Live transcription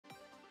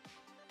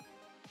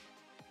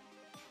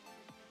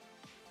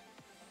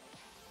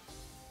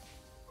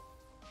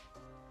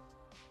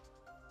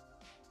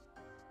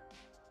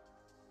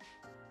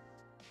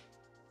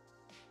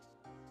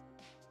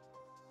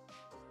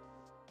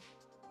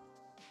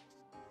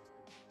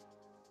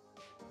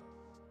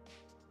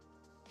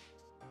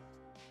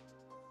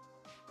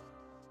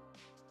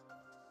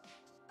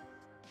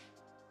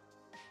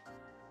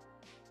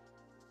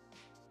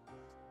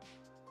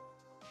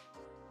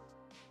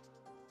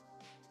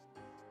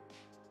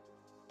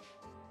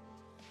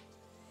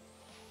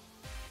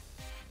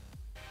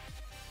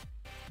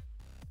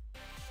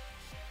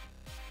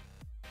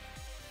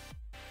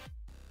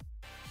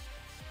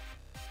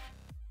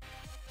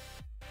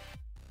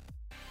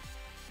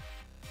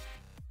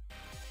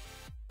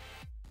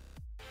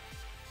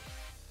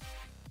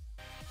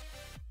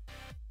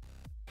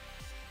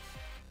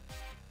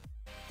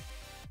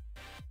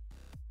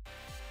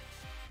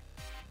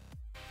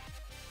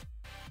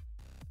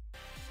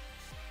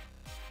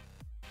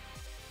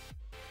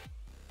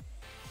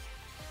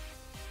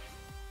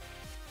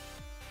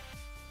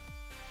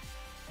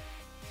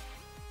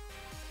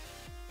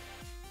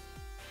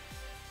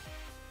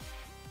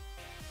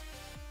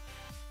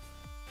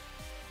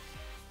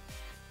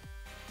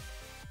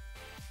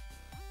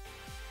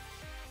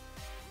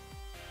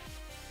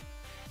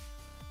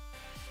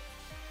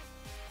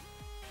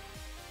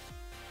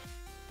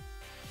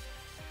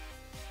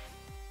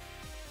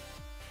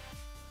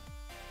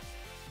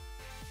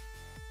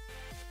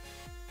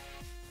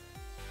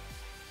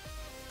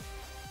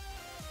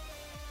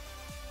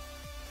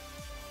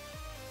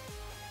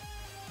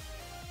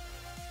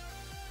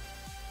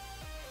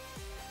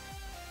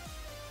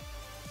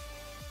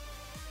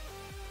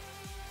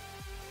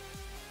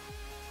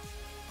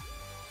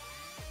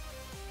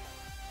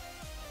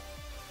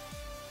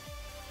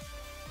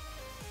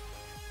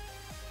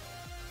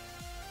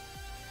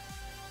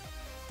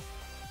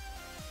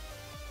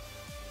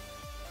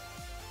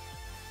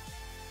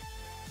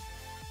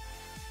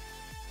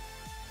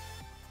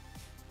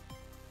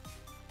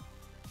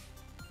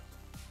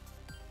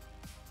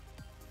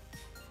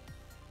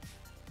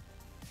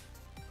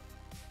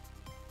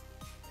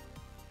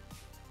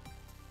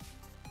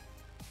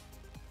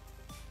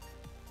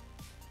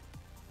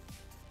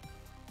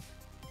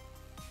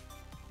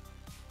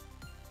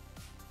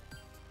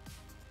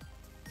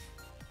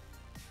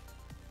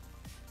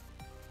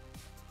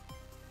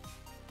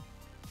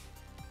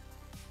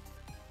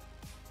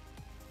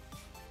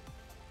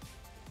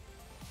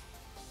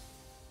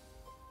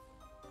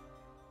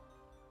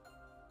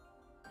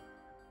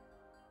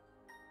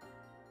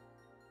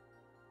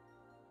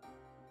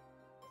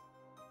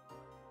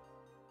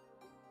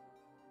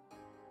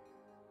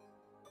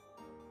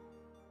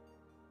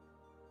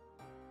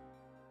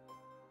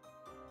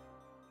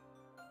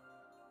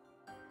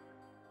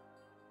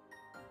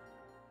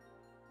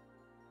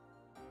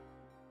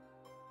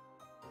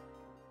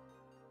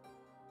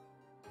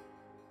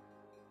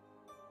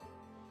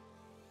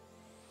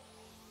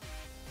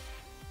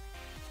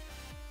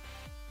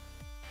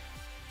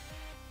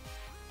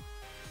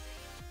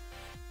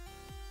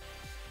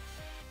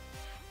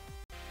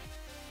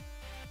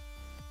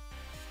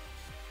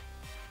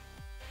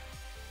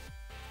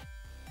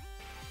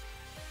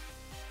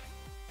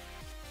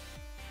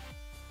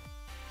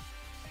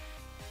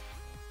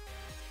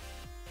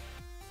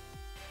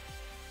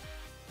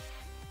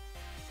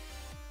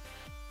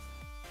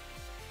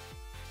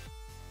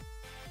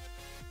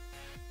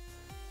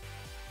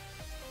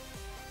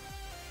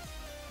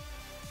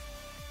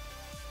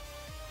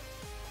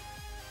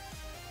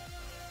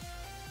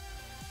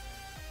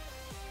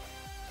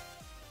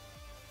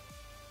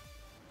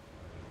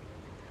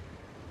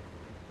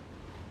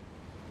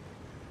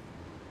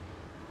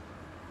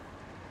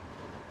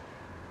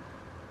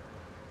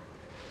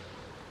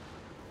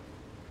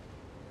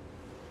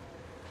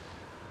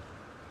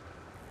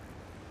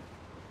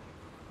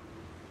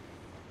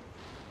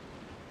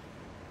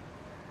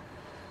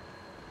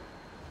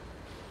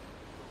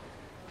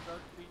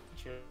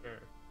creature.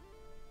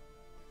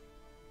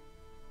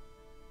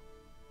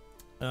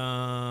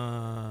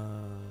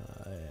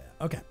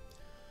 Okay.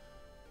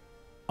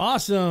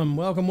 Awesome.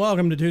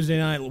 Welcome to Tuesday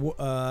night,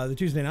 the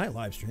Tuesday night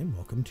live stream.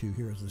 Welcome to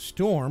Heroes of the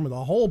Storm with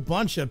a whole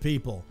bunch of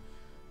people.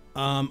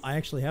 I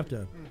actually have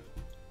to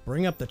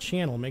bring up the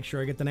channel, make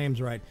sure I get the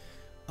names right.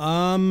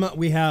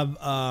 We have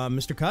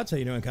Mr. Cuts. How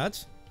you doing,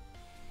 Cuts?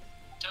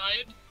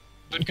 Tired,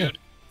 but good.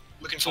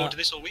 Looking forward to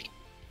this all week.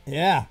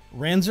 Yeah.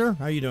 Ranzer,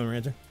 how you doing,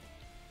 Ranzer?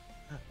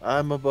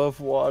 I'm above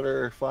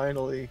water,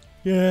 finally.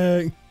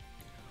 Yay.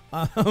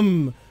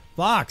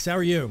 Fox, how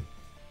are you?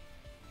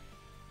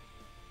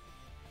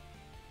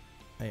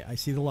 I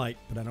see the light,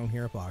 but I don't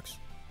hear a Fox.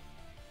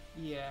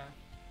 Yeah.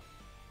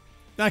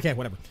 Okay,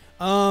 whatever.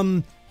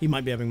 He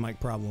might be having mic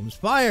problems.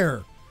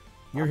 Fire,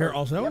 you're here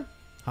also. Yep.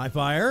 Hi,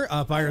 Fire.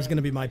 Fire is going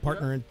to be my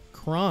partner in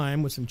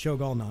crime with some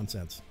Cho'Gall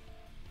nonsense.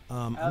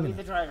 I'll be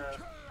the driver.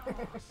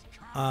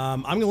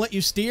 I'm going to let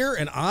you steer,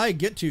 and I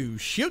get to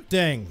shoot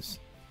things.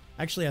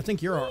 Actually, I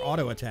think you're our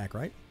auto attack,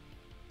 right?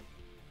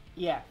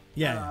 Yeah.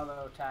 Yeah.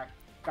 Auto attack.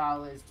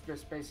 Gal is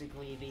just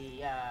basically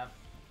the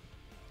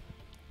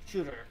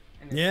shooter.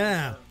 In the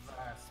Yeah. sense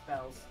of,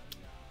 spells.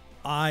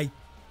 I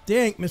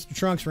think Mr.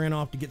 Trunks ran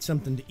off to get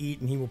something to eat,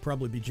 and he will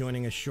probably be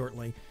joining us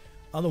shortly.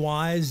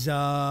 Otherwise,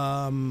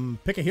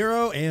 pick a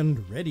hero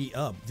and ready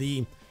up.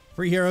 The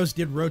free heroes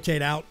did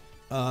rotate out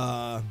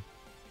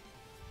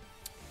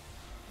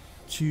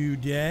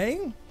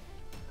today.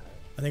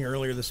 I think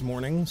earlier this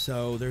morning,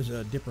 so there's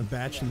a different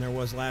batch than there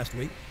was last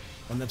week.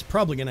 And that's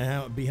probably going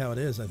to be how it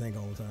is, I think,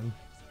 all the time.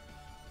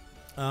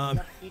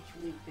 Each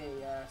week they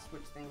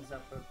switch things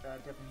up with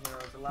different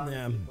heroes,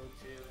 allowing people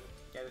to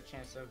get a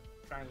chance of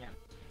trying it.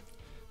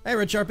 Hey,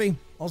 Rich Sharpie.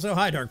 Also,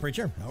 hi, Dark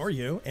Preacher. How are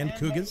you? And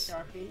Kugas. Hey,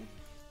 Sharpie.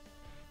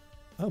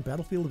 Oh,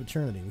 Battlefield of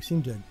Eternity. We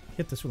seem to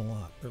hit this one a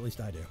lot, or at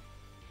least I do.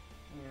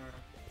 Yeah.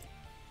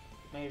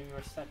 Maybe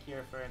we're stuck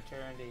here for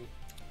eternity.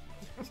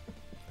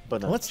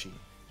 But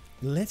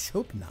Let's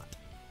hope not.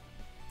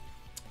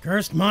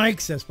 Cursed Mike,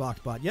 says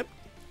Foxbot. Yep,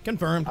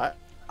 confirmed.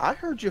 I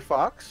heard you,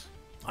 Fox.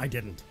 I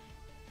didn't.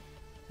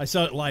 I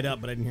saw it light up,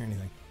 but I didn't hear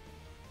anything.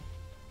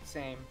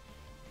 Same.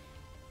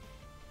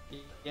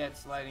 Yeah,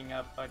 it's lighting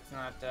up, but it's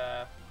not,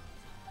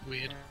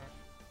 Weird.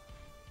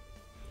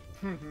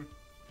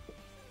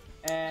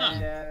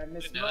 And,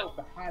 Miss Moe,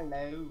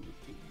 hello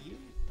to you.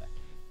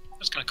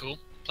 That's kind of cool.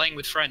 Playing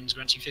with friends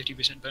grants you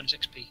 50% bonus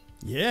XP.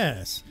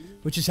 Yes,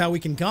 which is how we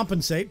can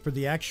compensate for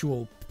the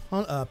actual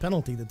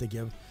penalty that they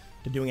give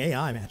to doing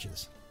AI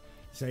matches.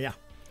 So, yeah.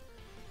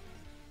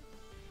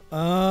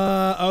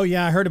 Oh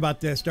yeah, I heard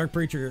about this. Dark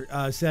Preacher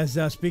says,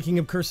 speaking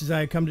of curses, I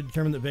have come to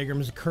determine that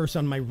Vaygrim is a curse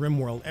on my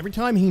RimWorld. Every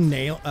time he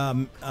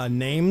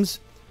names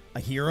a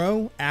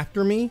hero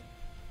after me,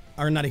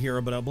 or not a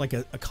hero, but like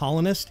a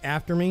colonist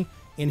after me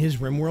in his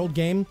RimWorld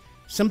game,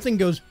 something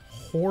goes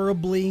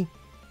horribly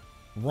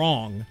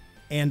wrong,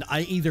 and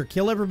I either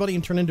kill everybody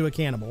and turn into a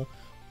cannibal,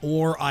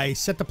 or I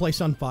set the place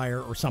on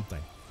fire or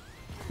something.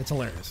 It's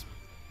hilarious.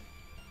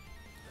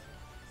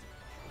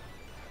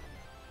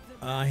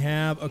 I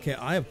have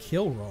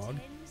Kilrog.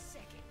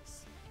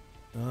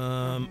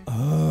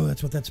 Oh,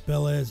 that's what that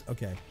spell is.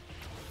 Okay.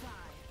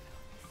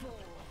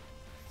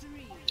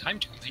 Time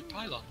to make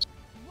pylons.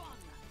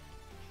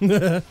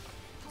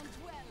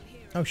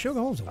 Oh,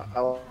 Shogun's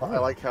I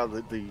like how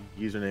the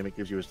username it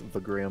gives you is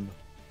Vaygrim.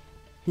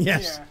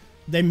 Yes. Yeah.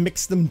 They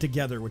mix them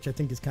together, which I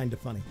think is kind of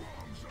funny.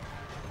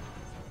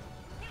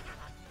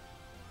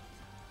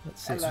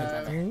 Let's see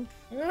something.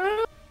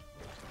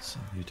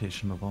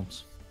 Salutation, my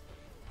bombs.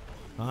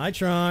 Hi,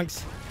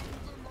 Trunks.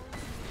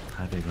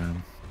 Hi,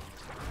 Vaygrim.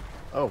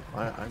 Oh,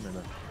 I'm in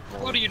a...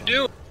 What are you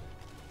doing?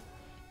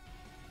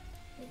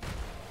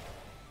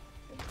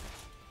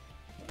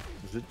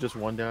 Is it just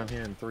one down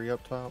here and three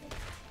up top?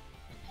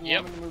 You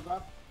want me to move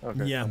up?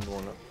 Okay, Yeah. I'm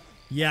going up.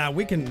 Yeah,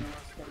 we can. Let's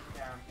get it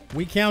down.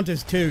 We count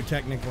as two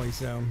technically,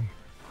 so.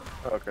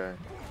 Okay.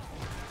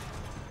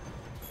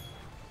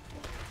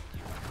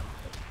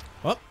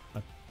 Oh,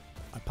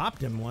 I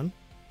popped him one.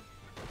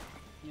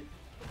 Yep.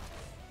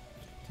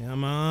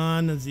 Come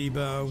on,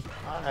 Nazebo.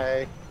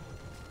 Hi.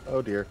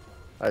 Oh dear.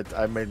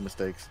 I made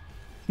mistakes.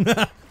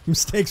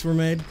 Mistakes were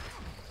made.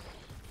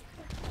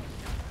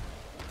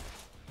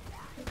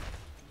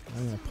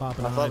 I'm gonna pop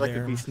an I eye thought I there.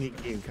 could be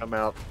sneaky and come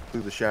out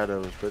through the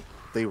shadows, but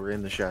they were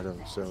in the shadows,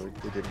 so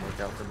it didn't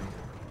work out for me.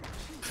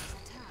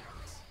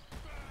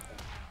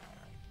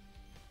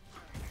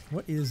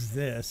 What is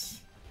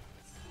this?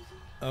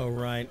 Oh,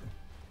 right.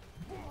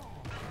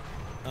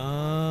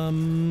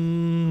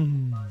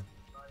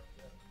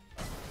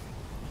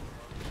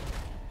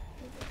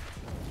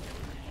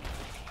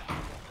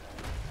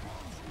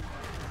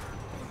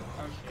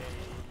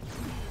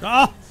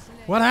 Oh,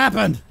 what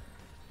happened?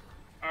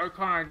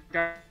 Archon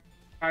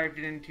dived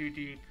in too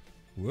deep.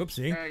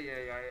 Whoopsie.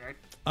 Yeah.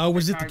 Oh,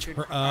 was it I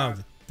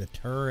the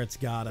turrets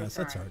got us?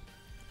 That's hard.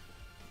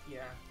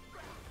 Yeah.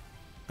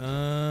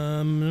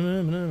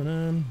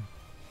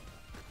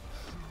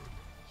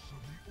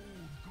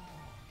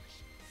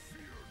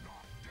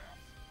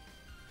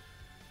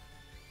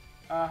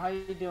 how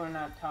you doing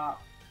up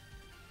top?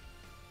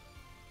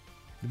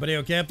 Everybody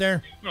okay up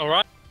there? All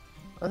right.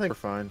 I think we're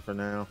fine for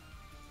now.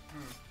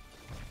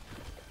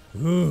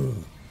 Ooh.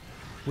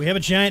 We have a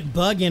giant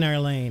bug in our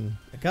lane.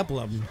 A couple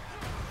of them.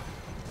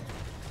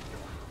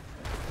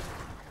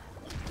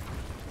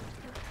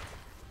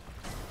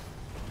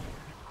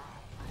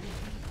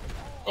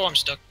 Oh, I'm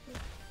stuck.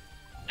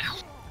 Ow.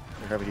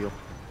 I have a heal.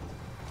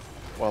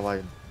 While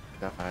I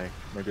die,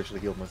 maybe I should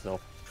have healed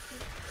myself.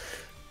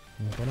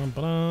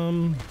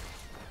 Ba-dum-ba-dum.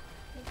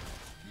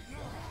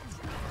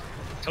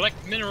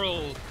 Collect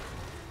mineral.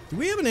 Do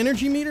we have an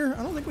energy meter?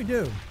 I don't think we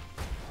do.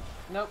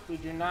 Nope, we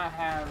do not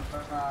have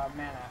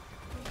mana.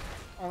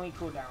 Only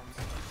cooldowns.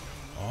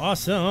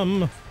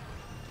 Awesome.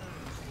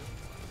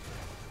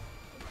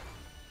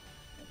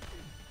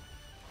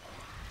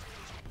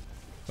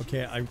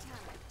 Okay,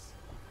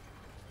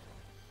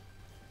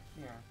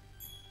 Yeah.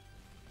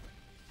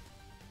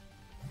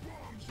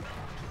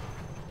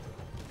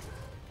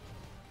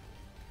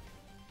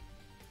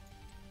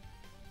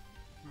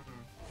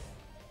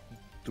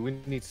 Do we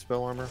need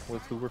spell armor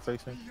with who we're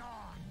facing?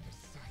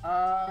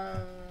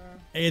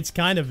 It's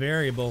kind of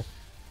variable.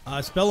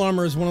 Spell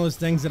armor is one of those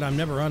things that I'm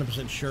never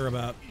 100% sure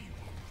about.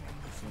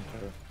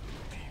 Okay.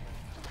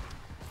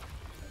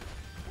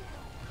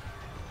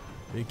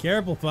 Be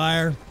careful,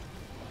 fire.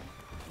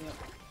 Yep.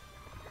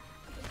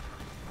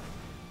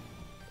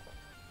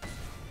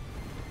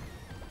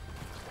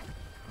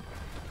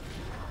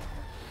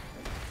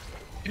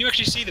 Can you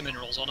actually see the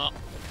minerals or not?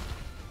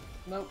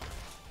 Nope.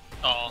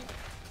 Oh.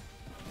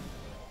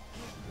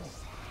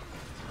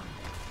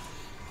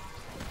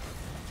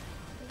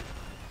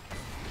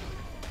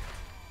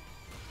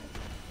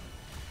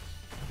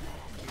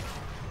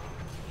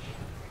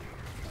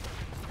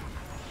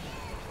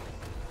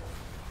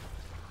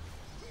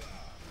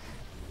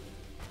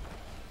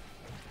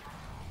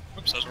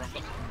 Oops, that was the wrong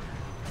button.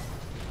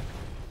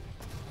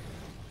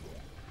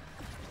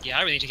 Yeah,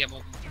 I really need to get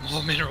more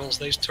minerals.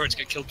 Those turrets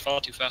get killed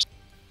far too fast.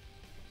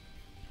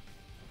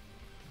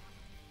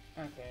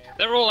 Okay.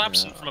 They're all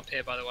absent from up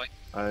here, by the way.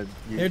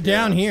 They're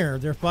down here.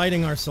 They're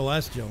fighting our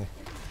Celestial.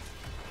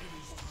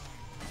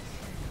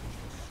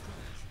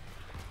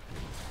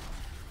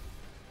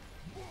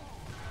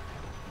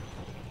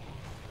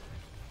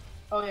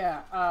 Oh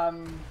yeah,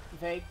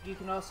 Vague, you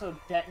can also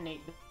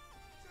detonate the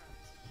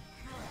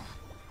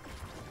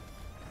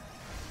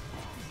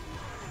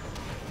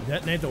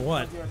Detonate the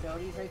what? your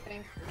abilities, I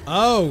think.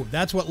 Oh,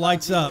 that's what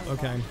lights up.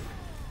 Okay.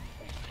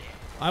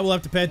 I will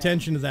have to pay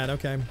attention to that.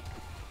 Okay.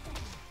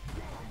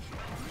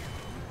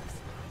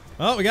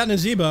 Oh, we got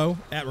Nazebo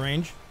at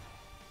range.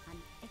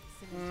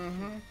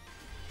 Mm-hmm.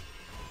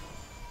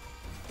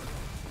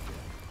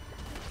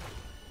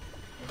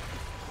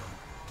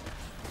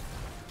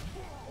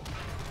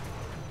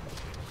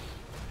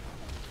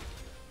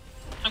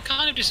 I'm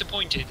kind of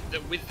disappointed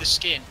that with the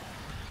skin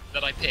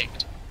that I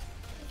picked,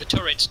 the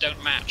turrets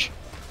don't match.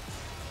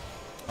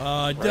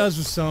 It does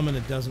with some and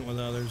it doesn't with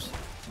others.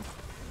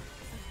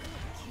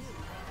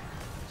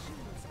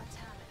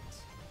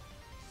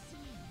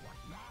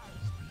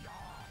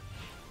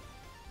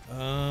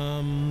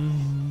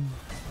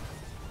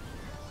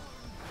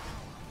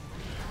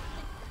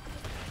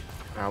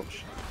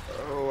 Ouch.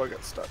 Oh, I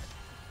got stuck.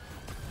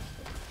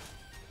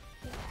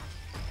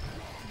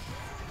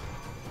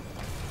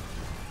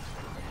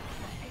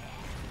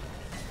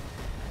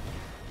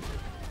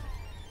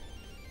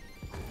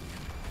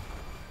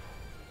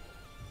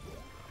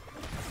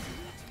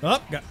 Oh,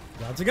 got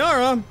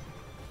Zagara.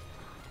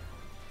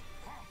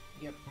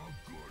 Yep.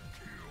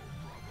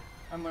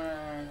 I'm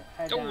gonna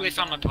head Oh, down they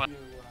found my to pot.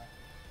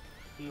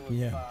 deal with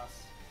Yeah. the boss.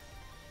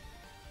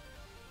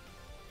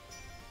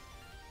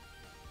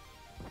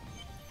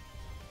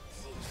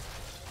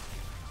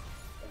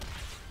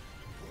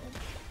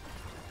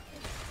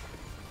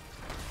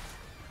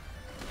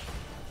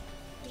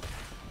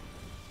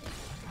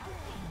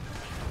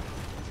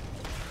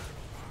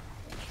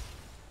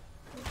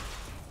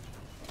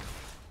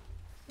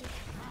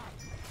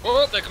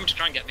 Oh, they're coming to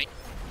try and get me.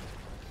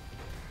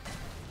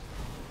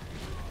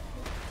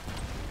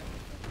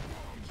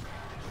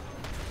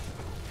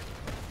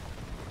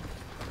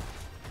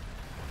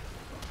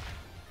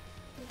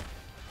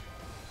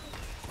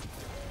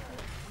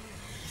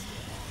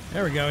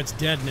 There we go. It's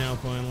dead now,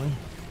 finally.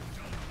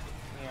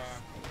 Yeah.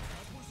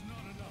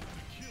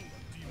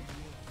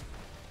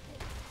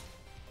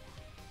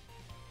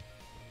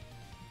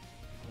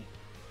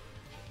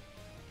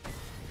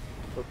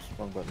 Oops,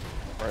 wrong button.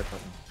 Right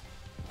button.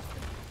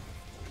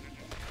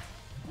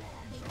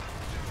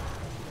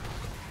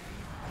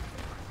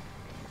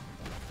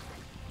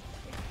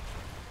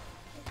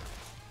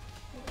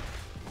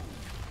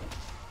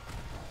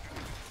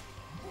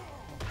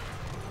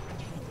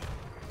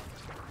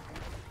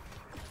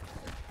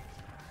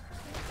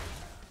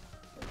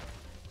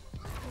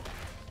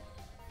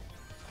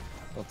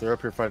 Well, they're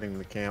up here fighting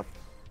the camp.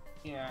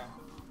 Yeah.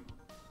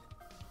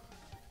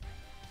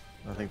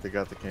 I think they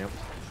got the camp.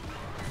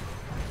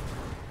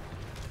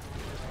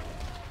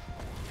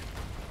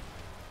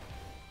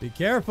 Be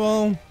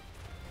careful.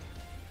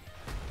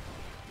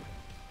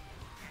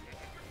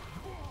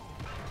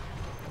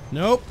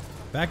 Nope.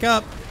 Back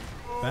up.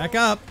 Back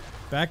up.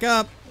 Back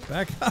up.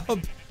 Back up.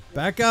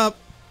 Back up.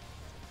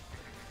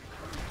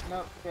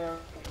 Nope, they're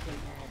taking it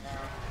now.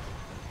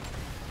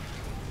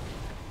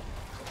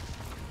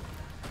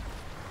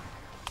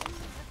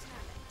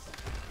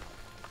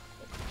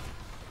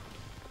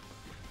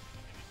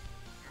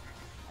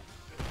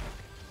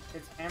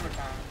 It's hammer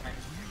time.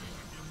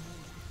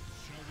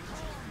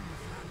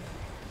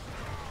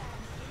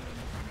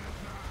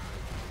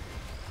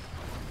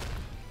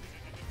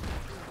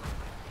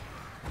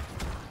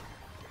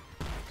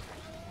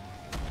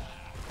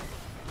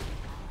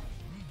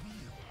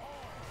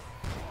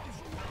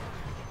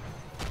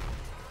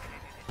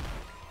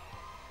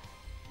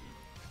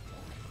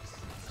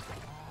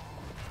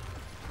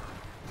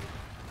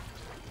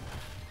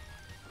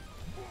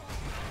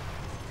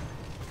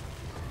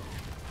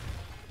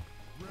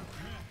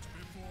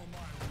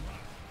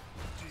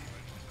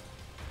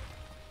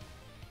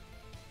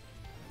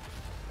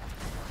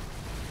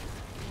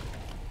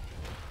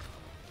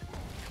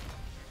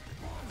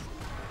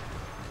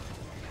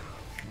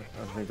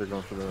 I think they're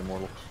going for the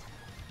immortals.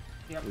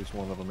 Yep. At least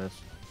one of them is.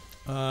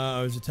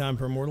 Is it time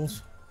for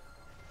Immortals?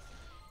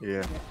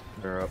 Yeah,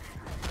 they're up.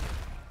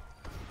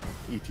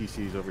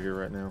 ETC's over here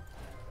right now.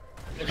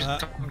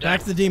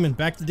 Back to the demon.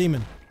 Back to the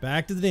demon.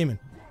 Back to the demon.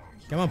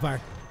 Come on, fire.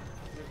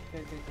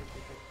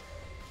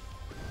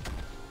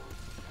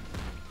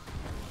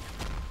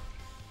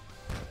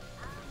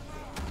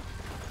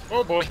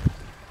 Oh boy.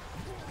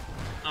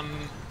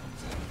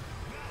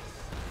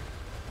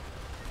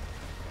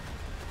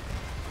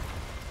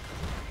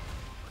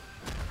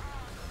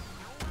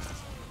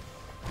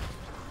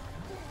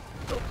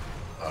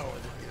 Oh, I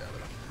didn't get out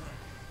of it.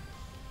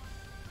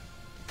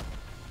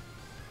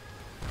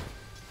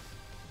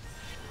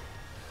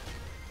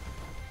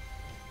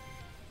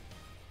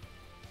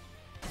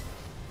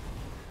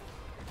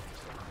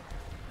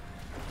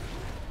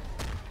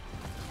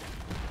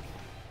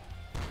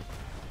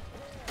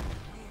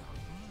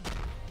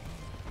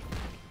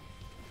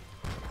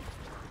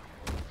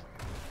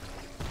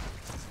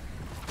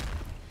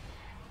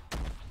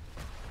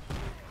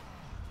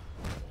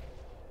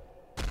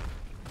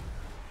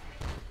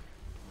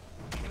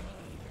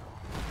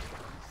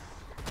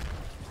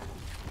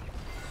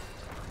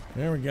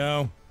 There we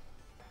go.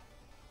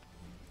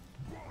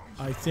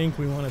 I think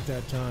we won at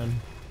that time.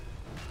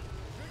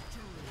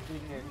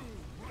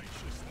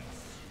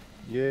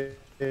 Yay.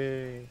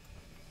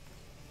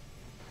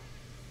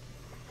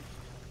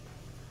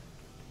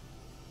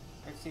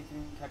 Let's see if we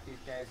can cut these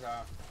guys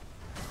off.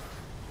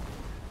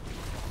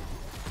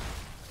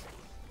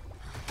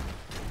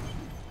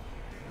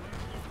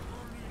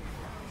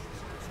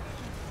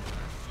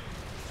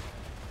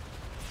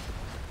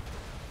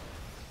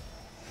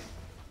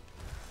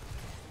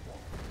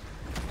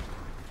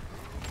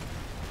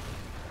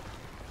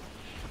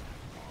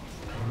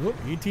 Whoop,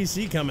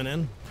 ETC coming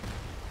in.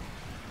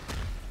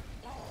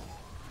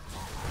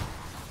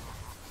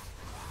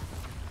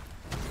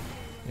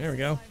 There we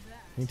go.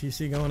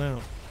 ETC going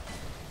out.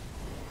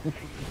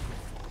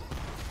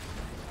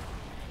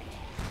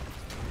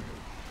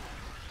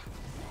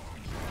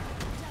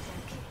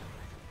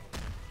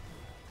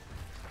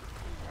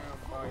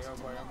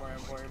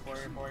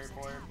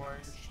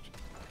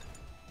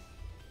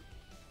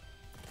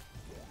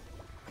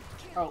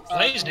 Oh,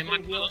 Blazing in my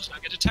need a heal. blood, so I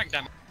get attack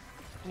damage.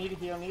 Need a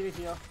heal, need a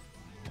heal.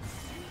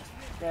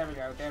 There we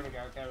go, there we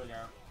go, there we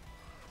go.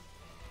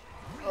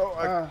 Oh,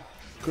 I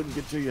couldn't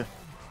get to you.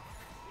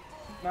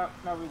 No,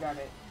 no, we got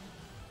it.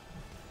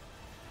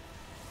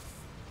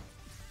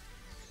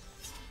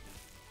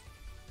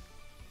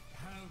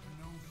 Have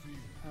no fear.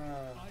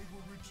 I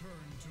will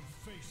return to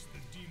face the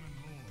Demon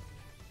Lord.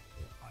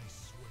 I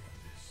swear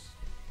this.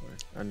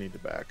 I need to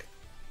back.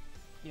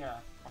 Yeah,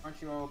 why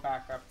don't you all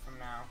back up from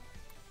now?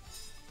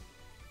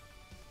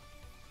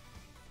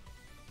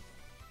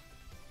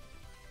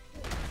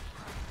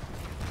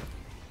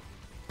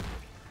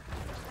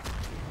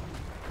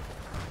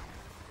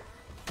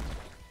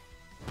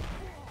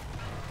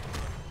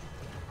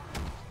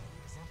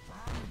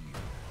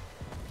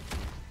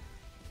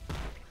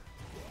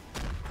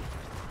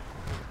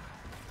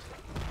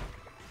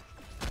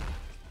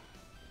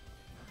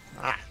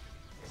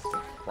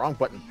 Wrong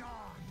button.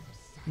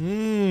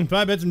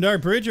 5 bits from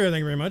Dark Preacher. Thank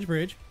you very much,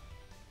 Preach.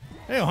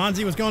 Hey,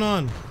 Hansi, what's going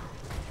on?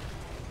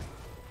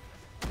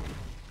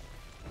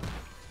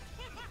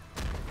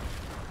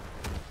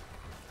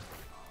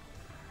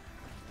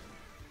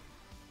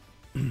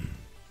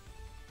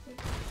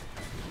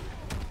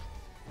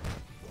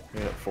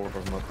 Yeah, 4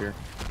 of them up here.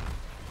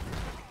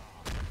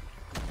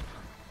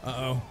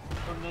 Uh-oh.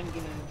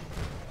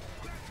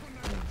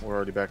 We're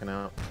already backing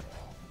out.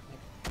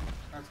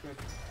 That's good.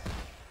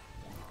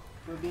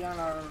 We'll be on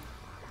our...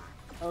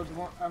 Oh,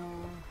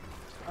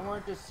 I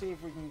wanted to see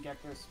if we can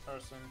get this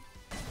person.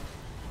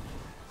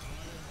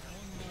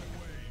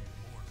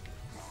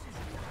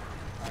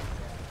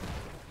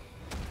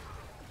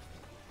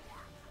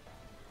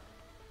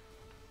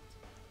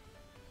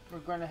 We're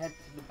going to head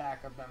to the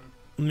back of them.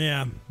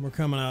 Yeah, we're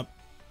coming up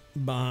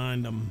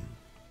behind them.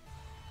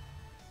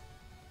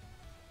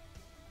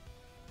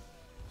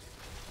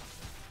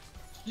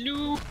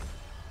 No!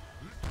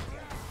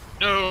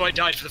 No, I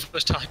died for the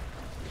first time.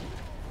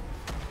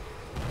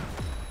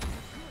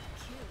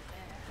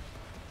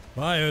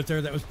 Bye,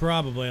 Uther. That was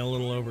probably a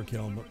little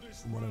overkill, but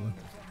whatever.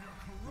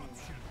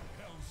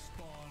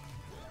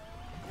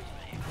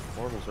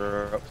 Mortals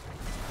are up.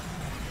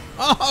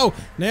 Oh!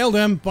 Nailed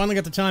him! Finally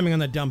got the timing on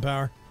that dumb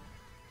power.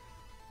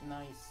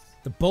 Nice.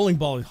 The bowling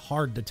ball is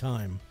hard to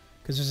time,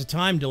 because there's a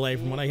time delay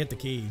from when I hit the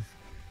key.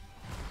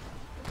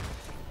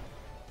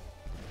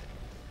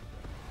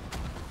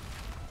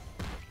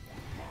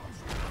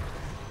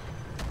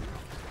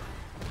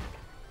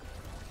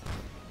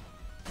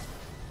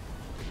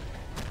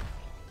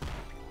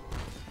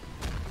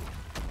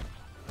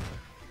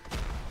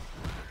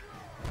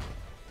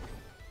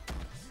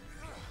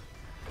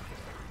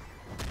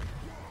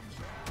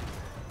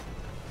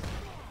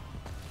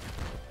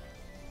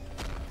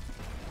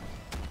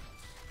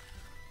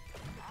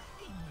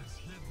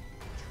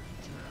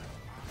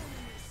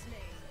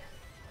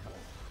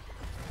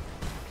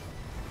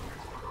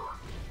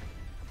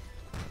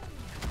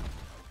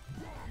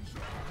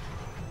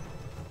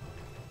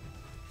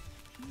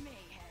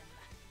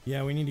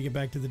 Yeah, we need to get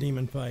back to the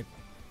demon fight.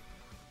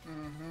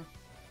 Mm-hmm.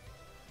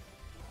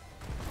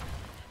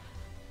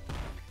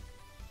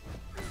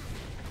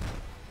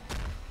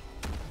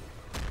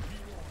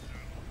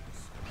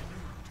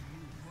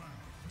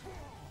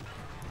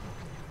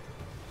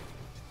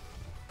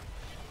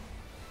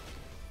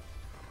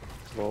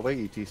 Go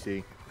away,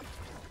 ETC.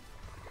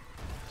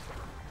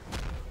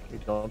 We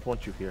don't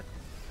want you here.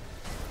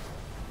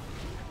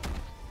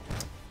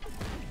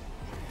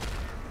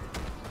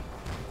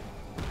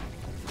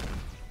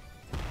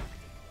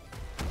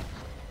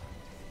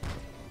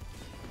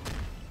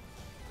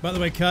 By the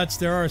way, Cuts,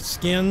 there are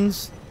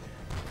skins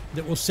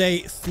that will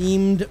say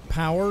themed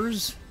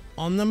powers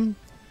on them.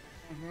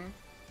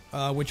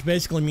 Which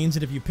basically means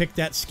that if you pick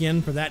that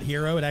skin for that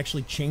hero, it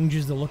actually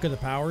changes the look of the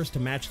powers to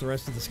match the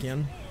rest of the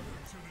skin.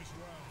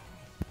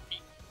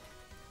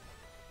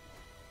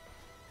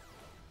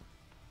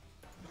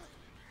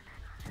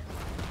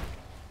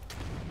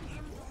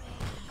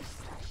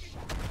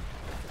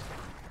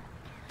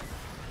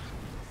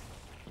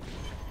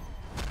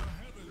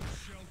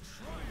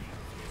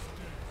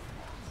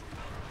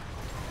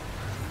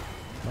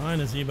 Fine,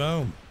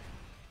 Azebo.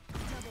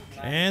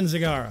 And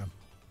Zagara.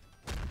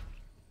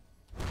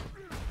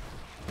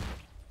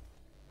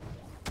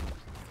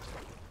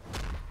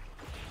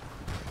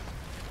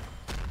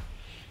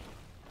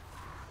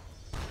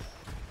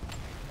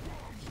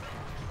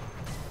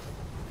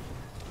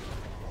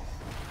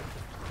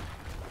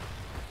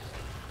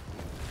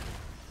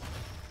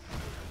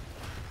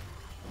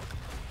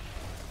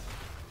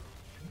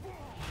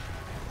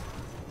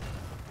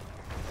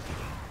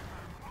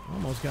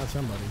 Almost got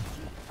somebody.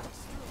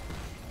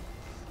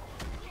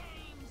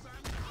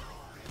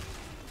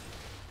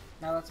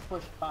 Now let's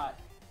push bot.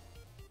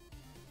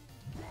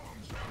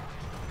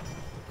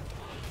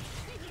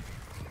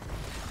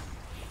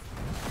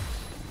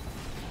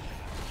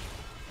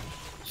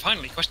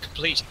 Finally, quest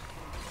complete.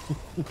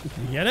 You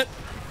get it?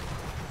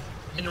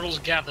 Minerals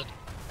gathered.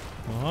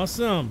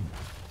 Awesome.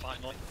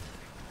 Finally.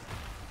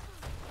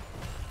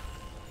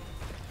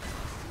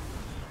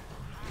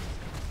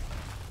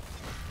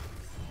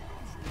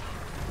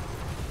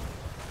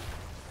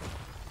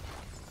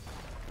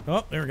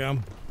 Oh, there we go.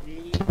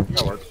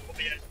 That works.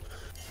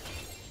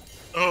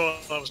 Oh,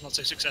 that was not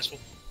so successful.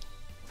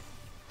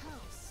 How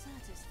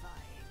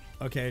satisfying.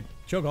 Okay,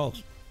 choke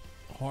all's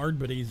hard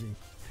but easy.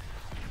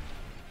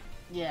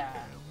 Yeah.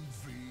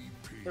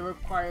 It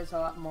requires a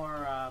lot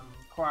more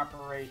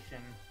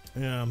cooperation.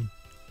 Yeah.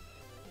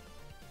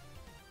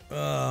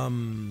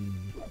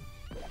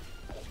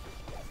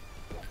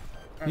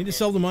 Need to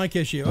solve the mic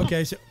issue.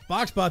 Okay, so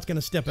Boxbot's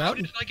gonna step How out.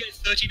 did I get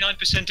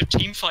 39% of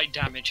teamfight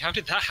damage? How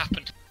did that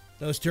happen?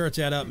 Those turrets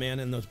add up, man,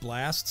 and those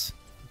blasts.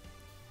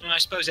 And I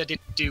suppose I did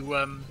do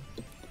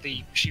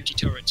the shooty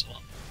turrets a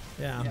lot.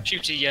 Yeah.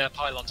 Shooty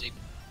pylons even.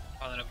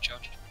 Pylon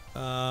overcharged.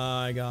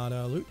 I got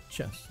a loot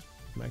chest.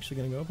 I'm actually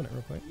gonna go open it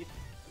real quick.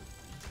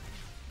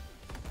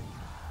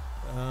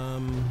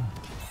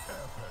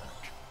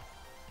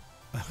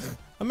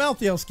 A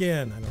Malthael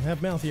skin. I don't have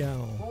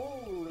Malthael.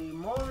 Holy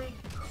moly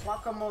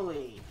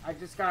guacamole. I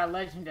just got a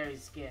legendary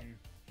skin.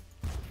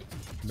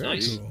 Very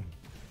Nice. cool.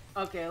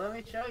 Okay, let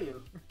me show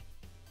you.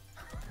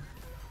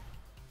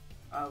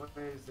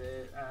 Where is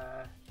it?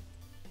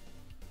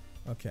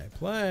 Okay,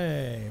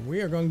 play.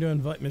 We are going to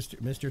invite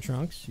Mr.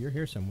 Trunks. You're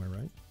here somewhere,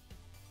 right?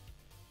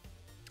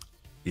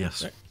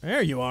 Yes.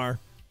 There you are.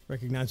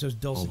 Recognize those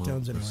dulcet Although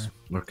tones it's anywhere.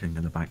 lurking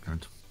in the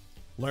background.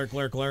 Lurk,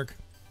 lurk, lurk.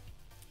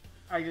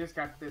 I just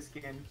got this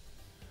skin.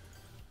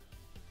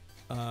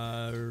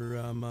 Oh.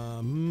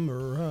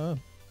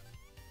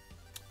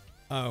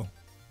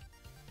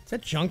 Is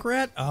that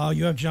Junkrat? Oh,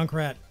 you have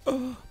Junkrat.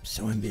 Oh, I'm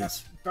so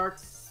envious. Dark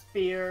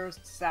Spear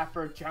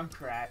Sapphire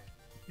Junkrat.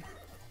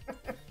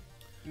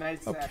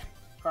 Nice Okay.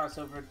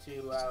 crossover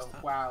to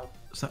WoW.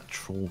 Is that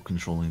troll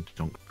controlling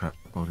junk prep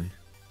body?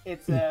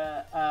 It's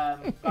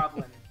a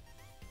goblin.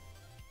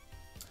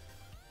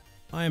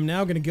 I am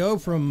now going to go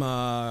from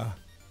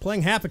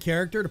Playing half a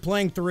character to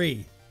playing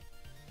 3.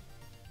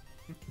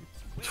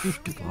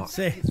 Good luck.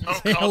 Say Oh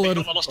say god, hello we to.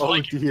 got the lost Oh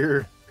Viking.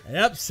 dear.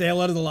 Yep, say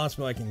hello to the Lost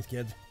Vikings,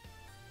 kids.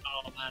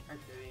 Oh man.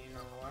 Actually, you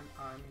know what?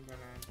 I'm gonna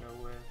go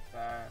with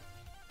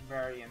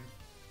Varian.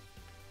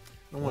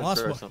 I want Lost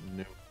to try one. something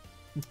new.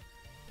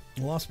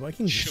 The Lost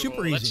Vikings Sure, are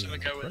super let's easy have a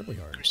and go with incredibly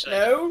hard. Crusade.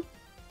 Hello.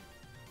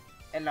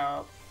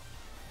 Hello.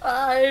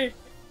 Hi.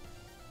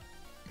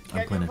 I'm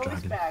Get playing your a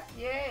voice dragon. back.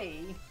 Yay.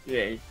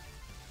 Yay. I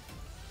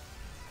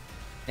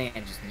think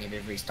I just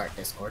needed to restart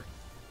Discord.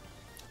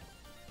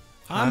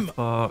 I'm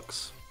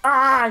Box.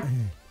 Ah!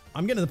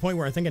 I'm getting to the point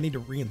where I think I need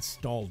to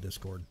reinstall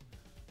Discord.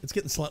 It's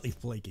getting slightly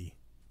flaky.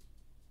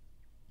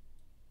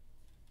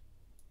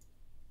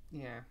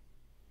 Yeah.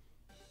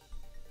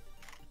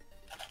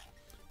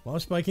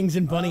 Lost Vikings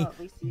and bunny at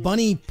least you-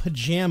 bunny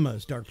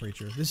pajamas, Dark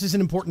Preacher. This is an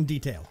important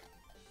detail.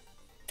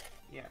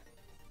 Yeah.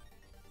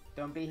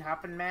 Don't be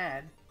hopping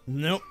mad.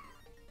 Nope.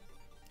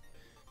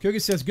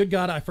 Kuga says, "Good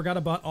God, I forgot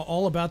about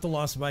all about the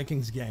Lost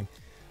Vikings game."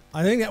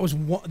 I think that was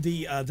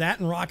that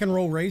and Rock and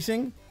Roll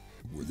Racing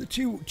were the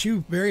two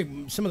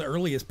some of the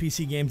earliest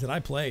PC games that I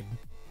played.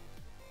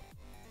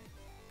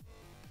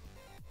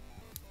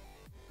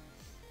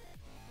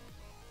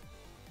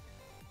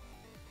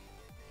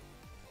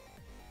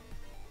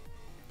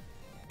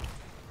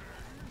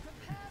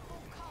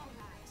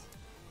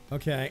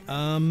 Okay,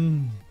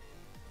 I'm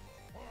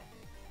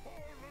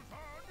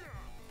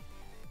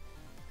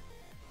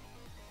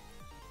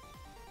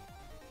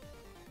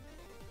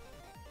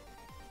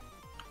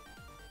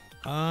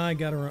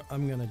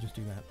gonna just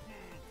do that.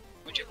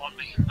 Would you want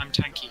me? I'm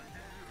tanky.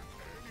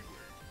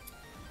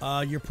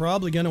 You're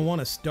probably gonna want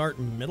to start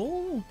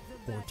middle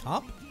or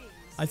top.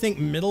 I think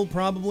middle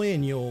probably,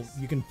 and you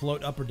can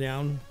float up or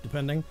down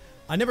depending.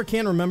 I never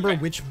can remember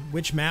Okay.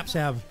 which maps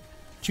have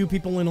 2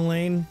 people in a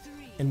lane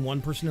and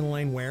 1 person in a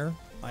lane where.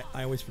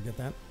 I always forget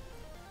that.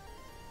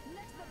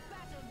 Let the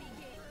battle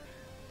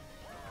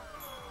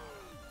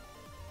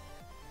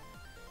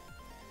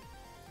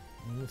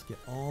begin. Let's get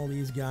all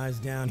these guys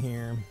down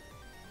here.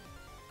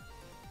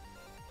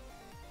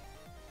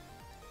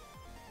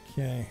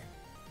 Okay.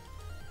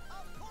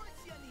 Of course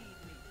you need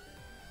me.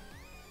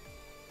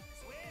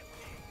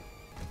 Swiftly.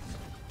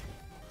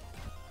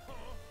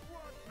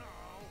 What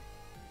now?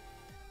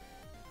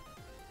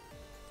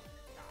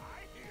 I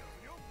hear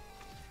you.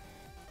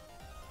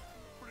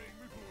 Bring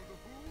me for the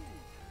food.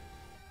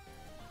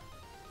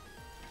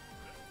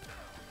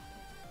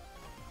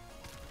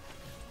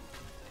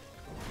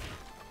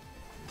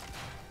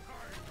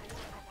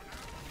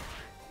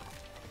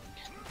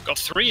 Got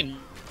 3 in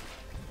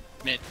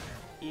mid.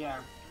 Yeah.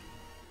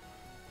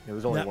 Yeah,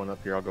 there's only That- one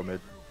up here. I'll go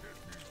mid.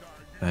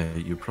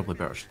 You're probably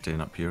better staying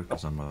up here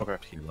because I'm a Okay.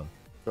 healer.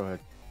 Go ahead.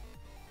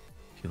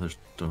 Healers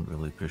don't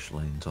really push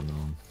lanes on their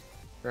own.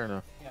 Fair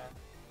enough. Yeah.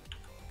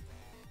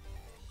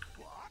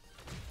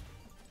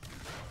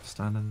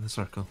 Stand in the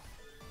circle.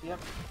 Yep.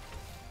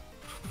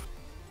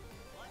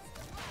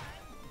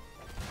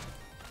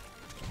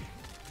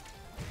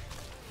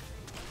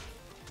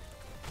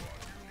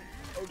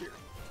 Oh dear.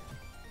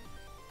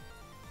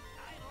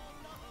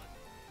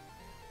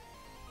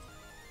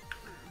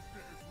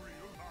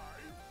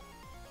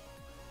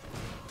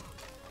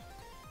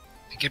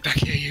 Get back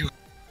here, you.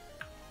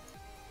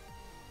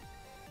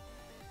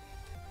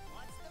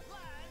 What's the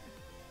plan?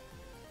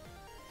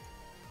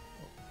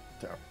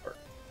 Tower.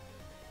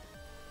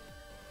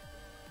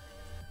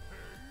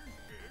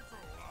 It's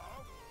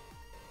Olaf.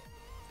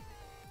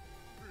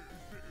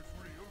 Is this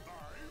real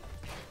life?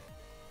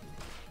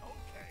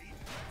 Okay,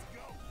 let's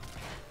go.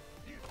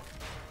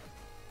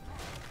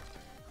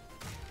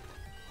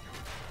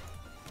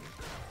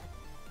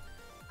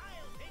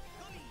 I'll take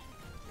the lead.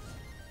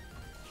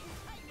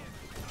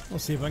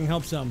 Let's see if I can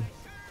help some.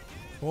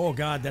 Oh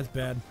God, that's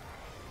bad.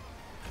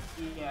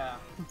 Yeah.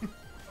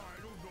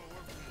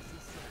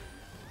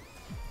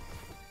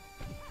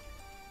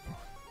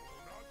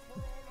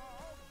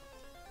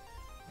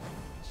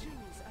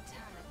 Choose a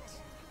talent.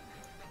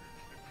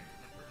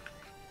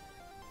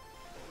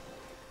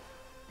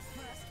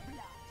 First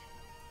blood.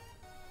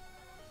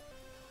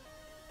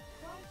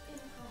 Quite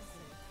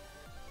impressive.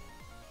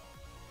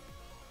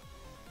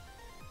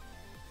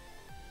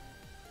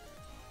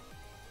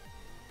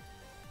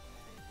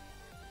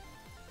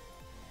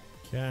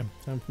 Okay,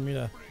 time for me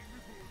to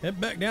head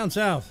back down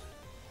south.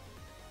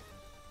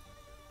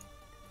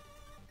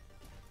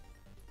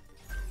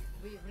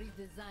 We've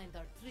redesigned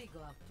our trigger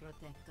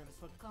protectors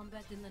for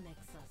combat in the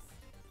Nexus.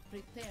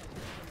 Prepare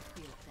for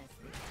field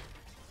testing.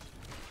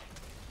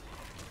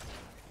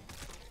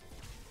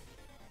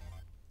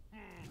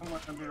 I'm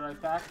gonna be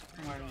right back.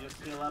 I'm gonna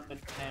just heal up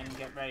and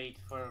get ready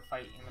for a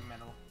fight in the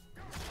middle.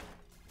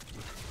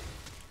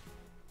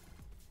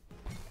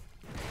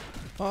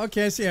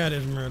 Okay, see how it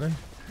is, murder.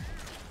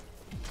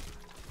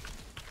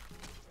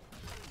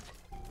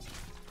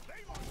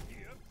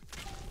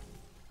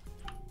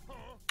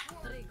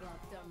 Trigger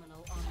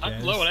terminal on. I'm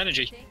Yes. low on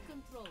energy. Take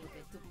control of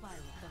it to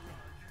pilot the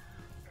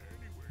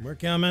mech. We're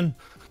coming.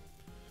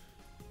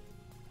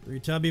 3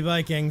 tubby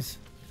Vikings.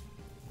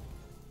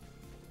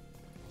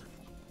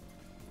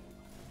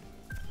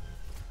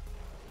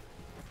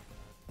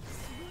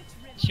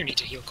 You need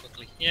to heal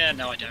quickly. Yeah,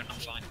 no, I don't. I'm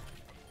fine.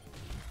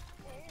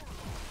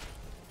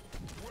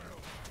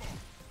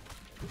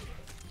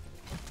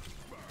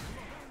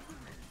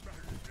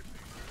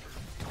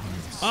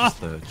 It's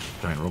the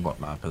giant robot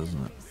map,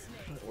 isn't it?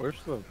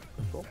 Where's the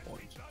control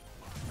points?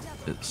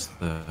 It's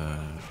the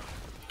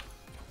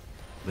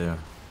there.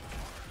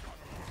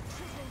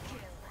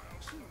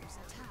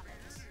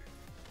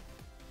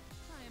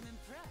 I am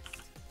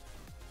impressed.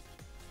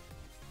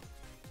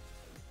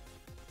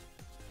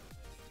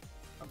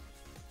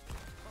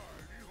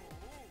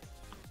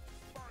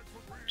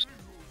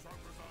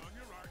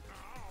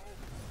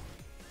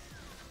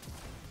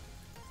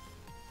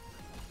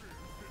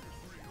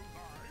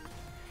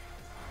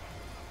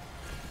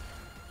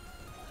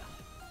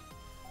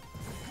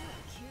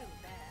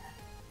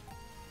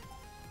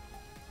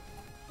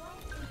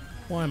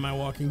 Why am I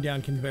walking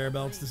down conveyor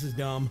belts? This is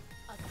dumb.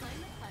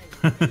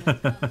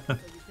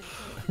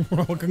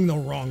 We're walking the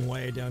wrong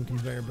way down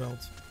conveyor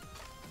belts.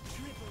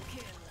 Triple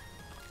kill.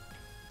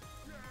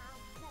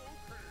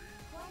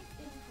 Quite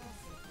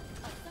impressive.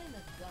 Assign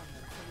a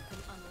gunner so you can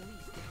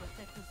unleash the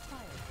protector's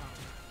firepower.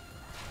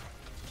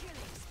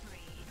 Killing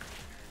spree.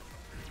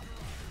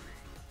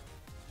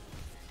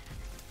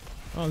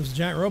 Oh, there's a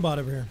giant robot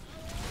over here.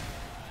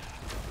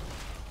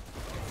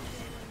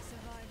 Anyone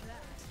survive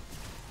that?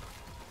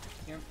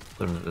 Yep.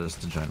 There is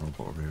the giant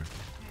robot over here.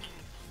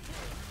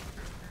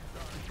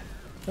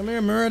 Come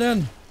here,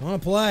 Muradin. I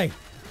want to play.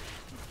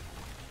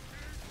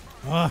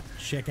 Ah,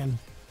 chicken.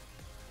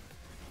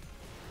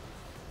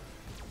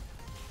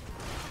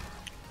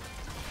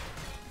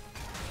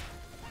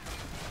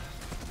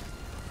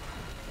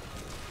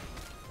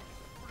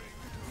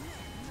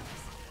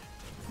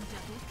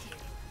 Double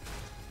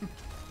kill.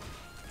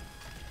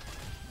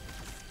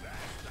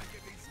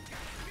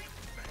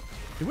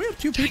 Do we have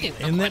two Dang people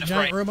it, I'm in quite that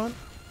giant afraid. robot?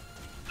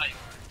 I-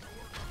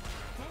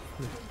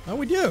 Oh,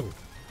 we do.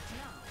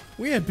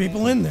 We had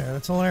people in there.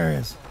 That's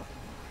hilarious.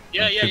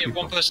 Yeah, yeah, yeah.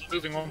 One person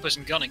moving, one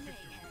person gunning.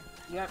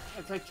 Yep,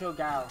 it's like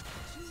Chogao.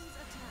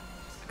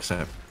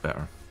 Except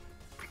better.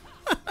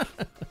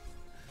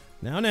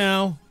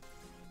 Now.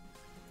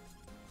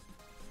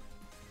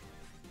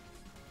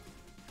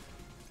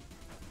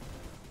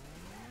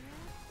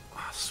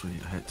 Ah,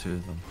 sweet, I hit 2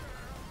 of them.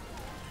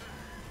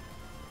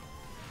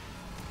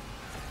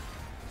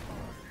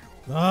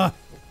 Ah,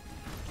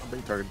 I'm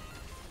being targeted.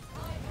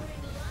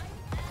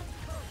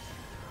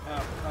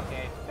 Oh,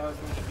 okay. That was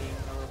me being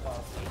a little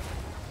ballsy.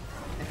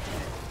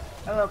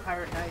 Hello,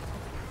 Pirate Knight.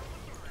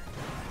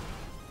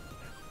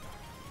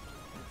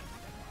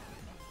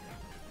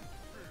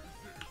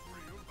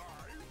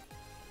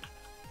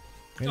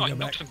 gotta Oh, I go back.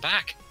 knocked him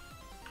back.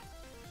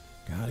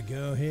 Gotta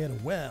go hit a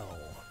well.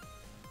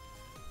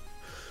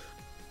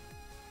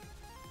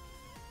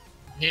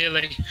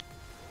 Nearly.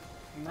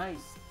 Nice.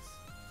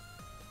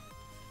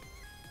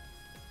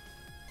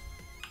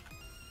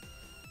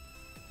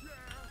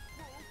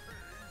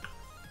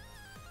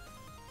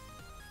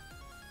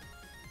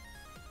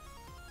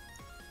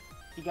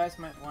 You guys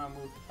might want to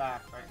move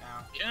back right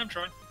now. Yeah, I'm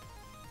trying.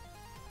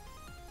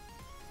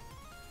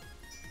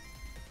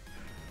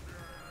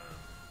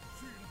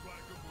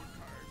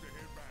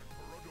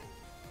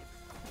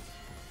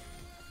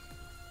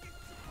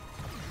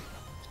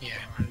 Yeah,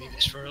 I'm gonna leave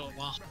this for a little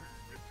while.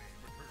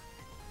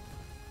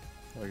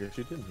 Well, I guess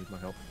you didn't need my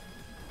help.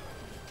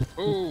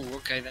 Oh,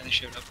 okay, then they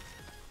showed up.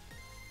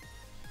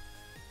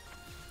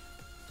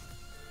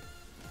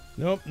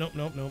 Nope.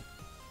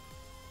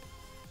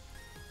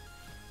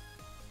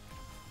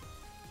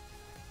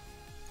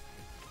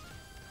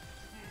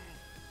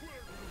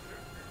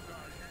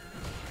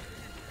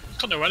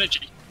 Got no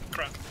energy.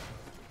 Crap.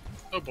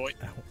 Oh boy.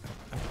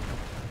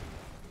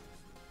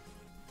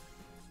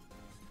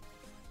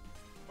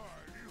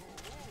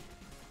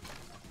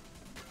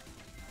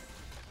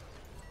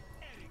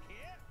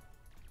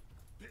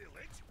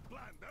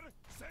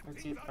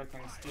 Let's see if I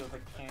can steal the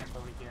camp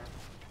over here.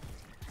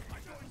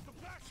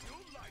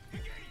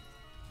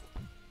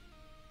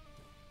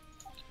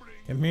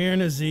 Come here,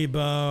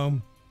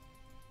 Nazebo.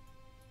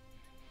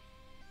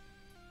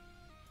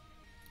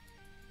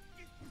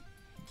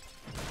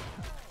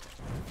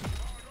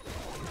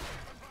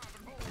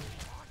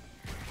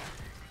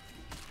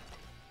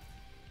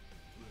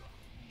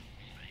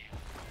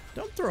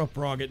 Don't throw a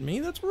frog at me.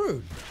 That's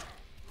rude.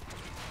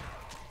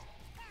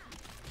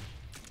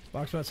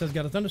 Boxbot says,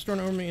 got a thunderstorm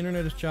over me.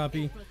 Internet is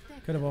choppy.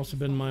 Could have also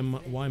been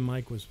why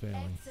Mike was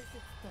failing.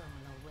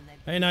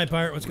 Hey, Night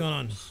Pirate, what's going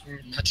on?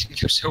 That didn't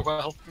go so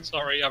well.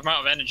 Sorry, I'm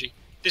out of energy.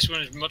 This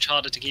one is much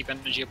harder to keep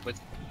energy up with.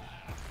 What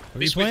At are you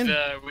least playing?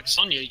 with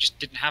Sonya, you just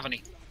didn't have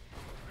any.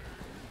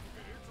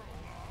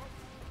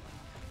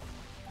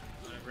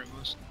 Whatever it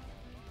was.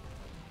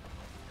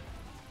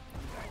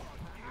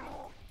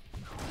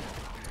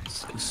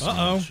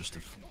 Uh-oh. Just a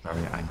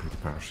very angry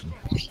person.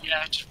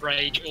 Yeah, just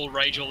rage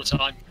all the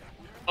time.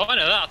 Oh, I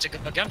know that. It's a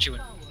gargantuan.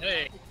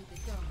 Hey.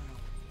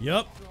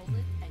 Yup.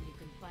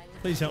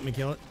 Please help me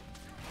kill it.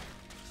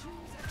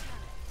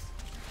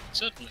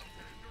 Certainly.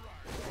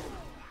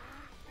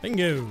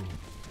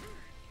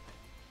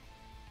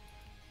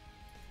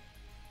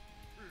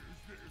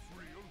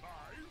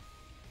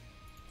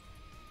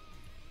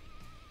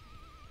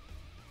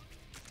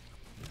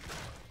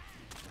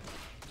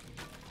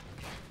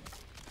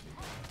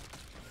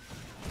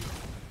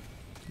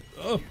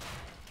 Oh.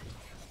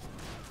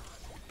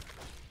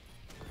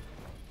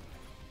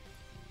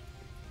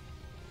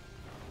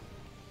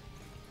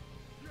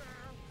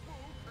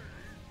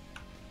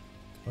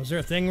 Was there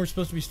a thing we're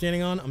supposed to be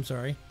standing on? I'm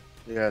sorry.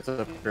 Yeah, it's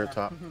up here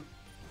top.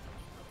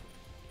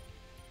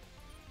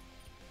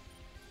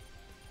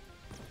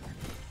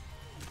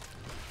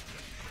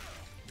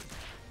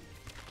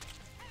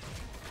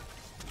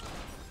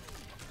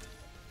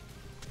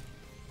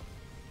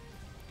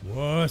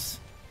 Wuss.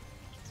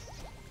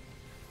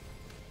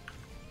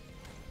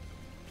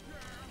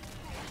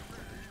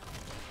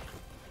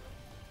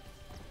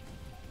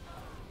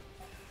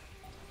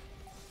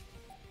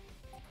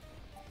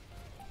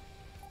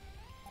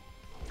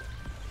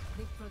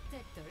 The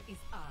protector is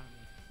armed,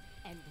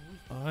 and with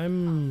it,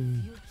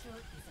 I'm- our future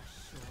is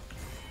assured.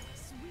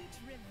 Sweet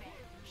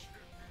revenge.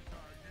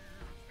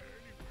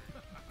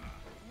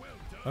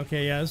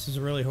 Okay, yeah, this is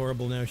a really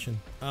horrible notion.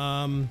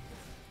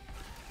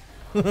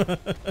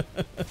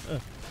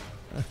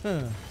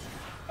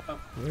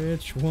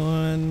 Which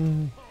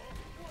one?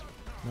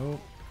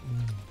 Nope.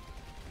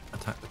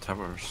 Attack the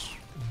towers.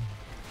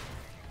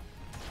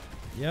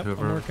 Yep, I'm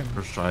Whoever's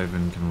working.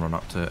 driving can run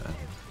up to it. And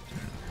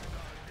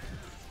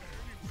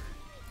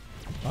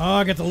Oh,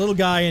 I got the little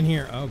guy in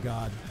here. Oh,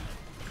 God.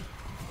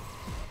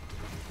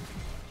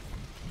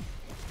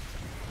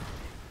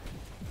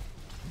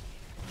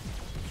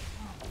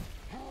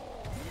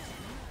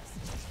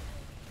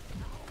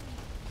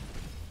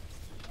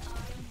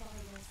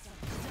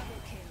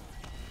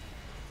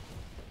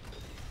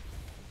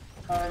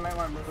 I might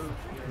want to move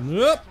here.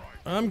 Nope.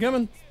 I'm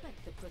coming.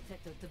 Expect the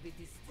protector to be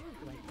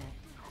destroyed like that.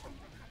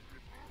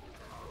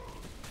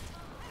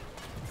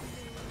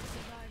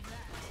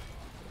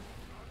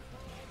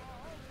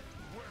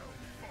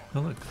 oh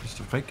look, it's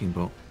a Viking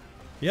boat.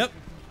 Yep.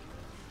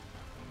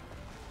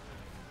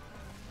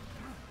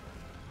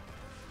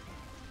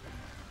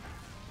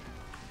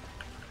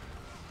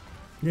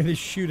 It is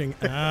shooting.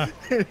 Ah.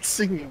 It's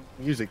singing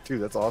music too.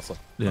 That's awesome.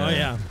 Oh,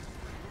 yeah.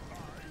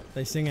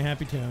 They sing a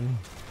happy tune.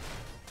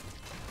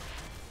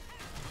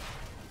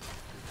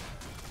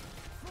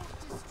 Fort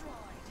destroyed.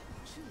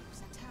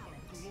 Choose a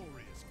talent.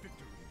 Glorious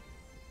victory.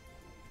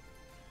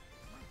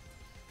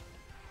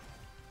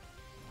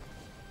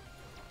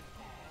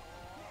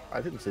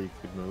 I didn't say you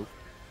could move.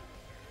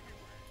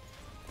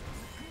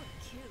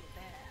 Good kill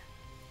there.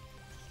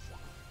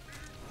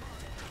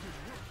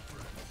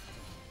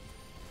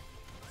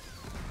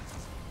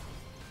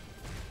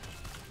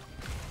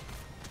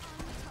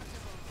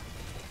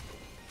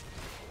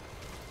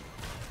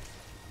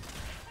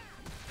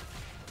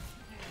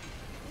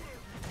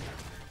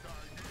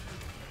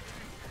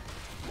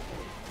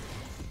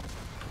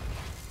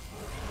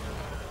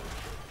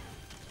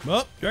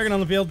 Well, dragon on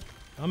the field.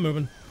 I'm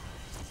moving.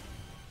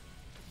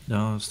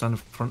 No, stand in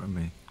front of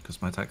me,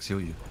 because my attacks heal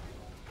you.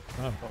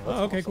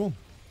 Oh, okay, cool.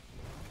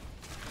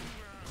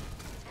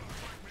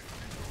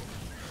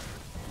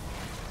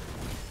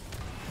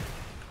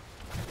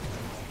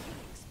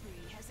 Spree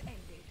has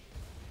ended.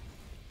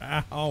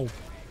 Ow.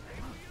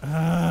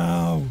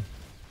 Ow.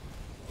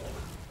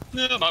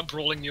 No, about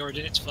brawling the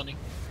Origin, it's funny.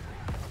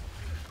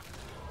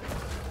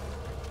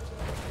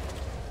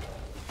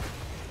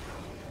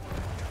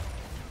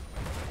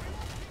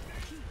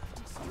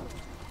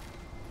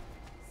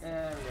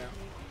 There we go.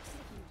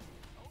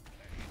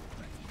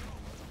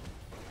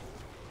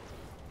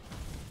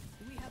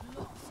 We have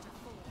lost a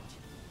fort.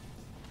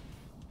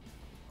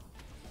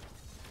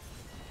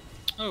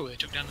 Oh, they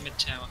took down the mid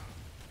tower.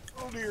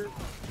 Oh dear.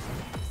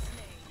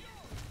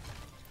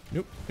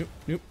 Nope, nope,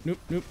 nope, nope,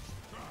 nope.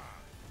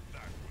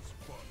 That was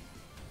fun.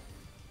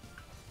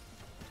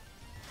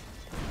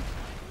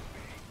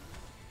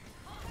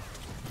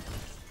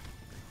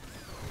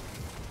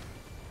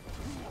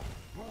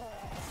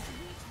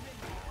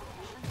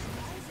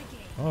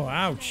 Oh,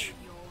 ouch.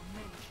 Your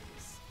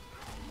vengeance.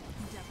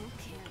 Double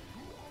kill.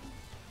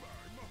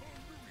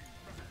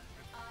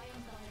 I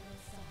am by your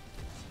side.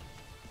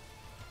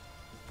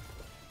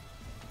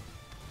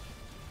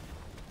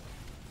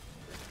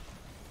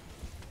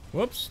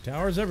 Whoops,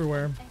 towers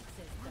everywhere. Access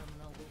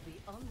terminal will be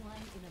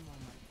online in a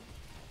moment.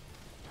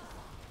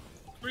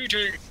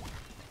 Retake!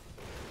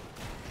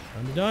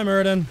 Time to die,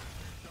 Muradin.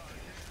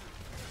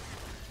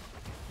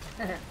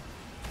 Slain.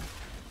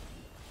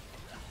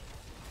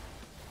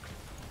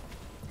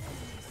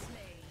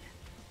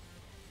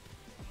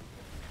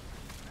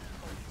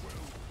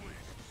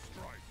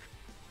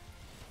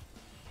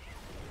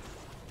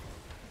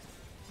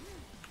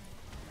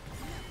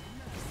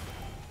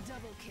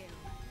 Double kill.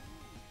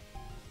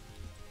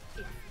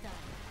 It's done.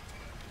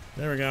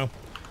 There we go.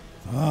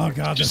 Oh,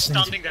 God, Just this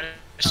thing's... standing there,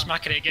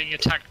 smacking it, getting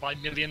attacked by a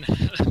million,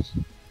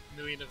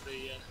 million of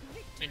the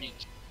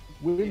minions.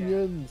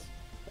 Minions.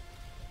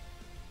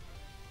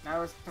 That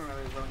wasn't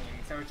really winning,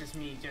 so it's just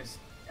me just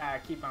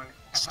keep on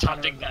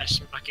Standing there,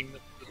 smacking the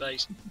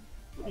base.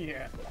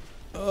 Yeah.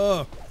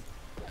 Ugh.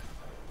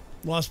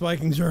 Lost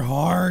Vikings are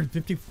hard.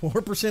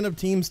 54% of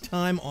team's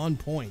time on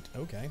point.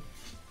 Okay.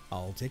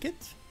 I'll take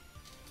it.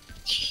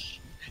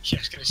 Yeah,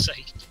 I was going to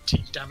say,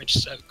 team damage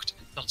soaked.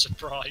 Not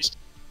surprised.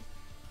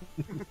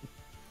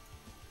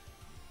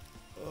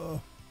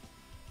 Oh.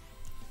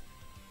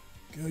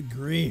 Good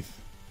grief.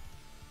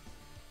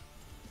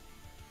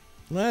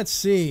 Let's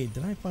see.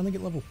 Did I finally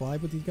get level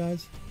 5 with these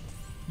guys?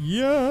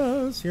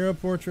 Yes! Hero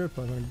portrait,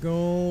 500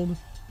 gold.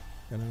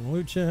 Got a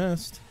loot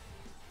chest.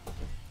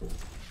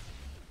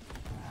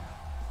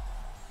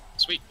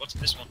 Sweet, what's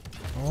this one?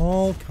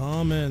 All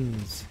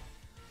commons.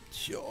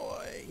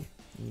 Joy.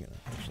 Yeah,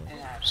 actually.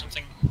 Yeah,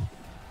 Something.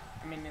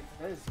 I mean, it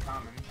is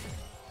common.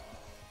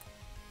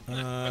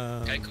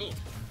 Okay, cool.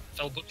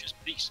 Fell Butcher's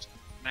Beast.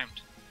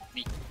 Mount.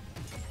 Neat.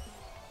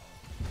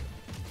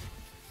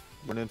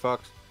 Went in,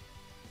 Fox?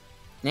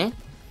 Yeah?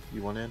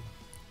 You went in?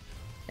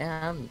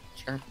 Yeah, I'm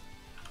sure.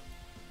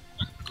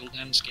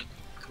 Gul'dan skin.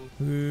 Cool.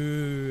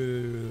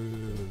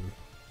 Ooh.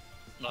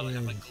 Not like I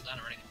have like Gul'dan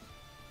or anything.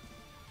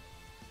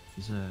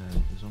 He's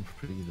on for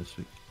pretty this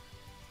week.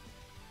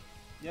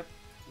 Yep,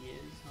 he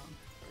is on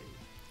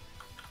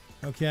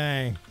free.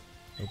 Okay.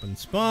 Open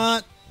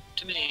spot.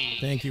 To me.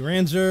 Thank you,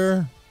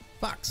 Ranzer.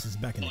 Fox is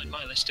back in Not the in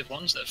group. my list of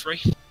ones that are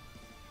free.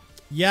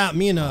 Yeah,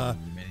 me and You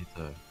may need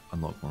to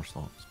unlock more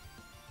slots.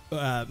 me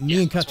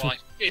and that's Cuts. why.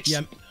 It's,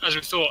 Yeah, as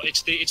we thought,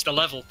 it's the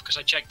level, because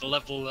I checked the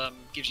level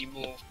gives you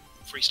more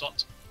free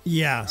slots.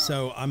 yeah.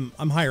 So I'm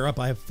higher up.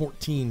 I have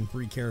 14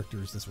 free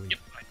characters this week. Yep.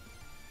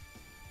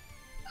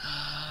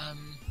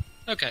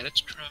 Okay, let's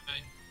try.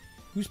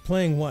 Who's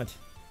playing what?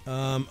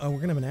 Oh,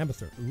 we're gonna have an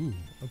Abathur. Ooh,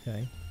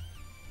 okay.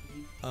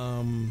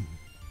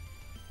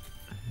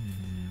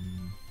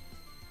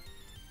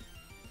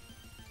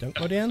 Don't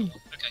go down.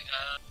 Okay,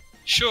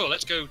 sure,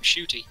 let's go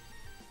shooty.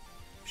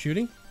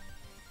 Shooting.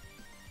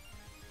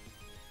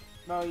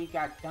 No, you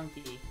got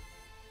Donkey.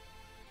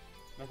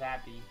 With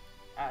Abby.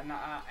 No,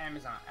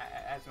 Amazon.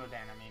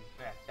 Asmodan, I mean.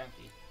 Yeah,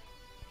 Donkey.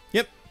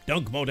 Yep.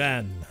 Dunk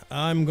Modan.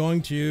 I'm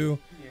going to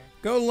Yeah.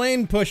 go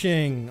lane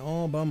pushing.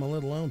 All by my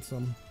little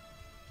lonesome.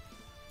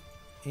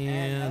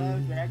 And hello,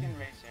 And Dragon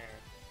Racer.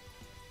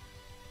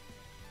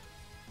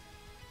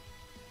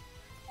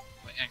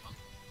 Wait, hang on.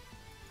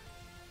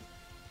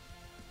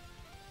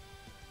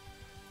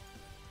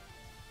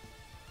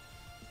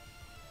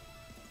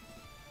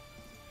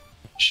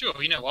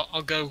 Sure, you know what?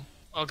 I'll go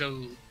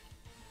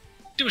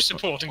do a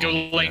support and go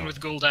lane with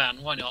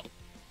Gul'dan. Why not?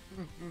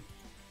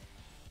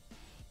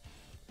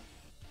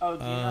 Oh,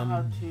 do you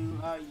know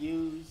how to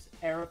use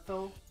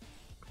Aerophil?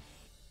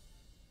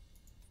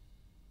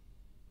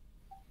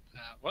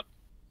 What?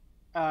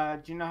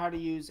 Do you know how to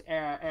use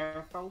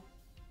Aerophil?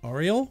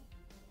 Ariel.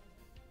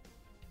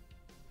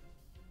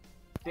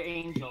 The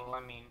angel, I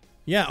mean.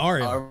 Yeah,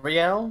 Ariel.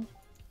 Ariel?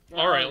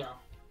 Oriel.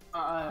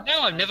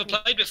 No, I've never I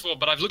think- played before,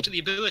 but I've looked at the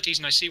abilities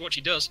and I see what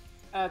she does.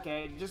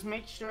 Okay, just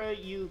make sure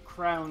you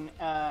crown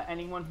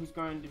anyone who's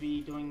going to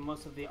be doing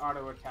most of the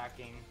auto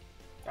attacking.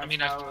 I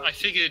mean, I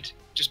figured,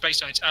 just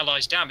based on its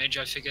allies' damage,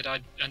 I figured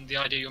and the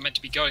idea you're meant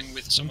to be going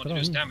with someone who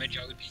does damage,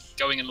 I would be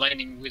going and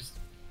laning with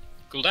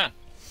Gul'dan.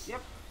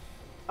 Yep.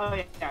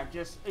 Oh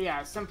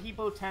yeah, some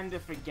people tend to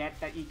forget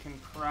that you can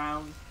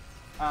crown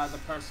the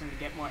person to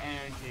get more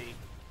energy.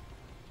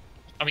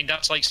 I mean,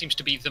 that's like seems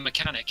to be the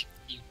mechanic.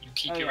 You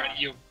keep Oh, your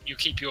yeah. you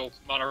keep your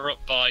mana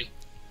up by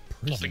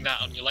plopping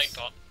that on your lane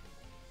part.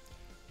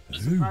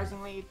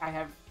 Surprisingly, I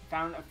have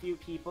found a few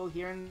people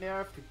here and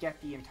there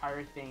forget the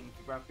entire thing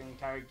throughout the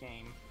entire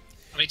game.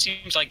 I mean, it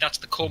seems like that's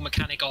the core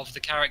mechanic of the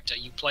character.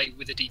 You play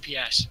with a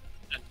DPS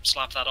and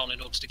slap that on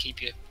in order to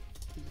keep you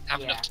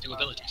have enough to do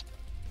abilities.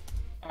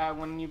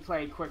 When you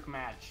play quick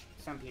match,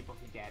 some people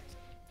forget,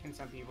 and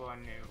some people are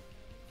new.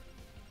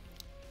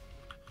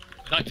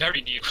 Not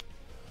very new.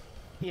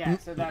 Yeah,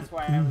 so that's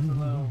why I was a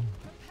little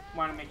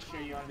want to make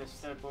sure you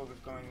understood what was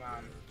going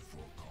on. For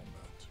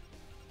combat.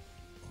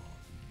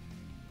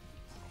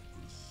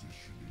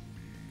 Propositioning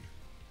me.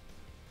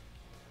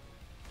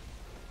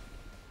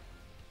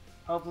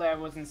 Hopefully I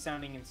wasn't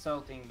sounding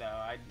insulting though.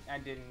 I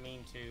didn't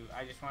mean to.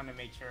 I just wanted to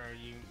make sure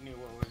you knew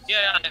what was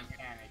Yeah, the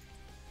mechanic.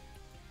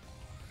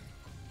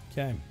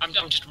 Okay. I'm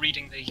just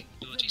reading the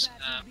abilities.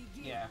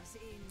 Yeah.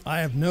 I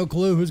have no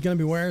clue who's going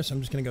to be where, so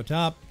I'm just going to go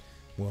top.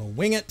 We'll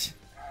wing it.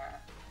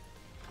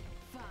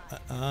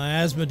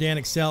 Asmodan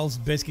excels,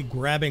 basically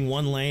grabbing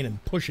one lane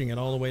and pushing it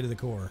all the way to the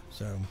core.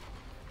 So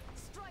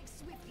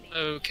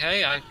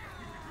Okay,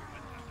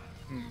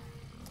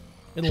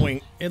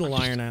 it'll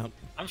iron out.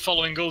 I'm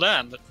following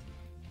Gul'dan, but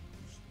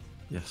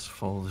Yes,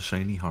 follow the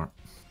shiny heart.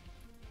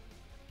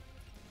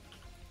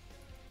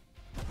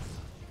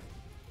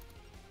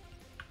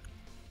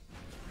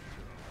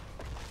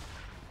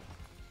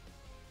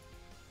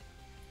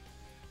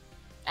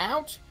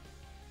 Ouch!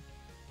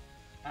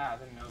 Ah,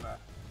 the Nova.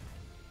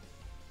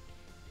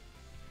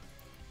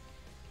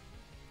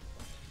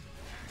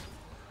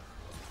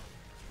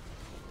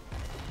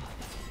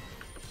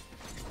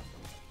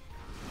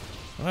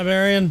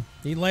 Librarian,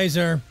 eat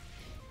laser.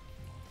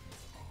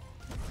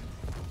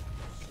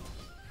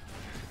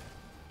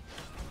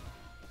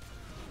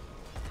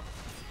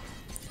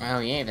 Oh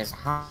yeah, there's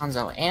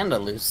Hanzo and a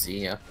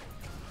Lucia.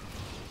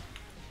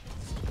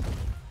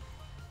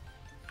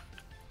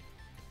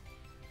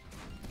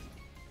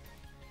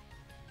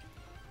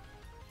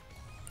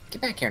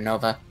 Get back here,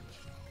 Nova.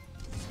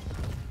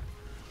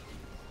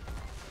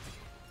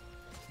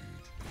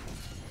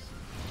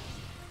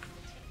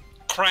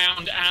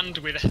 Crowned and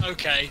with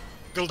okay.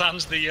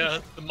 Gul'dan's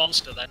the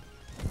monster then.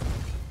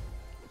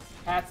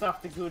 Hats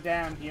off to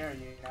Gul'dan here,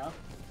 you know.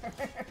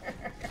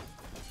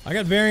 I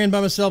got Varian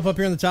by myself up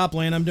here in the top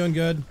lane. I'm doing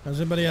good.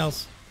 How's everybody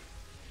else?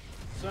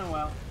 Doing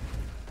well.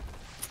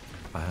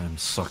 I am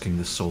sucking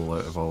the soul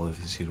out of all of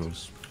his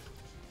heroes.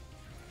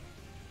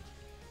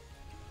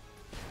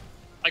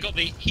 I got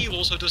the heal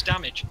also does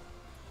damage,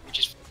 which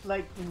is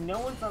Like, no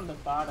one's on the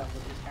bottom,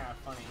 which is kind of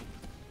funny.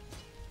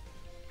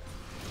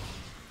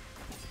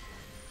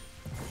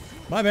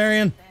 Bye,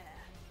 Varian.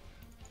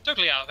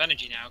 totally out of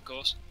energy now, of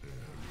course.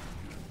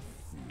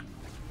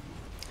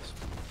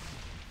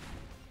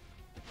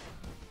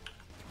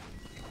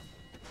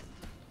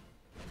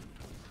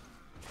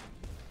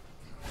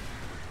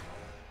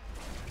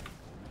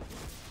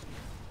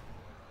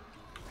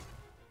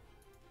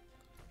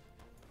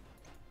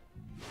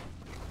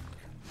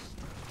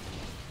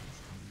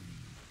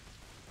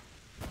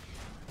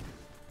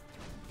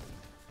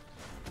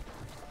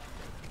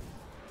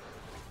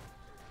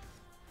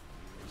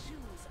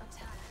 Choose a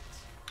talent.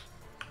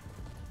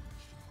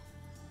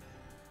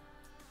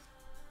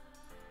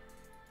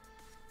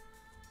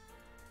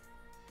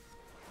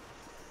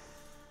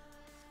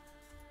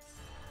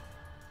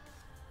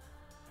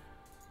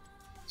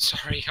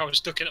 Sorry, I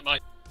was looking at my.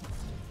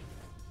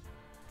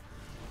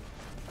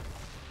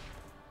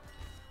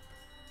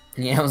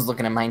 Yeah, I was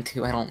looking at mine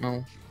too. I don't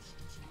know.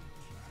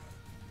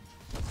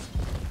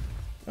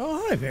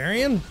 Oh, hi,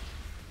 Varian.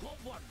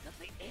 Got word that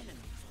the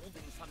enemy's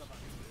holding some of us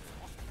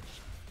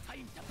hostage.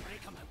 Time to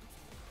break 'em out.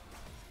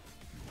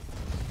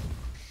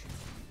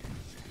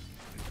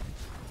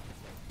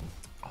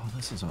 Oh,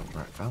 this is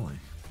Outback Valley.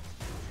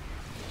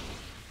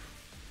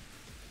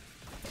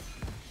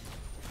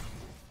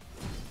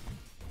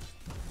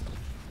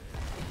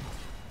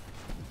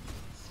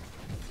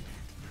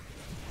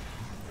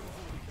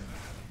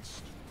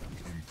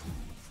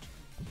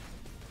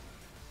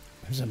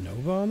 There's a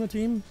Nova on the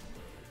team?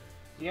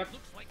 Yep.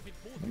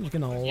 I'm just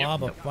gonna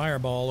lob a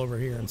fireball over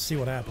here and see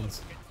what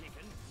happens.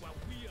 While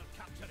we are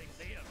capturing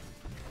theirs.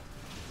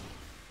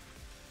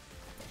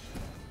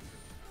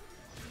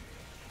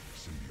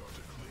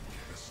 Symbiotic link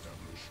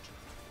established.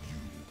 You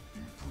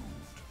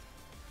improved.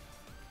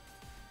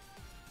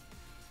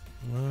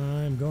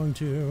 I'm going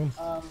to.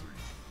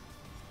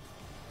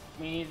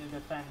 We need to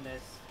defend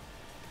this.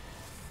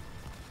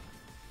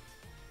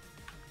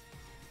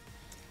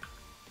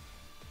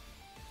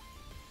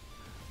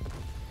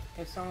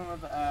 If someone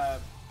would,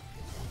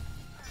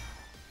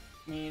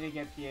 we need to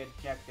get the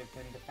objective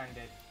and defend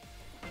it.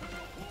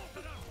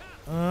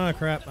 Ah,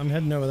 crap. I'm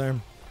heading over there. Our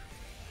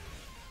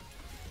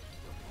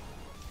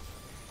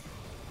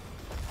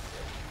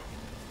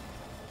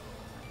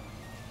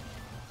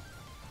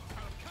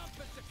camp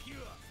is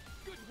secure.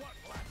 Good work,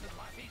 lads and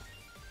lasses.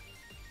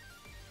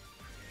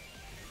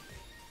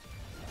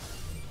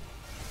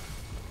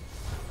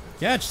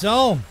 Catch,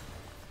 Sol.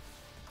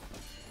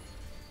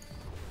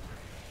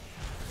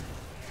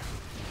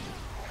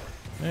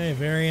 Hey,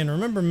 Varian,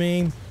 remember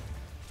me?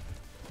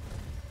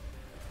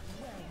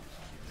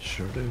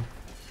 Sure do. Double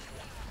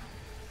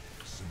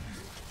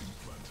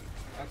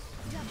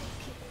kill.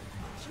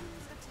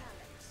 Choose a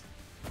talent.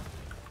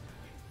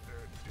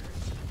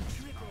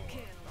 Triple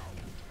kill.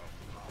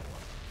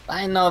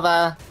 Bye,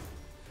 Nova.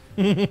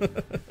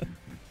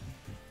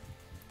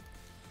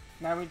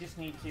 Now we just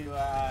need to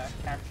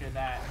capture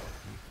that.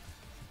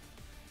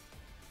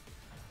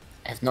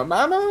 If no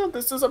mana,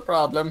 this is a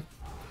problem.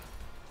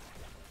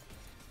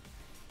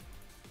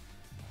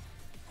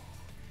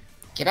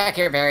 Get back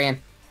here,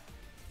 Varian.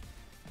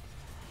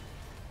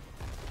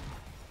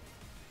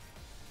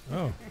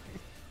 Oh.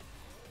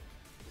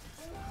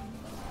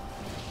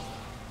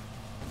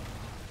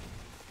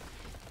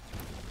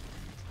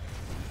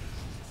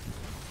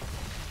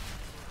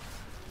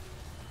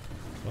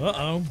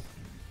 Uh-oh.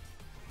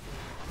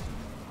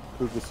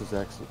 Lucas is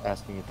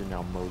asking if you're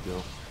now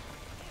Mojo.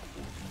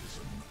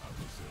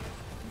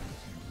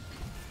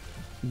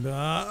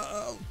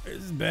 Oh,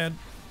 this is bad.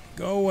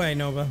 Go away,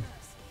 Nova.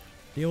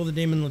 Deal with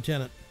the demon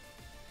lieutenant.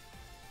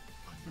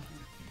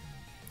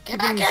 Get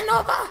back here,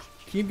 Nova.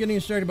 Keep getting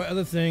distracted by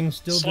other things.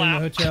 Still doing the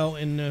Slap. hotel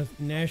in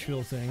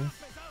Nashville thing.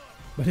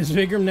 But is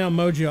Vaygrim now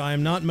Mojo? I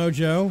am not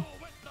Mojo.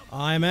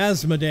 I'm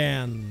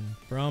Asmodan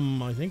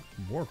from, I think,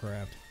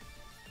 Warcraft.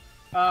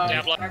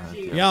 Diablo.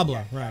 Actually,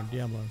 Diablo, right,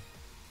 Diablo.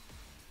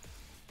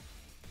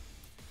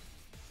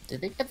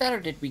 Did they get that or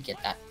did we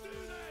get that?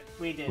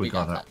 we did. We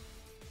got it.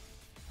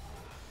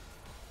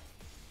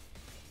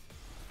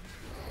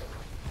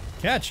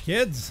 Catch,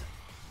 kids.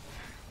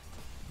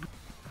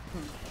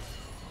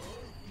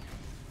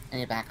 I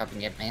need to back up and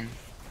get man.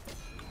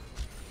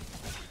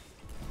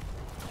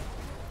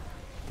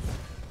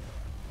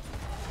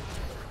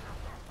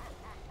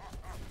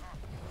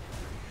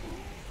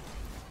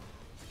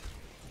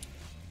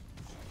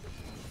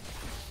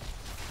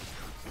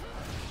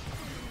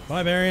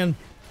 Bye, Varian.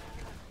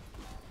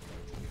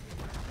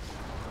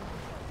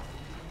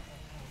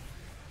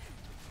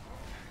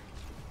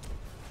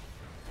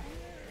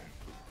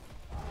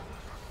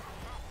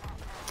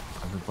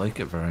 would like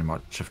it very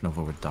much if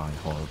Nova would die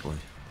horribly.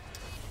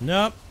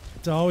 Nope.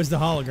 It's always the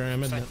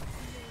hologram, isn't it?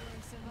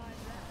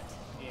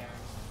 Yeah.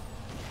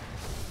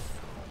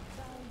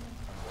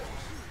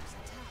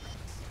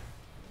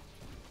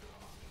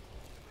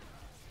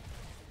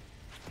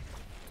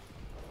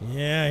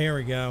 Yeah, here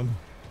we go.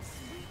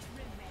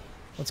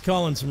 Let's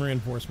call in some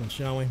reinforcements,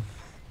 shall we?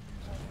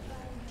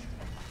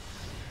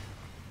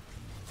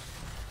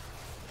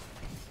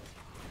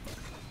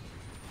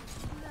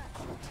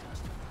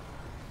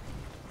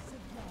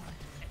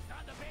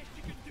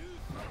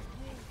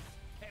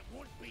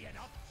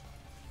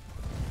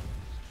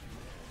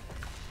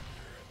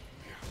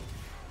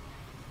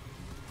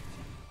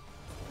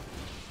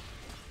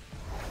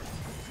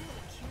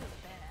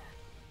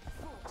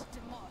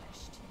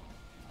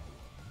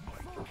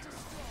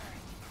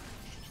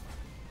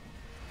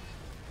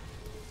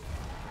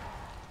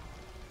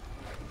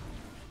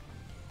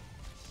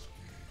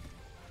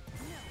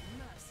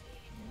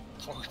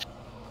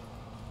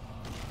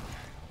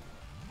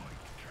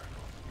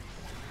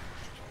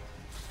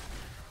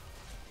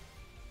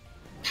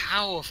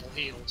 Powerful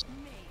heals.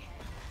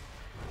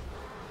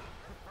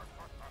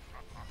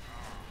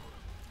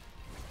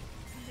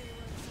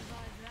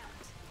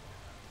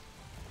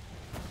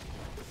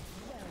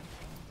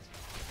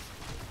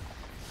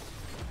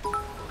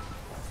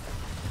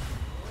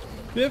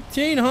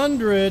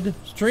 $1,500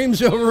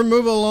 streams over,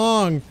 move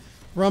along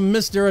from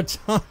Mr.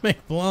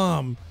 Atomic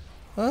Blom.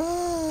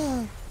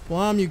 Ah,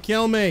 Blom, you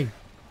kill me.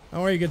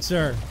 How are you, good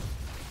sir?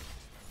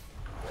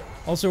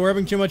 Also, we're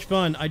having too much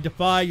fun. I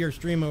defy your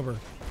stream over.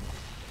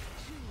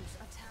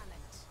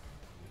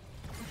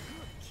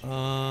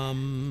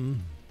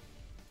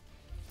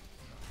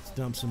 Let's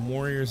dump some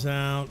warriors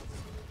out.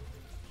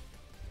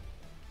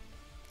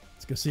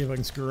 Let's go see if I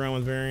can screw around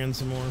with Varian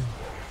some more.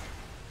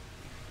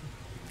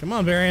 Come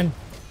on, Varian.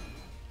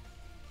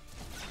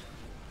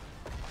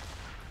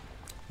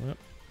 Yep.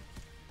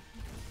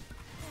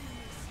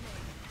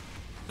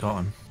 Got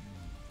him.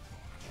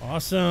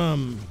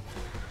 Awesome.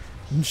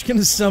 I'm just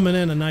gonna summon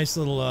in a nice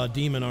little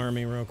demon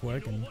army real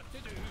quick and.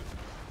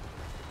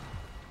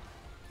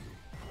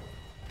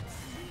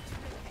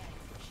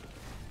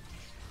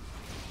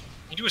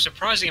 You do a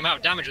surprising amount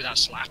of damage with that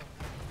slap.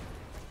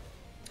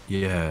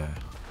 Yeah.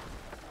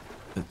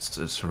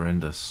 It's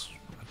horrendous.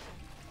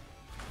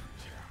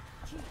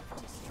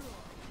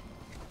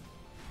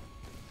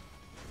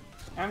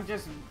 I'm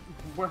just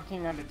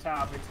working on the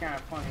top. It's kind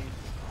of funny.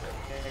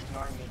 They're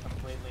ignoring me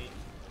completely.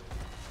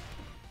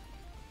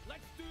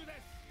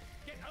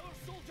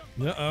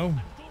 Uh-oh.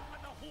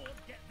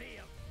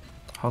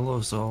 Hello,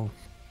 Zol.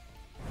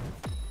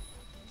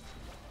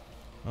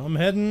 I'm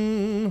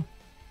heading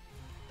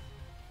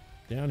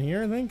down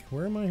here, I think.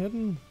 Where am I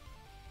heading?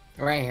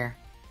 Right here.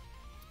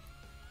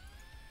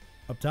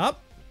 Up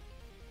top?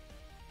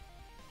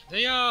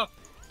 They are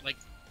like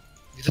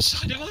the other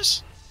side of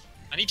us.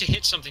 I need to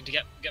hit something to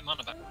get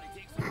mana back.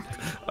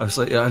 I was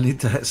like, yeah, I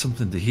need to hit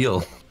something to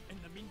heal.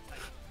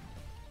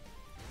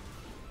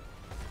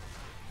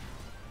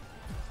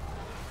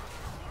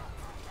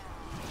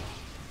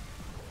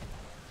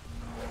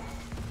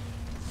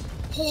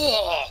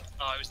 Oh,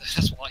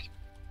 that's why.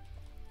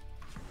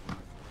 I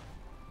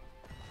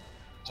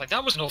was like,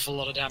 that was an awful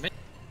lot of damage.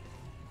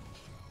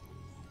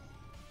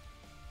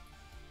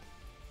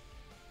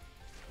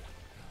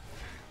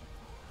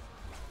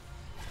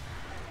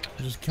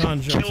 Just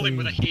conjure. Kill him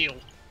with a heal.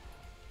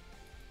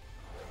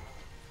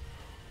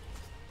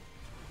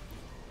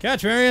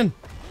 Catch, Varian!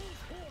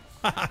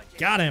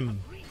 Got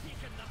him!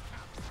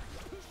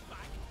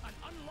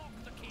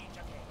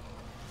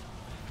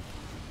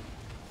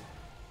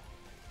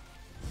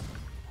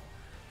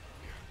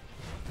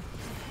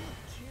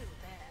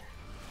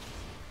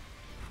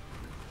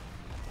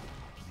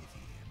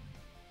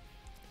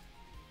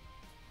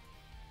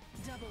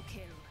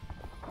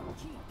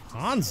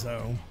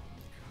 Hanzo?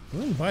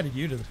 Who invited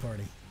you to the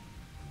party?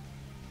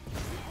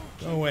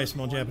 Go away,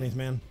 small Japanese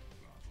man.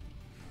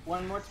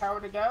 One more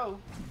tower to go.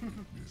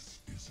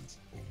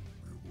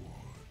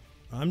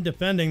 I'm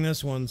defending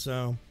this one,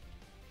 so...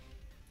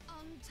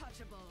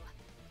 Untouchable.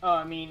 Oh,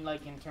 I mean,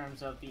 like, in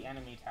terms of the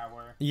enemy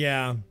tower.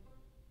 Yeah.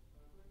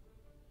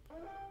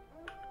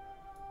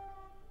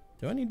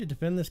 Do I need to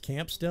defend this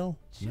camp still?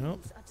 No.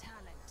 Nope.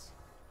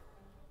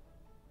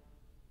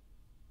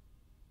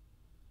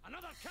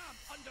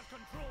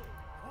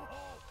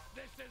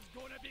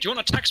 Do you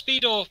want attack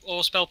speed or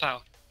spell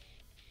power?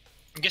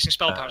 I'm guessing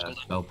spell power is all that.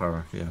 Spell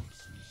power, yeah.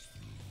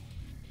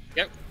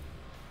 Yep.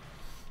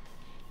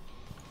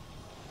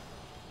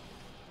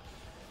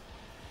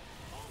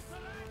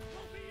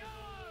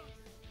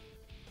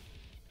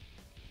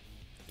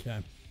 Okay.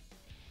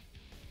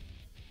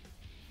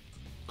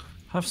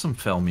 Have some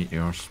fell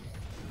meteors.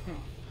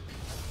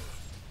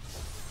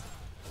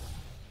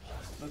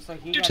 Looks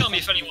like you Do tell me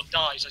if anyone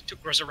dies. I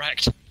took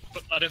resurrect,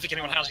 but I don't think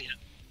anyone has yet.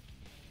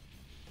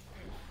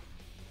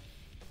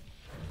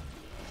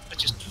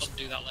 Let's just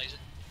undo that laser.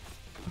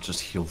 Just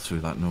heal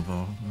through that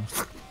Nova.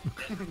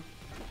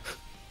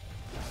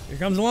 Here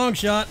comes a long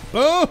shot.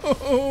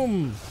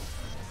 Boom!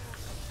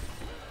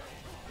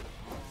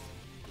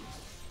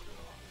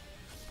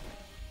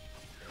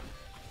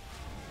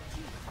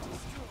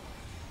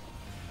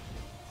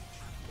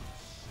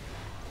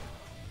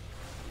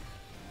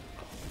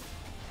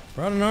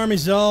 Brought an army,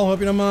 Zol. Hope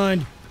you don't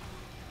mind.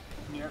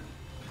 Yep.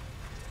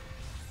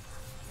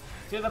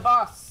 To the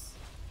boss.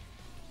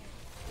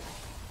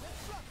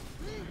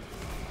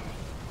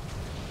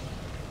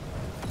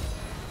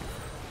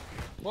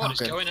 What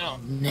is going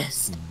on?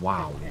 Goodness.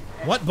 Wow.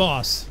 What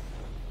boss?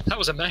 That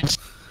was a mess.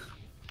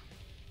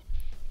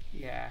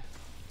 Yeah.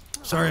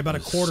 Sorry, about a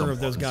That was quarter of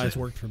somewhat those guys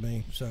insane. worked for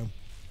me, so.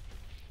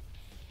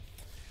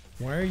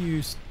 Why are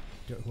you...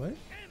 What?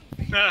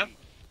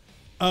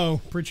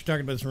 Oh, Preacher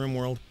talking about this room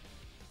world.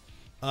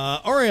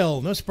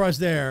 Oriel, no surprise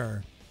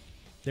there.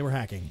 They were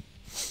hacking.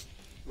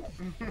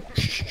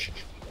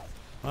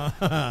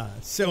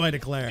 So I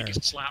declare.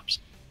 Biggest slaps.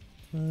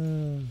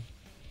 Unlike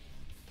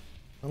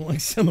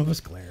some of us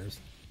glares.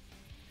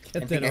 I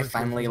Get think I Orc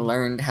finally over.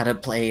 learned how to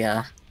play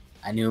a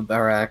new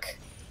Barak.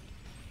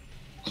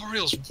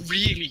 Oriel's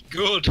really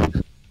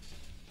good.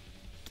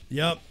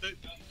 Yep.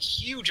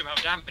 Huge amount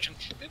of damage. And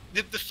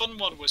the fun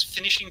one was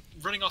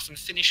running off and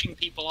finishing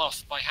people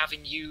off by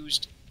having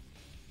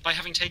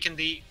taken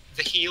the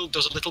heal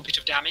does a little bit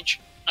of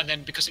damage, and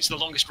then because it's the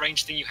longest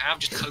range thing you have,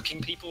 just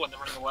poking people when they're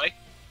running away.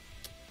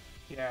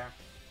 Yeah.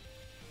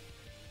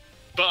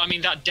 But I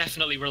mean, that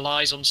definitely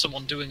relies on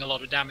someone doing a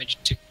lot of damage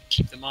to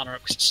keep the mana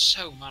up, because it's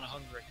so mana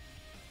hungry.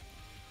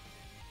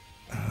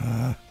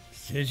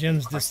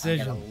 Decisions, Of course, I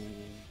get decisions.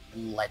 a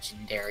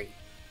legendary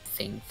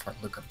thing for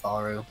Luca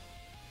Baru.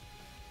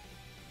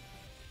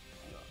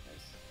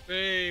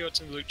 Hey, what's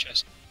in the loot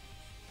chest?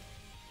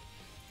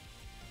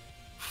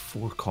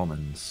 4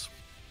 commons.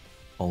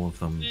 All of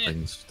them Yeah.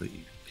 things that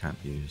you can't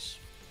use.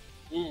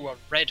 Ooh, a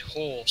red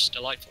horse,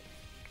 delightful.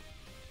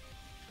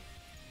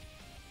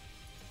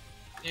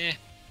 Yeah.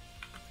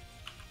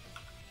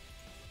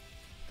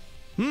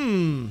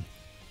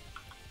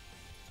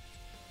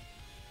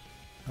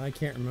 I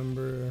can't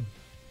remember.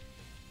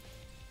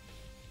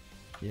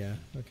 Yeah,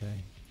 okay.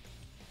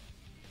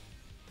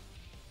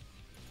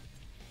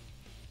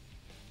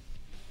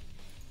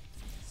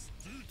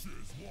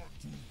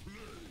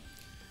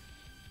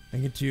 I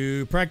get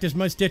to practice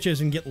my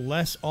stitches and get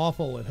less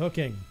awful at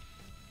hooking.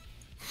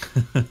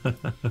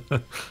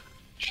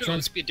 Should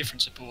always be a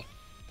different support.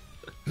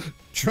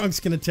 Trunks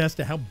can attest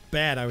to how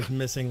bad I was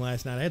missing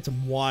last night. I had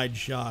some wide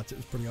shots. It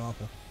was pretty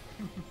awful.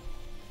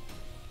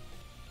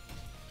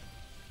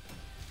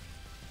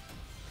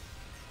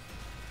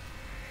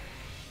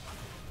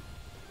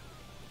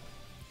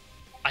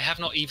 I have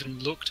not even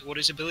looked at what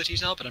his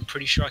abilities are, but I'm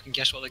pretty sure I can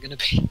guess what they're going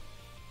to be.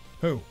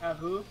 Who?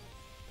 Who?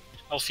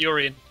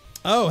 Alfurian.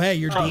 Oh, hey,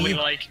 you're Probably D.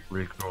 like...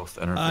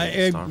 Regrowth,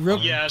 energy, real-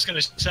 Starfire. Yeah, I was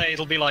going to say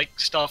it'll be like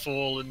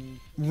Starfall and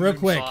Real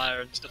quick,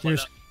 Fire and stuff like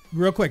There's, that.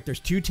 real quick, there's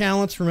 2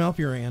 talents from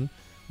Alfurian.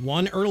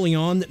 One early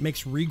on that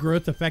makes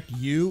regrowth affect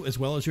you as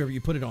well as whoever you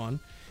put it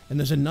on. And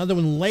there's another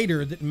one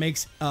later that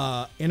makes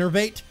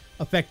innervate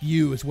affect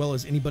you as well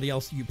as anybody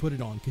else you put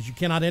it on, because you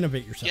cannot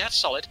innervate yourself. Yeah, it's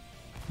solid.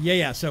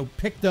 Yeah, so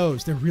pick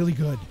those. They're really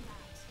good.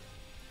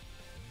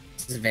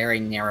 This is a very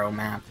narrow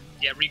map.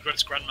 Yeah,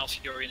 Regrowth's granting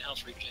Alfurian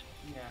health regen.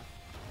 Yeah.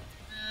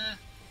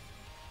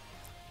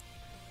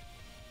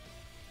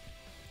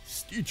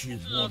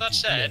 Stitches. Oh, that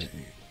said,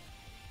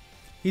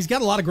 He's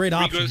got a lot of great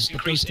options. Regrowth's but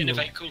increased those two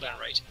are- innovate cooldown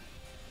rate.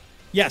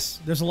 Yes,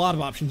 there's a lot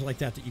of options like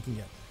that you can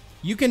get.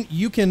 You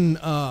can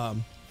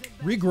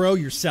regrow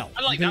yourself.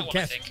 I like you can that one, I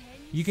cast, think.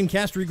 You can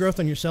cast regrowth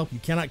on yourself. You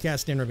cannot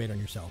cast innervate on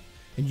yourself,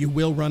 and you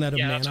will run out of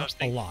Yeah, that's mana what I was a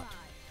thinking. lot.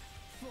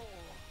 4,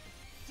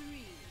 3,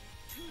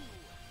 2,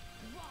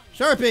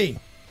 1. Sharpie.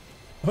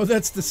 Oh,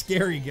 that's the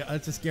scary guy.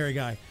 That's a scary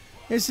guy.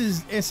 This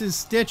is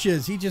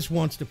Stitches. He just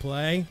wants to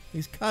play.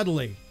 He's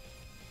cuddly.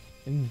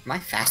 And Am I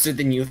faster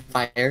than you,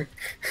 Fire?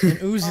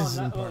 oozes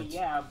Oh, in no, oh, parts.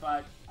 yeah,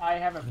 but I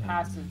have a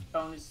passive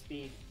bonus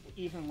speed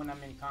even when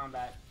I'm in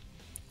combat.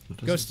 There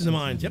doesn't Ghost in the seem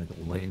to Mines, be yep.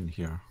 a lane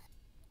here.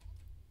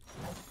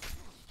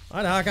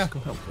 Hi, Haka. Go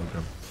help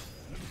Vaygrim.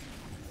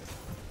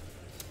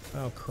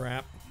 Oh,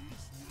 crap.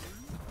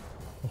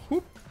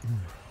 Whoop.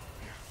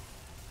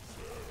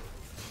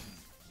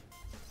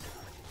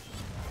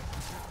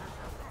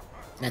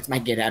 That's my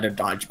get out of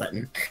dodge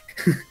button.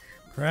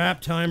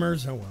 Crap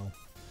timers. Oh, well.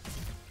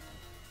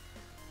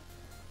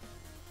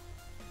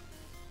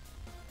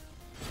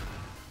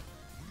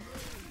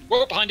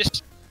 Whoa, behind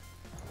us!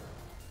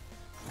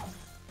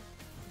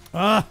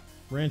 Ah,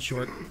 ran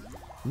short.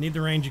 Need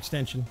the range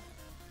extension.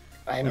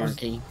 Bye,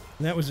 Marky.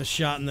 That was a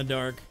shot in the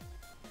dark.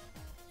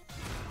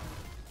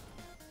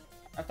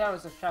 I thought it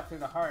was a shot through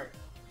the heart.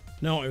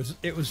 No,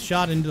 it was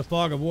shot into the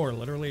fog of war.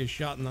 Literally a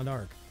shot in the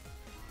dark.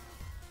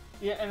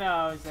 Yeah,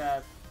 no, it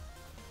was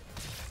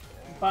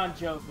Bon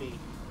Jovi.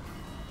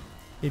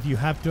 If you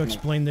have to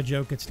explain the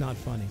joke, it's not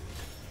funny.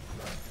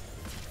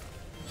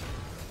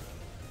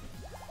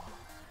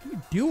 What are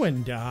you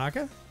doing,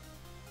 Dahaka?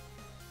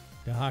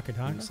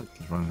 Dahaka? Looks like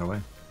he's running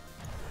away.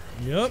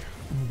 Yep,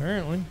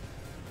 apparently.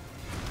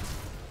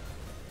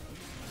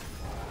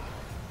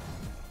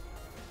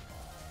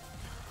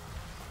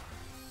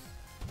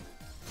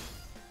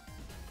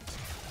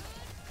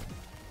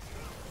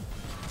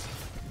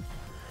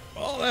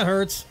 Oh, that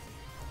hurts.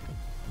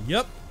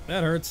 Yep,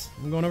 that hurts.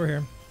 I'm going over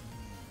here.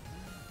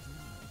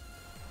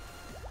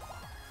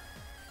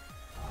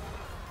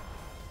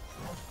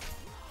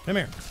 Come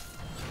here.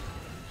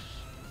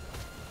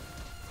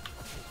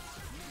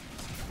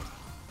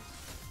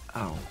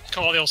 Ow.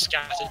 Come on, they all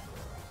scattered.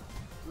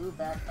 Ooh,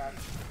 back.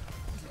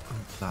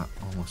 That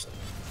almost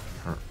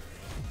hurt.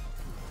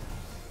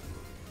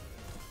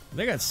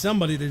 They got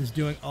somebody that is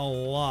doing a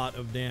lot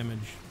of damage.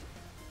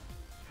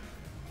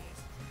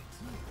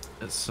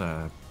 It's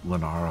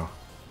Lenara.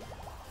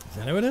 Is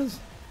that who it is?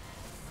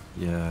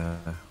 Yeah.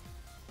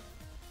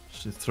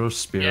 She throws Yeah,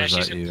 spears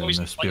she's at you a and the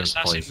poison point spears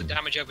assassin poison. with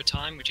damage over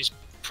time, which is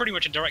pretty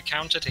much a direct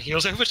counter to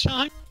heals over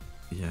time.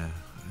 Yeah,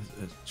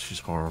 she's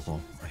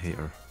horrible. I hate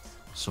her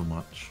so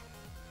much.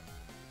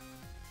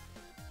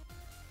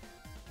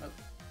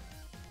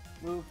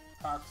 Move,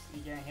 Fox.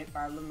 You getting hit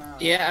by Lamau.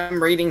 Yeah,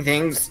 I'm reading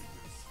things.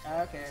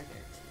 Okay.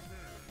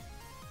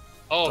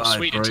 Oh, Die,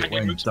 sweet, Brightwing,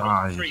 attacking roots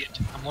die. period.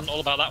 I'm all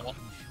about that one.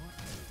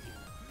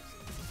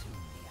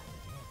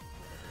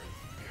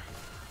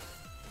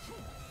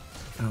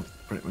 Oh,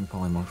 Brightwing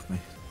polymorphed me.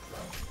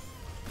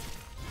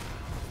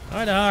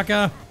 Hi,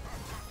 Daka.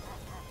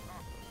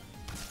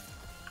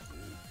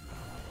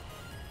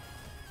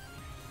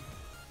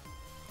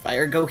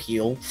 Fire, go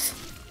heal.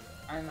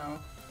 I know.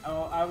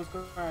 Oh, I was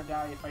going to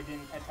die if I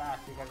didn't attack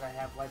because I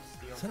have life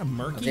steal. Is that a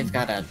murky? They've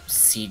got a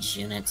siege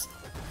unit.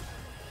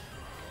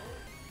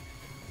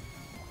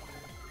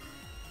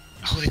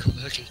 Oh, they got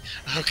murky.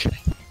 Okay.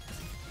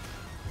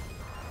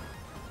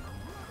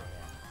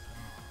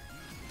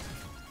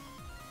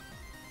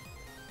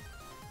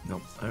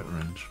 Nope, out of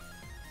range.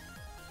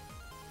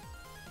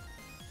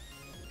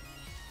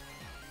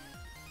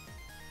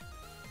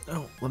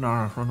 Oh,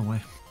 Lenara, run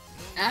away.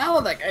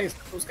 Ow,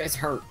 those guys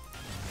hurt.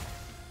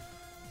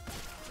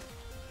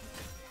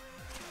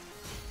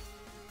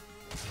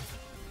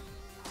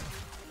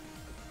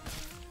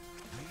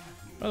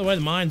 By the way,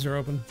 the mines are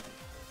open.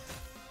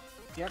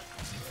 Yep.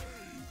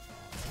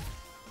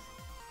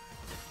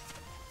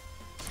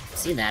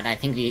 See that? I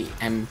think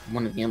I'm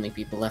one of the only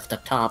people left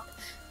up top.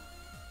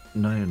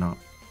 No, you're not.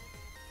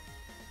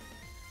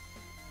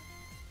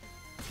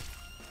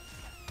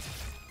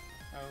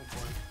 Oh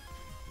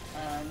boy.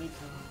 I need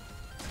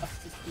some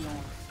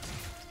assistance.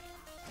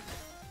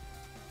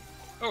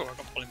 Oh, I got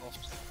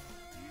polymorphed.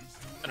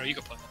 Oh no, you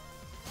got polymorphed.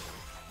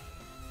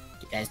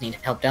 You guys need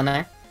help down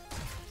there?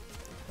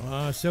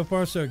 So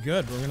far so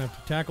good. We're gonna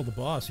have to tackle the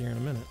boss here in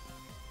a minute.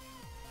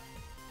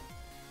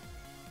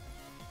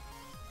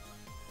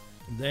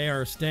 They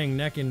are staying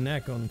neck and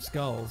neck on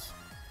skulls.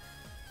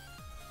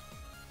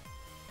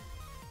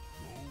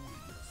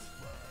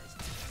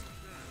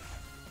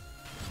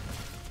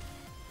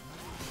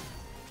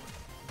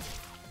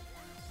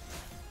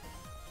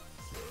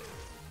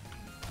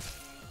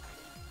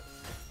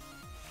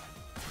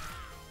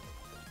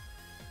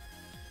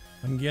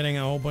 I'm getting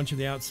a whole bunch of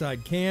the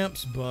outside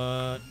camps,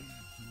 but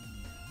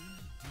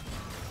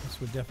this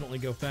would definitely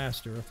go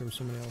faster if there was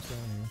somebody else down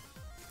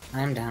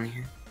here. I'm down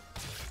here.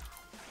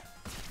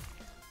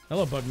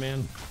 Hello,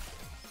 Bugman.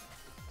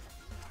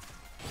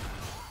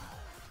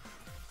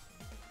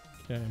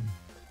 Okay.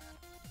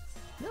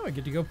 Now I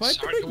get to go fight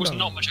Sorry, the big there was bug.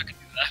 not much I could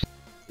do there.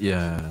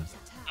 Yeah.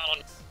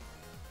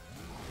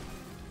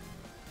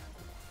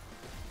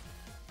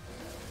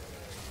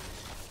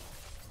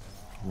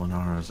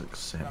 Lenara is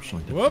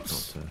exceptionally difficult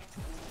Whoops. to...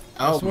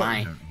 Oh Guess what?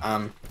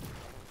 my.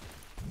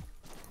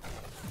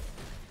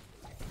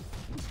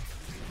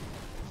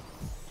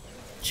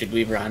 Should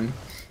we run?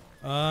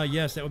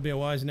 Yes, that would be a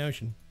wise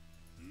notion.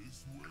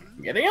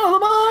 Getting out of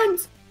the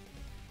mines!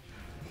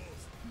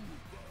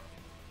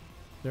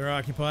 They're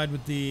occupied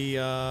with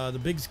the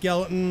big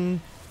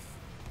skeleton.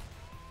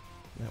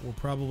 That will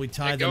probably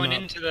tie They're them going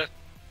up. into the.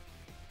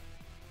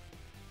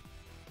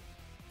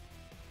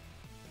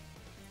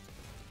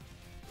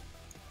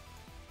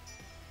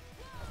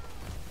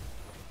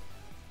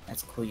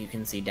 That's cool, you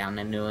can see down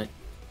into it.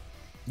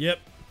 Yep.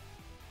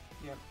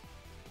 Yep.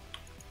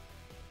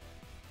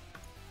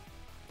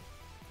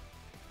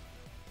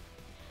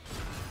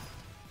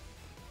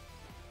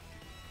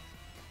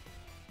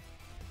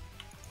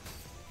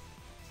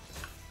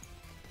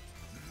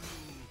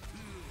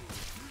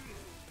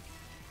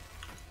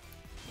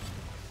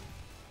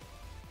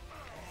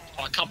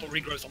 Oh, I can't put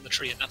regrowth on the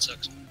tree, and that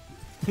sucks.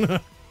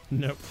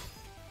 Nope.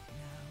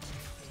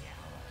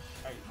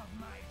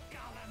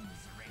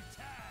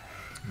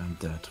 I'm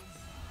dead.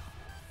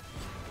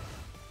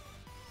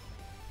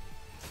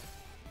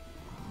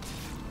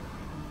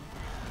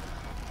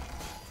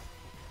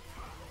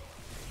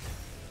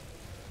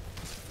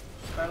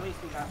 But at least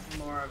we got some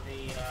more of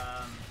the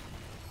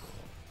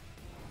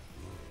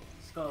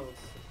skulls.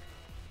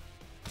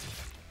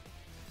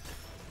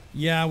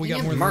 Yeah, we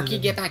got more Marky,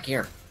 than get back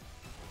here.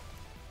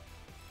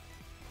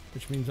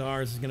 which means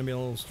ours is going to be a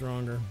little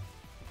stronger.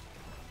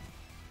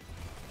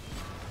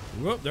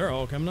 Whoop, they're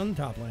all coming on the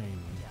top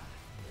lane.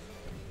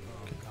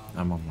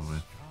 I'm on my way.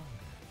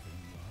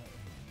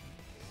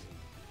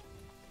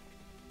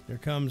 Here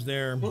comes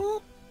their...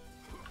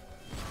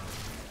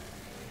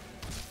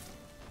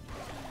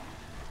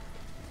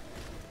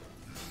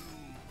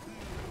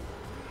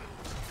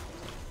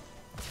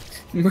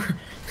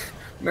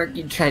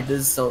 Murky tried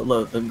to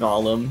solo the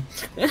golem.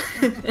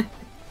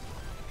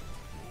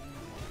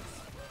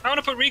 I want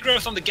to put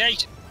regrowth on the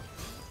gate.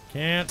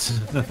 Can't.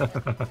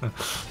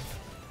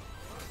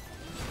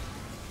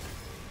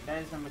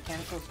 That is a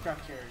mechanical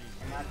structure.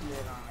 You cannot do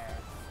it on there.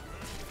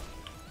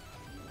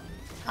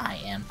 I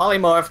am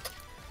polymorphed.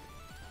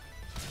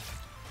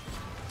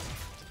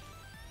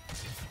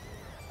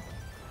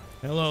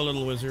 Hello,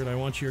 little wizard. I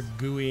want your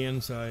gooey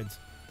insides.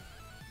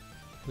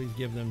 Please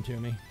give them to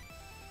me.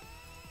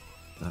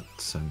 That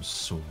sounds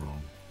so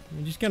wrong.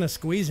 You're just gonna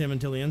squeeze him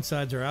until the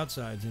insides are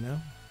outsides, you know?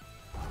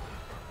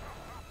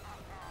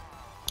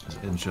 Is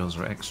it in-shells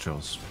or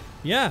X-shells?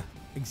 Yeah,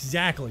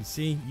 exactly.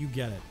 See, you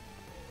get it.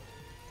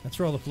 That's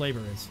where all the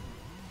flavor is.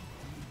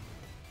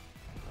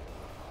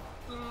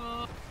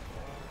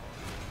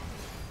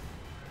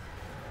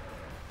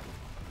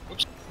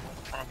 Oops.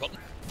 Wrong button.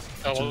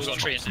 Oh, well, we've got a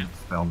tree in now.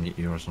 Fell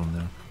meteors on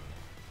there.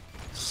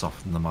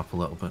 Soften them up a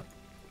little bit.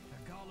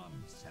 The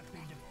golems have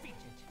been defeated.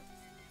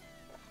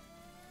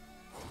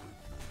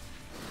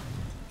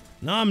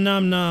 Nom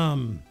nom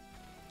nom.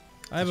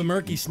 I have a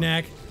murky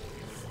snack.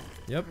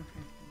 Yep.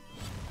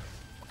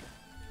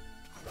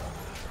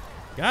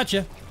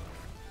 Gotcha.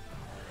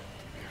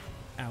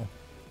 Ow.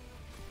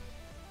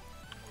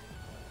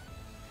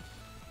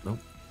 Nope.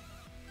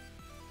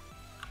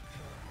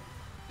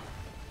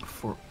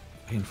 For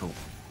painful.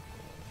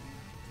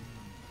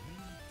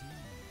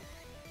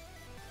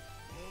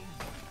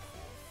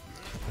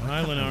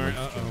 Hi, Lenore.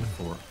 Uh-oh.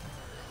 Four.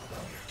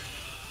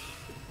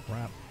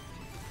 Crap.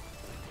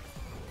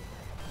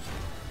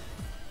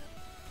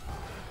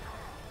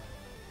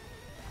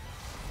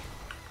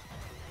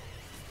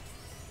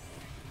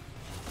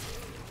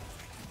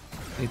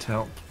 Need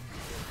help.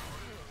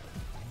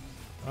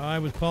 I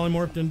was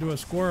polymorphed into a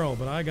squirrel,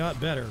 but I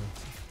got better.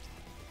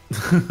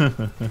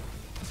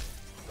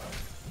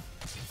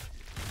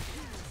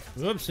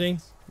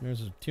 Whoopsie.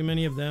 There's too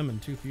many of them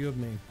and too few of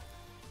me.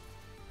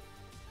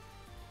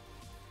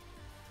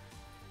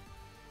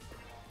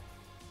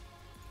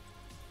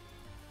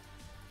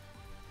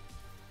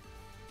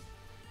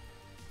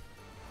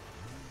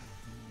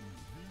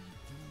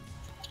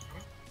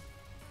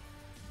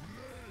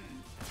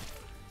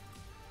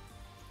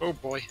 Oh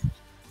boy.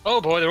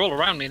 Oh boy, they're all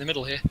around me in the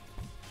middle here.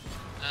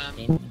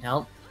 Need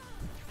help?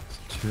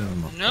 Two of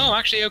them up No,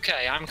 actually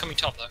okay. I'm coming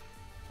top though.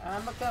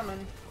 I'm a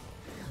coming.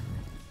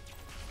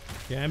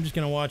 Okay, I'm just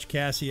gonna watch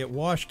Cassia.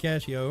 Wash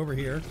Cassia over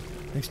here,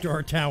 next to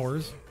our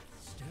towers.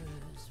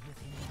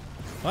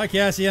 Hi,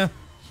 Cassia.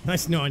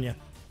 Nice knowing you.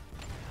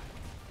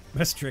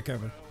 Best trick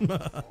ever.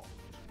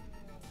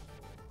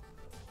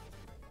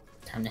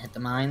 Time to hit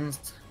the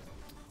mines.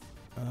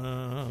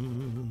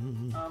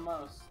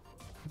 Almost.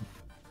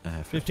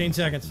 15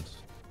 seconds.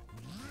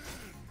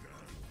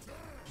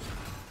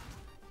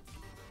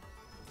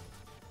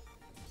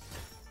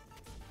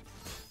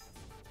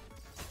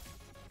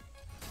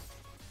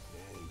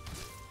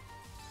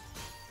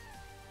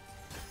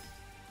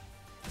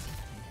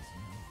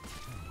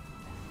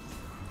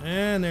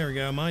 And there we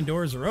go. Mine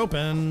doors are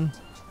open.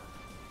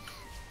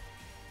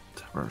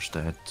 Tower's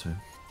dead too.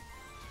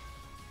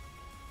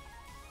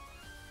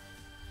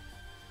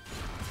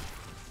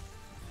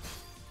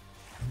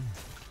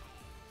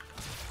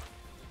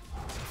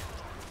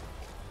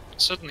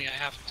 Suddenly I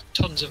have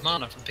tons of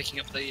mana from picking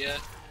up the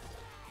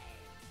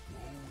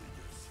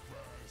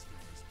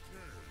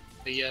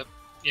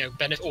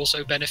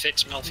also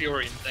benefits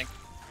Malfurion thing.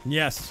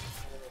 Yes.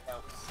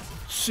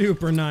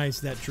 Super nice,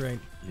 that trait.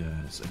 Yeah,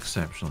 it's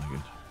exceptionally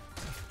good.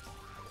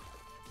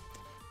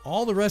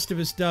 All the rest of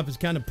his stuff is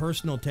kind of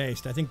personal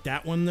taste. I think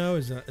that one though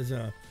is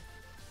a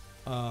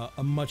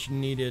much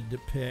needed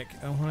pick.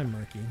 Oh, hi,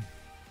 Murky.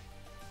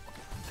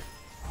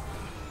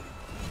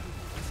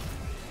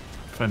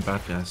 Find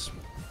bad guys.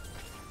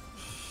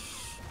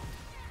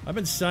 I've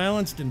been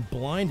silenced and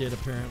blinded,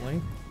 apparently.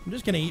 I'm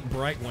just gonna eat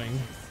Brightwing.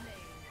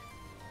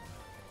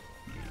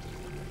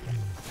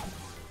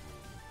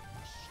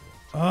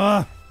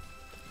 Ah!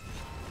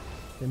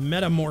 They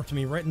metamorphed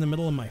me right in the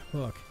middle of my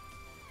hook.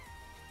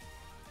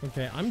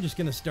 Okay, I'm just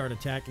gonna start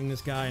attacking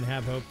this guy and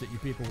have hope that you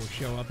people will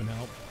show up and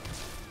help.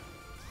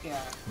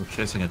 Yeah. We're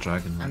chasing a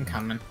dragon. I'm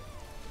coming.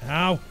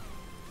 Ow!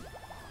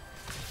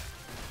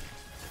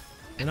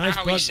 A nice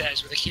How bug. he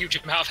says with a huge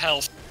amount of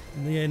health.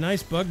 The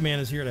nice bug man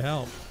is here to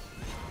help.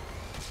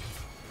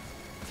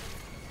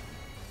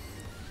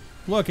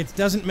 Look, it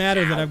doesn't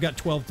matter that I've got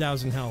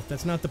 12,000 health.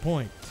 That's not the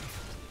point.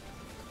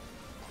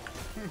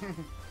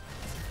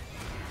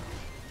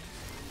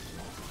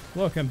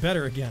 Look, I'm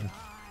better again.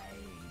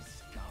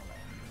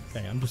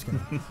 Okay, I'm just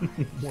gonna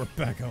warp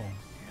back home.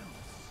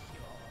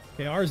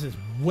 Okay, ours is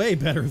way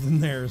better than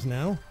theirs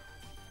now.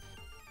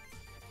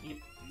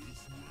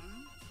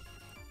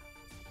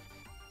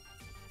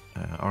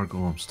 Our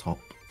golem's top.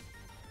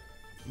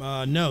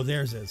 No,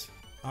 theirs is.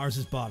 Ours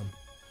is bottom.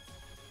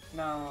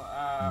 No,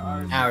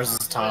 Ours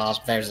is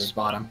top, theirs is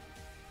bottom.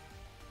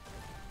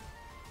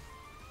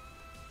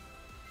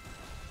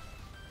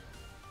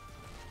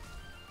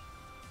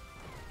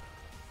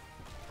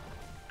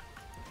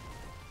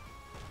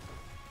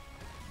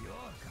 Your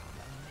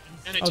golem is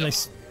And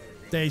it's Oh,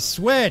 they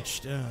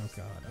switched. Oh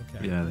god.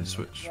 Okay. Yeah, they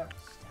switch. Yep.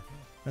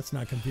 That's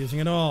not confusing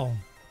at all.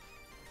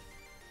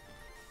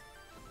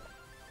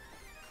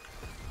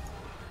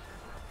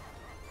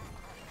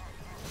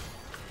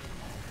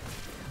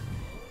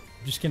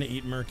 I'm just gonna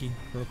eat Murky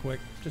real quick.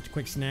 Just a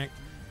quick snack.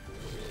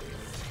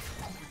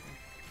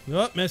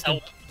 Oh, missed him.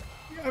 help.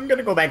 I'm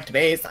gonna go back to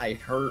base. I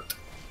hurt.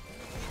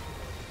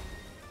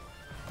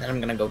 Then I'm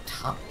gonna go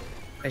top.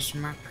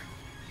 Question mark.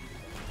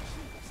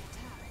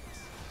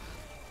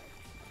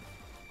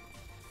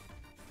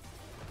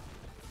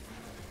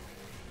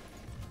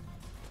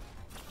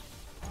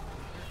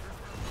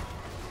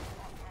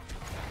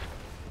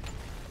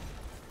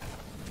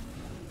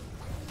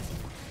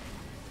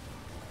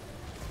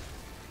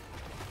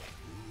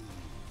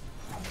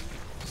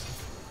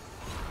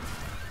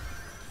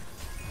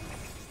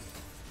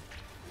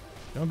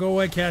 Don't go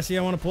away, Cassie.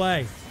 I want to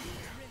play.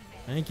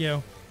 Thank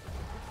you.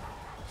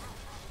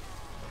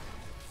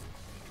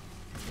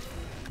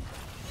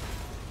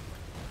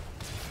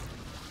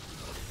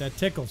 That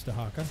tickles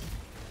Dahaka.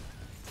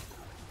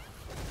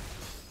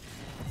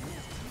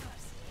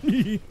 Come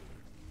here,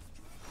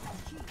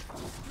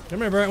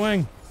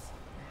 Brightwing.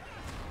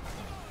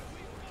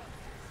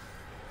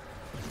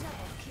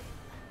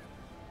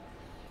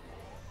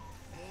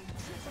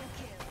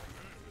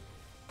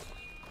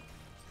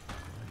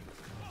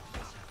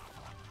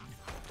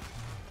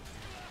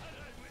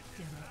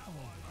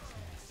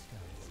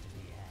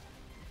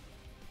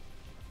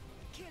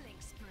 Killing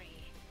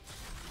spree.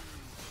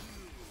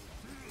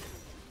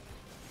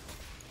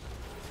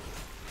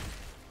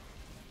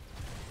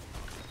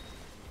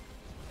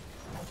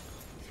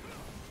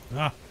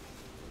 Ah.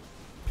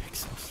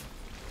 Pixels.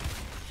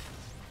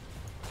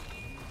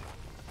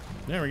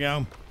 There we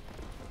go.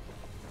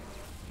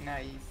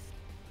 Nice.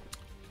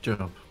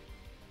 Job.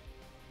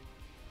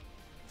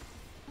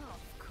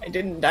 I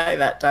didn't die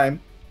that time.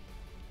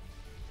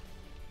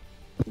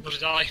 Nor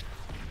did I.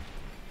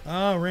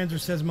 Oh, Ranzer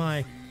says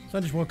my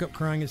son just woke up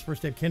crying. His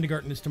first day of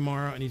kindergarten is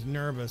tomorrow, and he's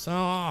nervous.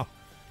 Oh,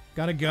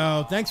 gotta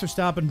go. Thanks for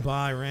stopping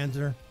by,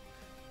 Ranzer.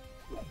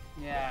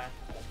 Yeah.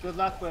 Good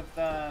luck with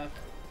The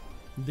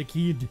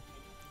kid.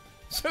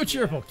 So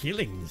cheerful.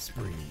 Killing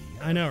spree.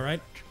 I know,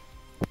 right?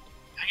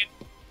 Hang it.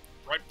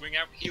 Right wing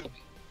out, heal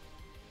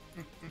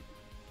me.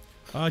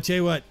 I'll tell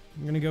you what.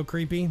 I'm gonna go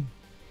creepy.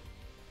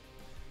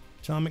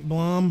 Atomic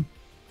Blom.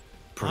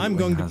 I'm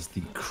going to. Has the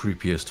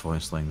creepiest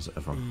voice lines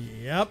ever.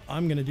 Yep,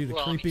 I'm gonna do the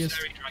Well, creepiest. he's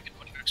Fairy Dragon,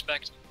 what do you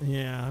expect?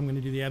 Yeah, I'm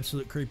gonna do the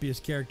absolute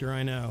creepiest character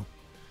I know.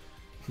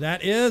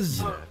 That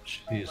is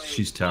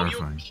She's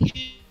terrifying. I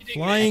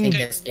flying. think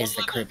this is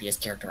the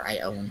creepiest character I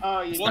own.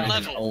 Oh, you It's One not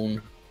level. even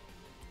own.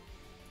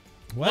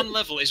 What? One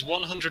level is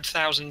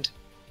 100,000.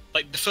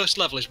 Like, the first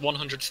level is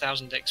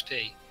 100,000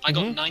 XP. I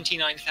got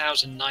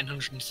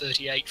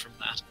 99,938 from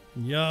that.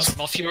 Yup.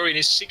 Malfurion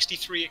is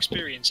 63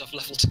 experience off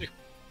level 2.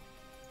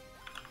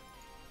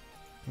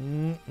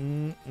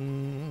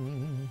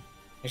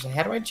 Actually,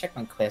 how do I check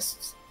my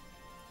quests?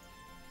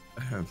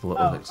 I have a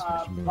little Oh,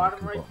 exclamation mark bottom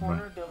and right bottom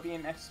corner, there'll be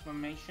an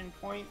exclamation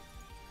point.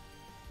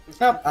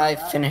 Just Oh, click I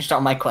that. finished all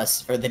my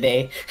quests for the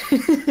day.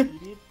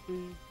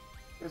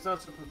 There's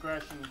also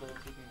progression goals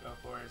you can go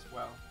for as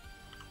well.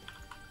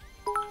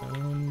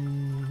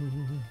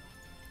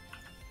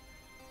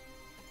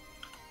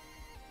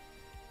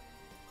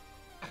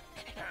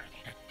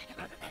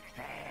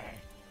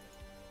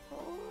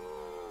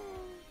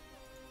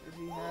 Does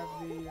he have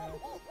the?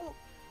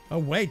 Oh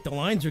wait, the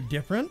lines are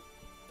different.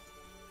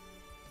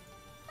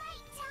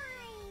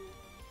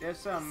 There's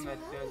some that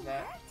does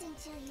that.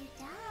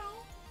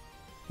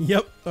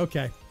 Yep.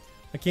 Okay.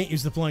 I can't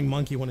use the flying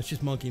monkey when it's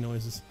just monkey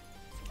noises.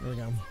 There we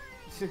go.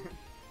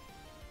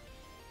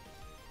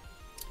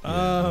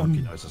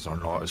 monkey noises are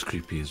not as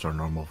creepy as our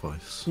normal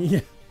voice.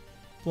 Yeah.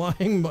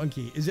 Flying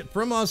monkey. Is it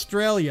from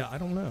Australia? I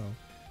don't know.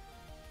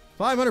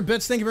 500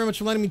 bits. Thank you very much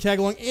for letting me tag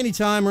along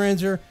anytime,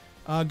 Ranzer.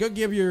 Go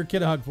give your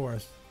kid a hug for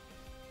us.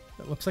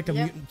 That looks like a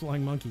mutant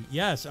flying monkey.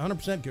 Yes,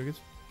 100% Gugas.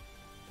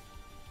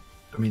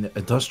 I mean,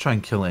 it does try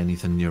and kill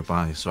anything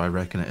nearby, so I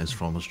reckon it is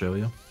from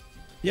Australia.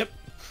 Yep.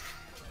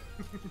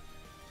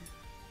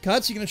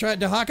 Cuts, you gonna try it,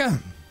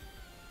 Dahaka?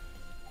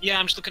 Yeah,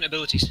 I'm just looking at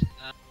abilities.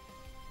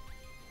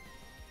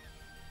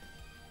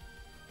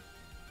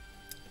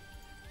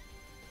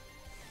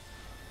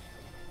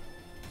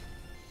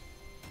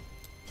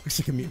 Looks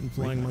like a mutant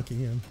flying monkey,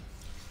 yeah.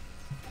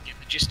 Get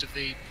the gist of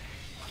the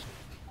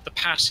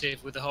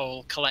passive with the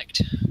whole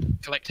collect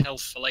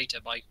health for later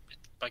by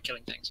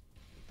killing things.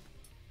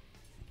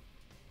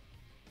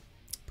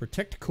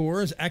 Protect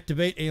cores,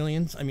 activate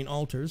aliens,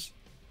 altars,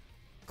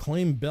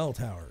 claim bell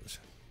towers.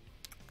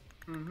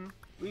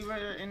 We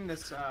were in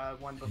this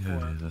one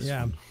before.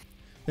 Yeah.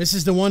 This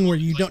is the one where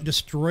you don't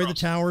destroy the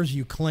towers,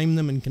 you claim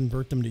them and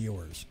convert them to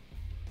yours.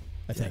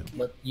 I think.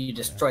 But you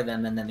destroy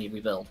them and then they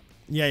rebuild.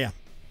 Yeah.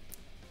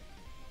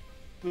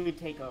 We would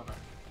take over.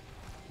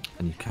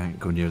 And you can't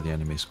go near the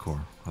enemy's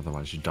core,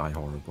 otherwise you die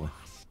horribly.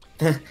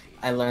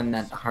 I learned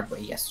that the hard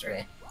way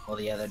yesterday, or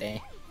the other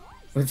day,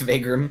 with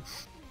Vaygrim.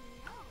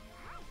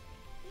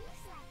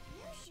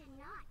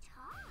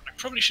 I'm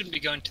probably shouldn't be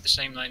going to the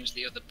same lane as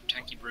the other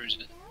tanky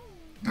bruiser.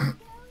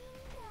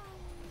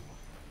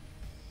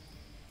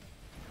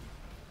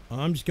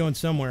 I'm just going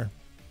somewhere.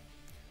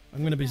 I'm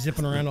going to be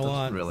zipping around a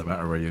lot. Doesn't really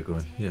matter where you're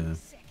going. Yeah. 5,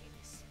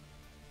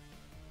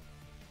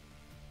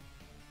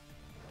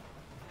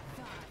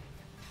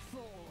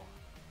 4,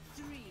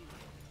 3,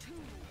 2,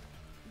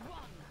 1.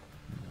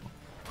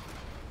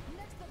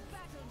 Let the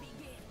battle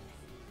begin.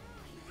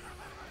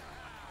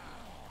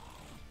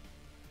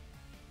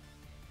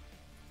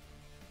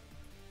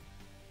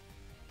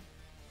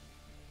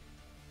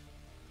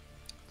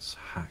 It's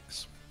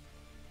hacks.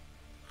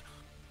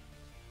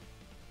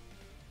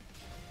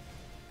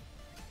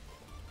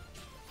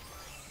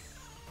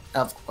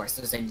 Of course,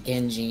 there's a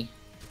Genji.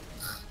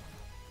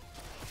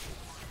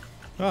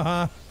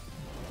 Haha.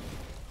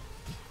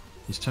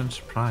 You sound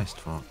surprised,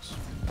 Fox.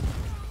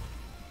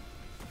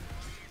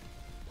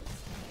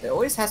 There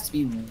always has to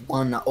be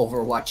one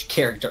Overwatch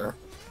character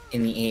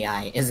in the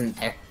AI, isn't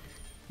there?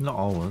 Not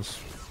always.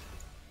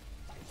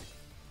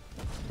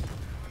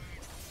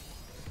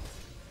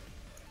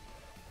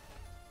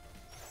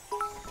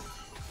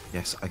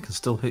 Yes, I can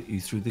still hit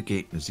you through the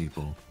gate,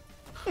 Nazebo.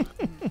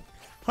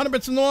 100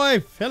 bits in the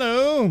life.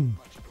 Hello.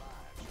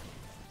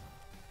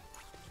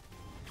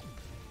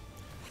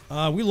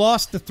 We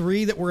lost the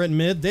 3 that were at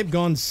mid. They've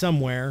gone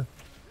somewhere.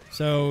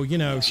 So, you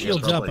know,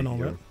 shields up and all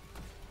that.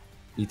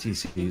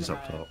 ETC's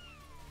up top.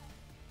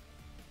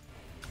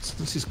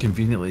 Since he's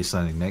conveniently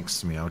standing next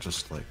to me, I'll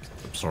just, like,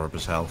 absorb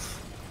his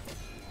health.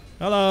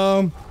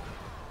 Hello.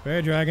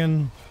 Fairy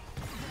Dragon.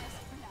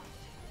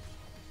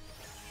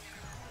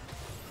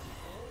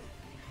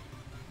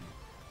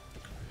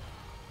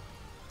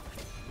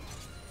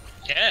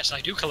 Yes,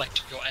 I do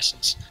collect your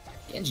essence.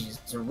 Genji's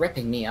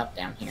ripping me up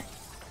down here.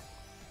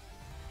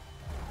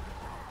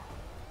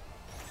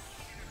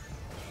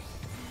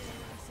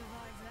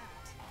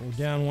 We're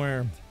down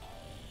where?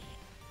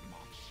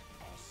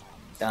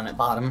 Down at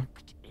bottom.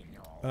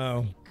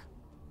 Oh.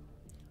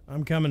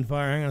 I'm coming,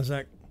 Fire. Hang on a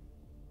sec.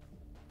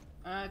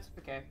 It's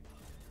okay.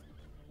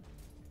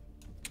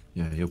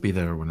 Yeah, you'll be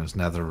there when his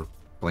nether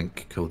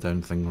blink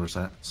cooldown thing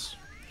resets.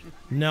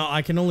 No,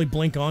 I can only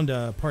blink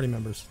onto party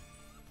members.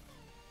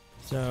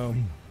 So.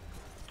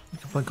 You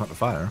can blink onto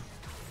fire.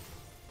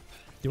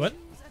 Do what?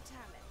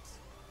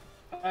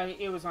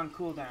 It was on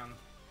cooldown.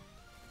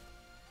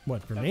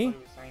 What, for That's me? what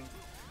he was saying.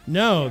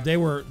 No,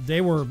 Yeah.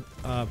 they were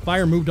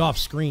fire moved off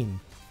screen.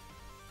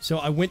 So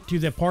I went to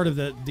the part of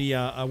the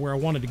where I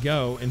wanted to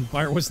go, and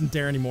fire wasn't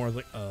there anymore. I was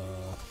like,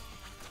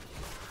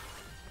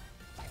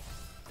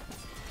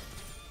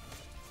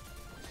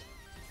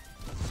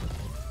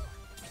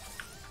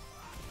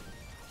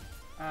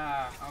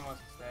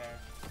 almost there.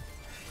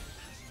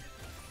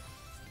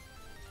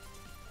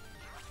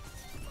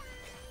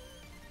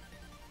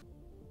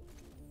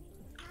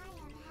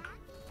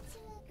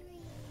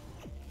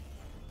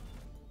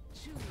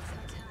 Choose a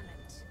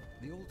talent.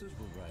 The altars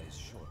will rise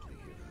shortly,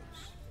 heroes.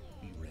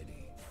 Be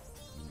ready.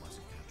 You must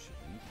capture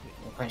them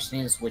quickly. The question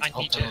is, which I need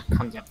altar to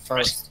comes up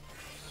first?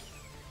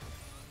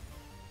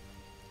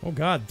 oh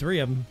god, 3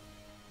 of them.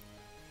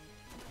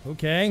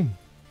 Okay.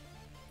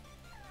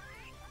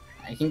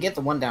 I can get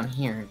the one down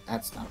here.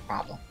 That's not a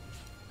problem.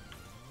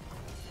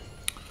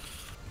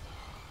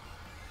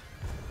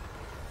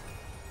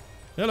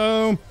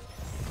 Hello.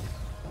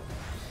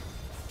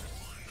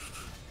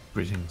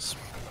 Greetings.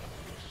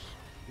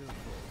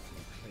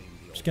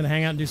 Just gonna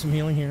hang out and do some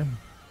healing here.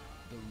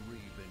 The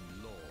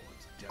Raven Lord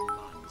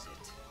demands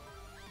it.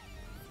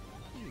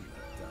 You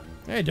have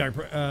done Hey, Dark.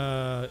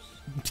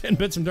 10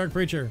 bits from Dark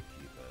Preacher.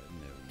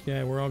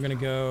 Okay, we're all gonna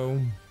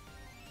go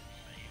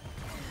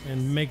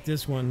and make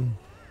this one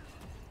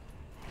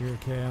pure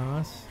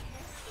chaos.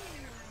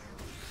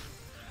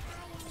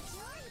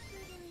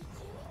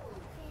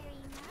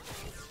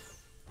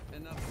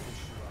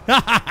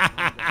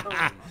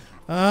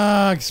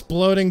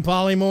 Exploding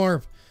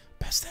polymorph.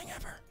 Best thing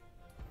ever.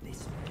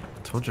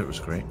 Told you it was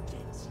great.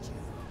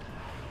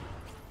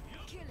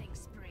 Killing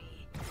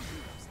spree.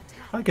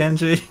 Hi,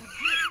 Genji. Thank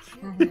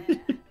you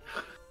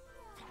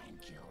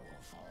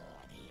for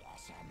the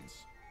essence.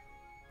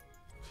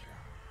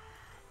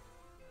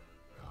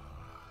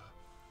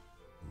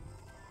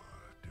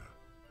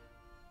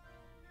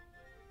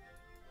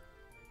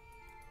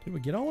 Did we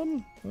get all of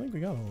them? I think we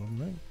got all of them,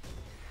 right?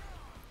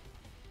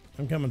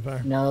 I'm coming,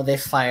 Fire. No, they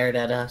fired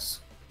at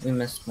us. We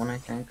missed one, I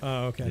think.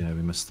 Oh, okay. Yeah,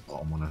 we missed the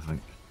bottom one, I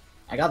think.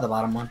 I got the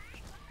bottom one.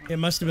 It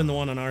must have been the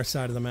one on our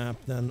side of the map,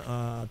 then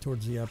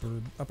towards the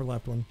upper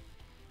left one.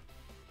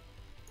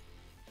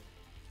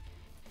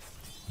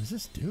 What does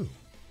this do?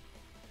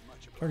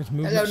 Target's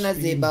movement Hello,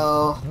 speed. Nazebo.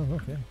 Oh,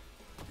 okay.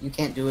 You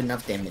can't do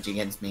enough damage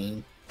against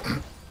me.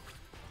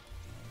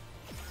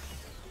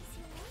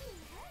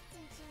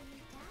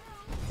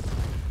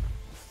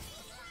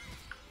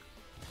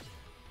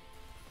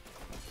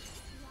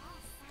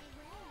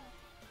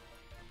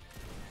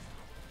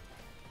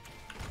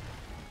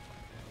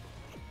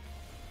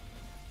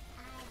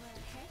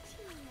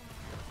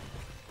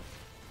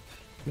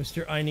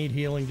 Mr. I Need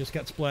Healing just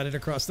got splatted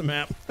across the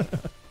map.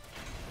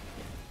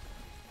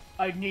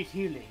 I need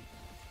healing.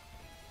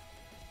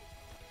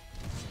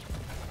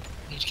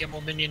 need to get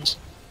more minions.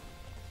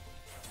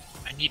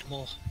 I need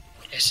more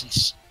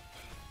essence.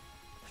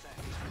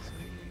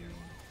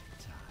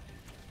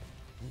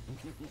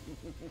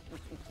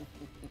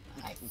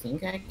 I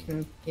think I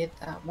can get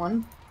that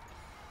one.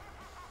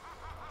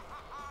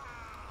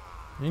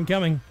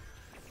 Incoming.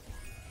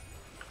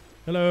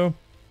 Hello.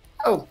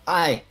 Oh,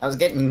 hi. I was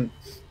getting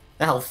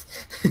health.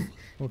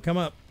 We'll come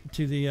up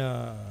to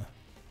the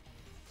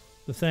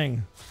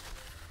thing.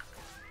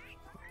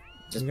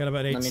 Just We got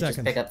about 8 let me seconds.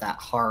 just pick up that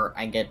heart.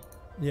 I get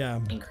Yeah.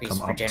 increased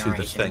Come up to the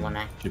regeneration thing. when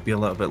I. Should be a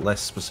little bit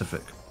less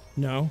specific.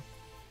 No.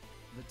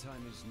 The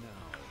time is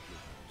now,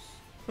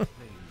 heroes.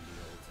 Claim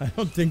the altar. I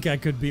don't think I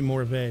could be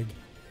more vague.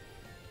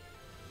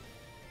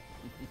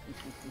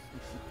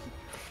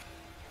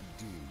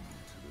 Doom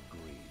to the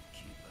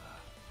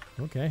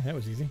Gravekeeper. Okay, that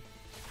was easy.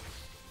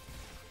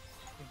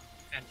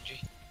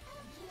 Energy.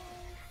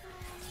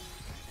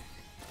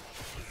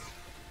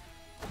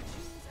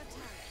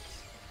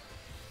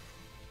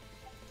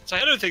 So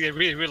I don't think they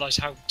really realise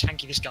how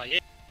tanky this guy is.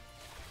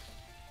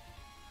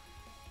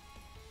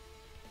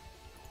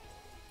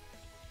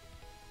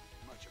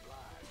 Much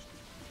obliged.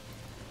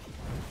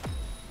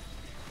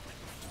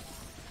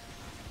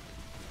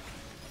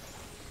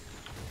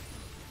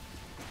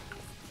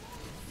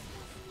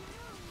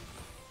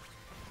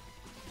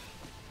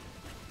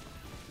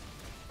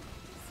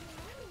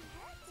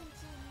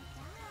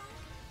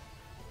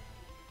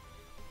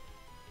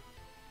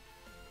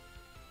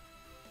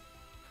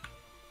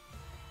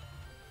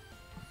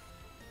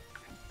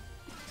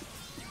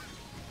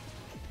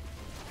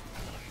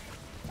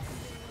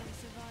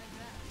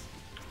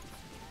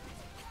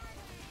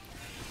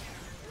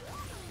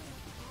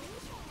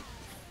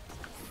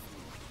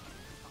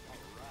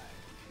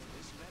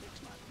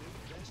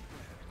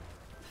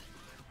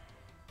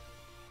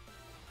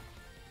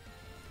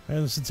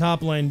 How's the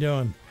top lane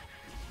doing?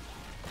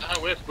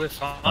 We're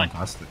fine.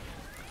 Fantastic.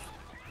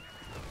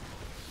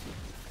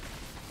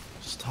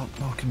 Stop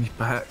knocking me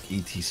back,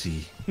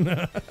 ETC.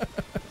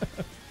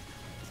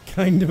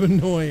 Kind of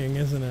annoying,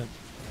 isn't it?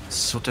 It's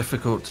so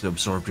difficult to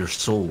absorb your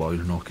soul while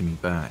you're knocking me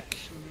back.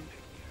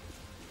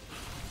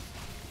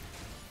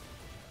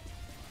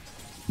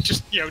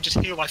 Just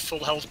heal my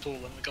full health pool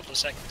in a couple of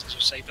seconds as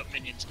you saved up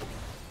minions. The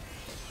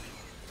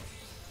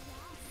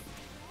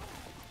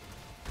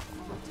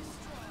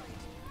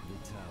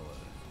tower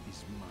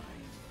is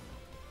mine.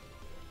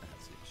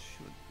 As it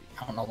should be.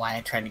 I don't know why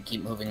I tried to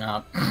keep moving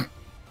up. I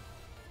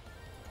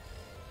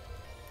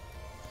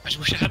just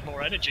wish I had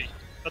more energy.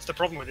 That's the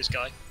problem with this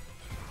guy.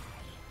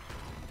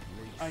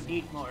 I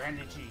need more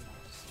energy.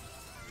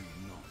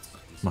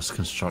 Must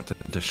construct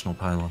additional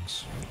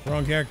pylons.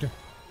 Wrong character.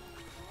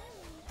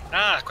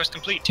 Ah, quest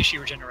complete.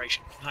 Tissue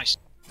regeneration. Nice.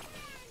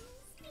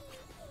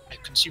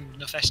 I've consumed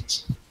enough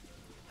essence.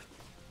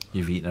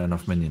 You've eaten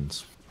enough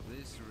minions.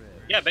 This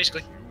red Yeah,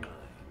 basically. is mine,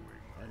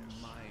 and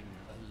mine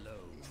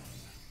alone.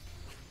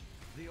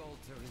 The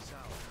altar is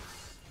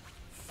ours.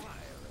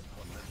 Fire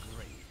upon the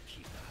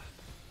Gravekeeper.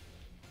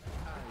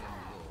 I am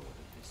lord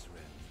of this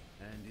realm,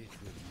 and it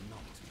will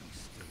not be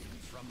stolen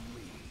from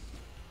me.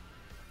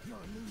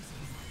 You're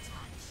losing my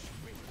touch,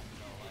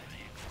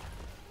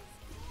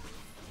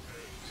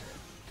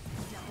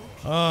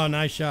 Oh,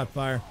 nice shot,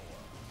 Fire.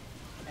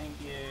 Thank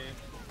you.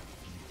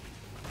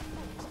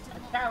 I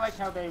kind of like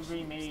how they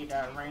remade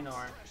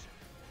Raynor.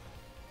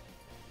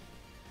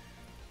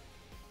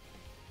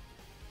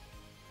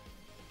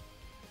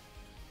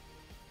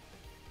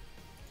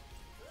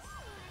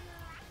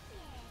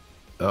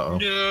 Uh-oh.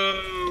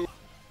 No.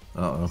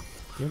 Uh-oh.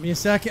 Give me a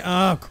second.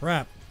 Oh,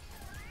 crap.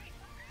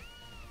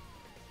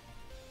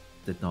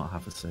 Did not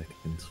have a second.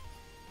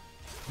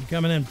 I'm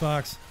coming in,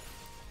 Fox.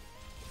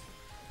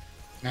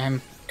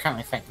 I'm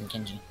currently fighting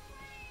Genji.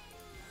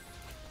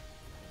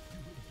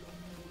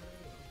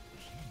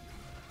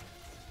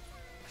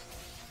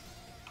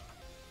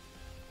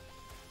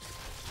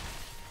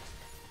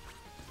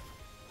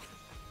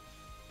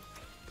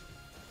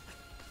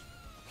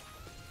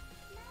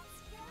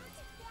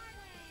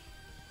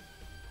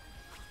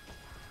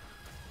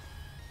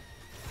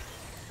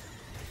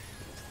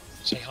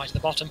 Say hi to the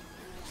bottom.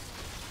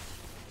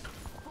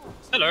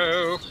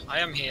 Hello, I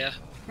am here.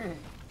 The Gravekeeper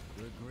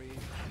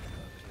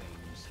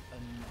claims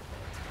another.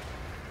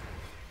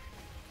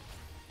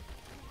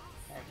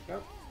 There we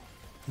go.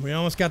 We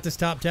almost got this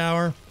top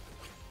tower.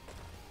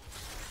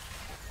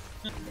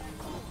 There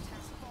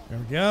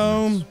we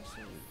go.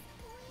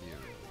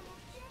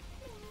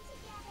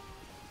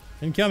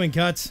 Incoming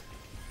cuts.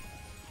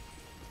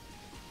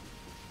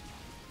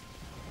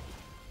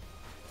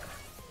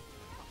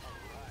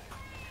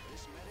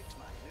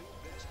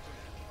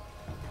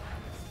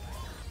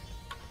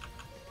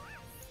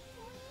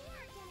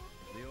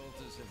 The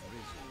altars have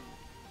risen.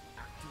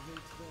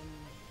 Activate them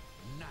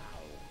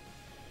now.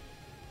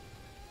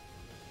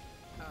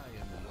 I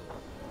am lord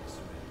of this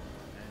realm,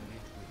 and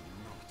it will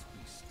not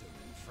be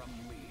stolen from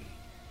me.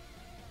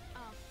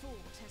 Our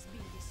fort has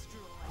been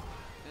destroyed.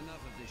 Enough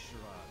of this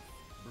charade.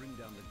 Bring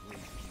down the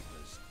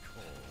Gravekeeper's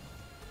call.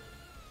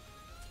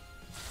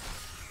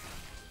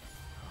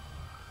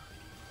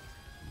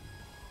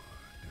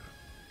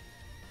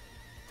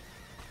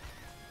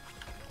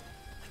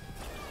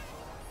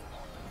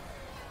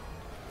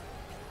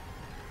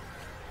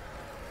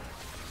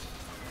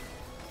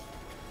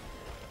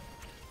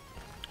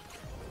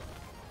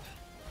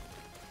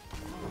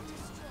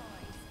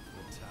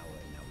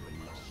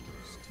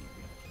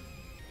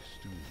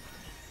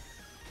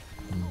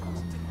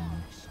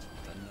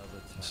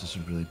 this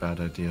is a really bad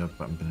idea,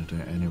 but I'm going to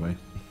do it anyway.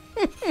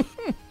 The towers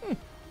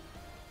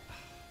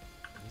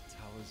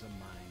are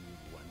mine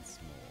once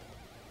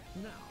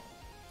more. Now,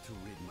 to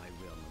rid my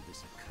realm of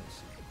this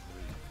accursed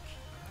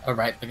breach.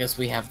 Alright, because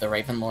we have the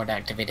Raven Lord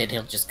activated,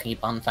 he'll just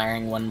keep on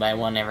firing one by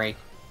one every...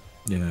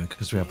 Yeah,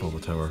 because we have all the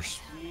towers.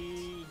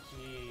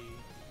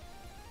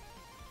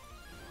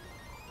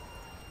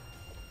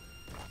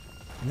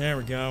 There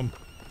we go.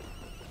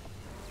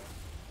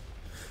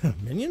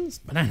 Minions?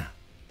 Banana.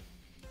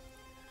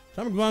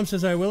 Atomic Bomb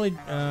says, well,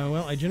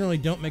 I generally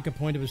don't make a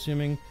point of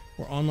assuming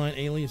where online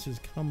aliases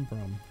come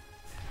from.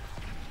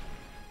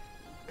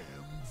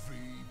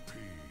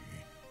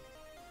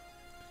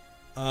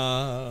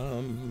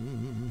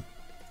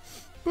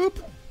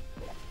 Boop.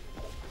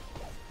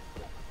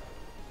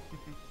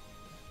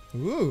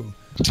 Ooh.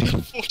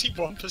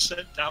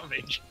 41%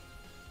 damage.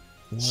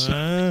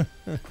 What?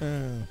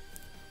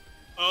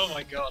 Oh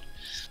my god.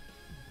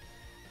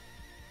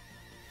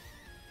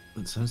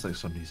 It sounds like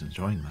somebody's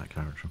enjoying that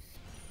character.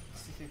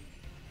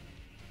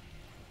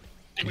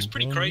 It was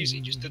pretty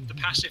crazy, just the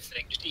passive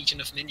thing, just eat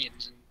enough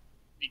minions and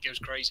it goes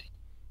crazy.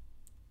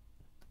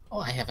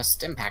 Oh, I have a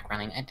stim pack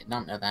running. I did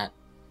not know that.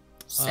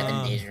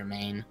 7 days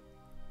remain.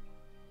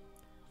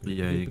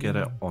 Yeah, you get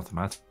it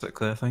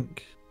automatically, I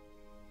think.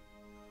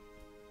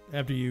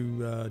 After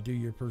you do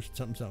your first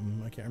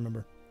something, I can't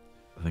remember.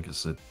 I think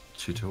it's the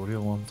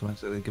tutorial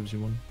automatically gives you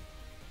one.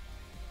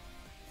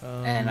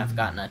 And I've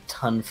gotten a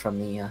ton from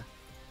the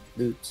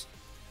loot.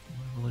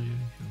 Level are you?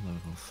 You're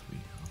level 3.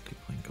 I'll keep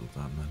playing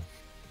Gul'dan then.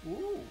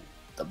 Ooh.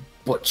 The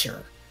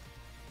Butcher.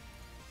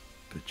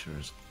 Butcher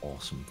is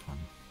awesome fun.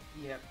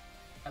 Yep.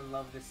 I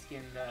love the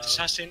skin though.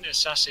 Assassin,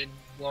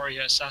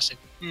 warrior, assassin.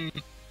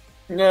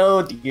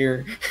 No,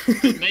 dear.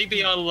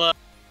 Maybe I'll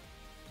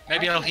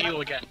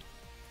heal again.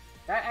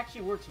 That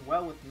actually works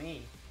well with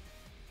me.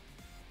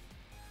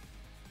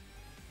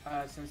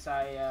 Since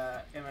I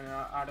am an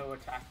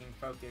auto-attacking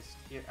focused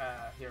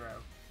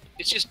hero.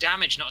 It's just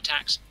damage, not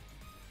attacks.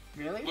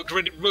 Really?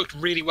 Worked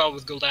really well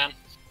with Gul'dan.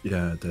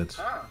 Yeah, it did.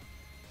 Oh.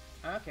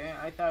 Okay,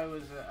 I thought it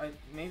was...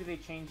 maybe they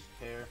changed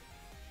it there.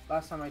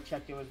 Last time I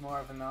checked, it was more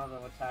of an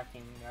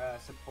auto-attacking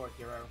support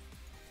hero.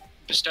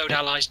 Bestowed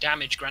allies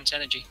damage grants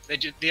energy.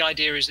 The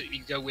idea is that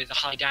you go with a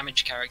high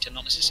damage character,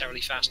 not necessarily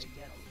fast.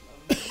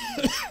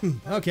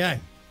 Okay.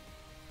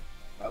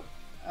 Oh,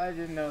 I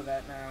didn't know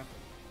that now.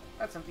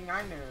 That's something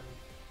I knew.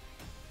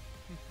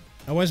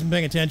 I wasn't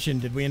paying attention.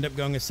 Did we end up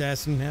going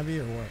assassin heavy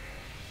or what?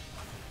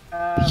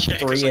 Yeah,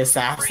 3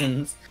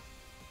 assassins.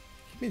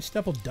 I mean,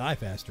 stuff will die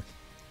faster.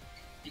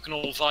 You can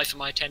all vie for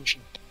my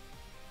attention.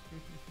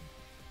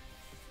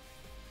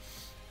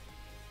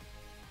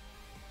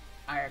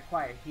 I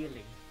acquired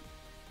healing.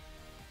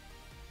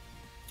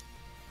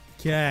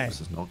 Okay.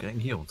 This is not getting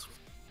healed.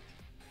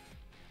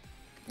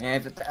 Yeah,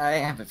 but I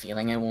have a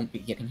feeling I won't be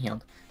getting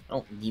healed. I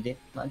don't need it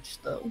much,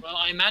 though. Well,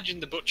 I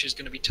imagine the Butcher's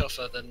going to be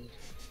tougher than...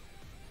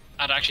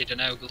 I actually don't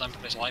know, Gul'dan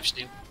plays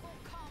lifesteal.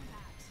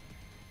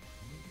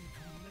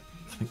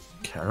 I think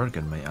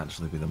Kerrigan might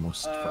actually be the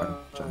most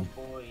fragile.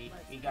 Boy,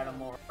 we got a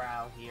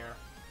morale here.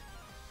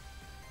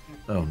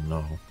 Oh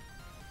no.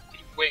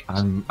 Wings.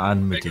 And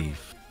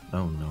Medivh.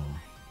 Oh no.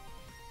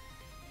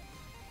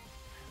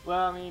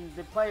 Well, I mean,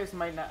 the players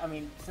might not... I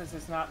mean, since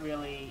it's not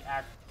really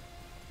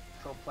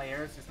actual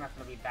players, it's not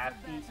going to be that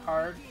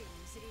hard.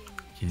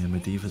 Yeah,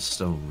 Medivh is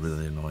still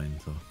really annoying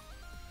though.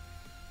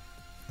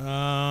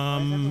 Why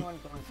is everyone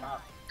going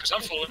top? Because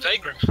I'm following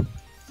Vaygrim.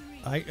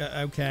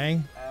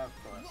 Okay. Of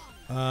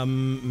course.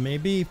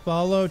 Maybe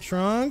follow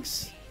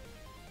Trunks?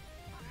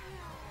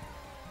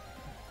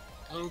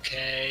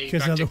 Okay,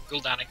 'Cause back to other-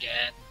 Gul'dan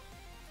again.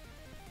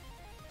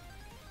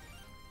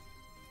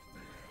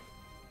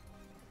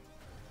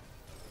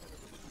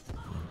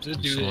 Just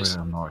I'm do sorry this.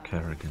 I'm not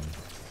Kerrigan.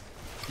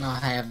 No, I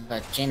have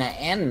Jaina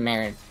and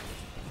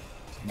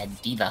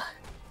Medivh. I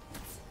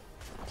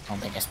don't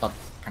think I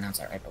pronounced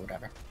that right, but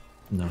whatever.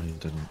 No, you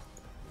didn't.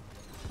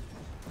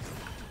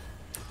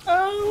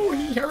 Oh,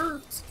 he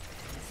hurts.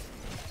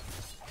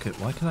 Okay,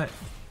 why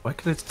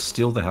can I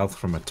steal the health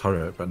from a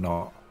turret but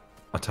not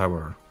a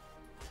tower?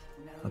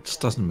 That just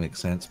doesn't make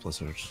sense,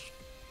 Blizzard.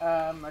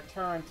 A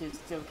turret is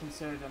still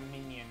considered a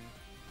minion.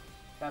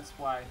 That's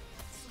why.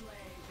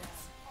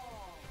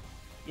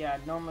 Yeah,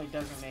 it normally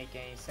doesn't make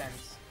any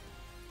sense.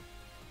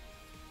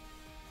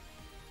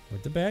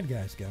 Where'd the bad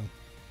guys go?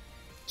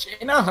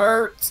 Jaina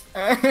hurts.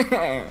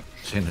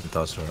 Jaina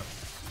does hurt.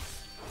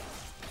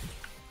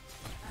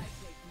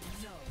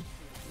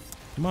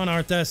 Come on,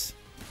 Arthas.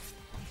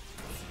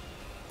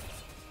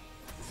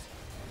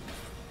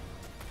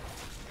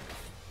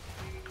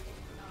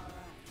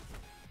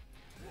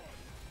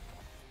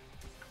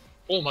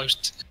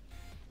 Almost.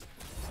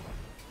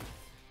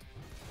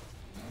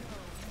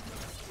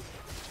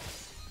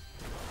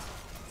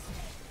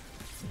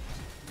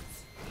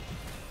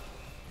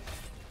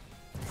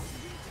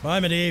 Bye,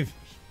 Medivh.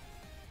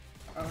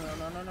 Oh,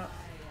 no.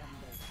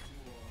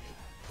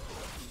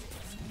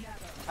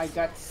 I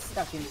got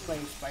stuck in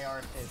place by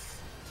Arthas.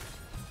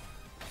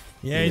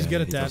 Yeah, he's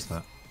good at he that. does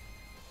that.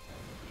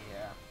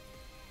 Yeah.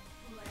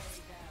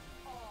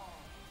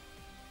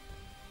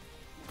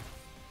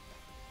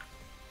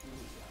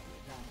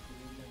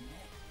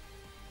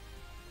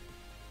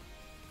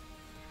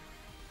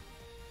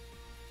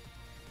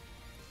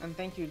 And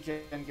thank you,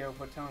 Jengo,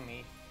 for telling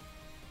me.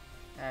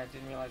 I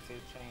didn't realize they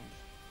would change.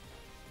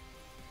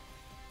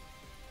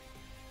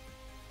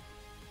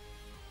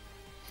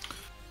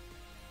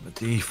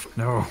 Medivh,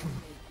 no.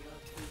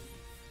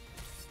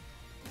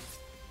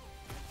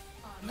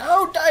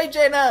 No, die,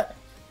 Jaina!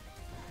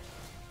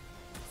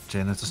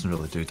 Jaina doesn't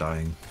really do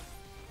dying.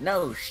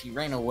 No, she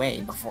ran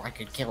away before I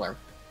could kill her.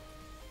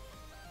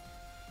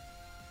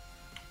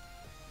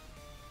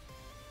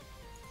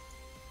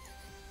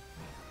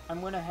 I'm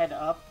gonna head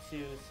up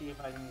to see if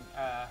I can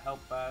help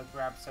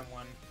grab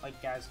someone like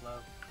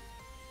Gazlo.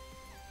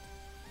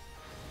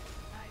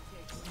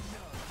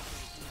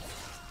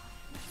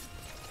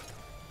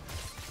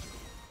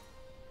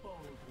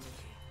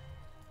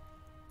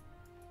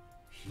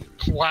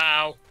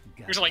 Wow.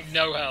 There's like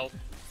no health.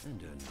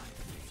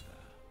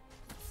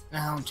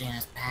 No,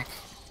 Jaina's back.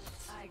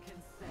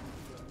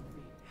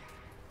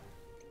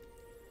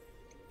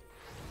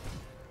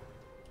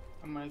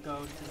 I'm gonna go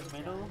to the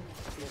middle,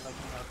 see if I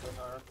can help with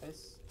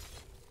Arthas.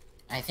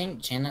 I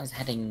think Jaina's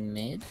heading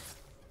mid.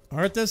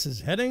 Arthas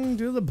is heading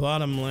to the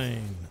bottom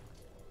lane.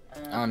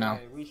 Oh no.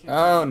 we should-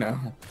 Oh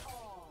no.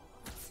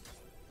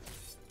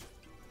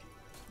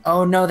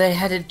 Oh no, they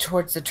headed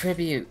towards the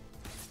tribute.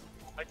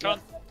 I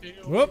can't.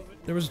 Whoop!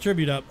 There was a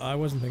tribute up. I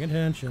wasn't paying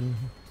attention.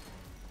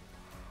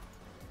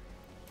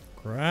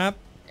 Crap.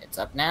 It's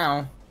up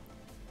now.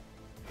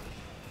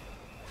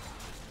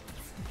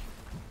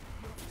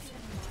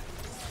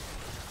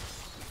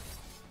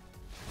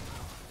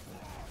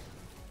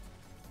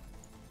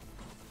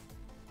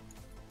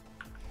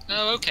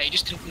 Oh, okay.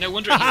 No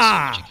wonder it heals so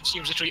much. It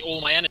consumes literally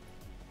all my energy.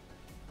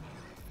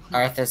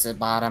 Arthas at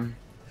bottom.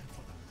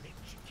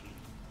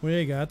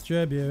 We got the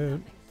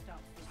tribute.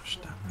 Gosh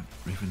damn it.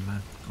 Raven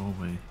man, go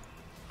away.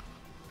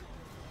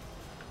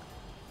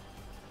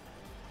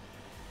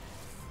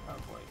 Oh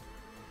boy.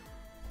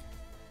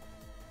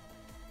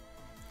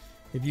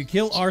 If you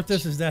kill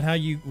Arthas, is that how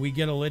we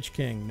get a Lich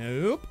King?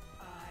 Nope.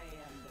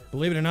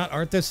 Believe it or not,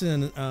 Arthas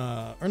and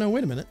or no,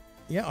 wait a minute.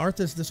 Yeah,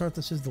 Arthas. This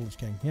Arthas is the Lich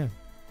King. Yeah.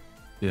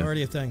 Yeah.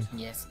 Already a thing.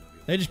 Yes.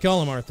 They just call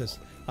him Arthas.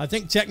 I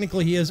think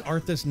technically he is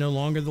Arthas, no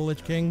longer the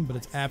Lich King, but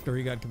it's after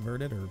he got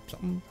converted or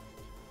something.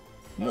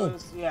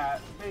 Yeah,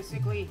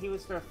 basically he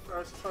was the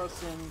first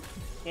person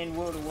in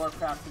World of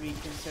Warcraft to be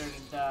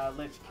considered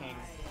Lich King.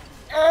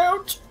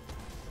 Ouch!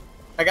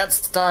 I got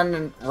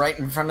stunned right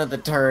in front of the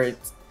turret.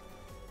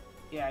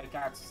 Yeah, I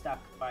got stuck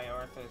by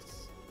Arthas.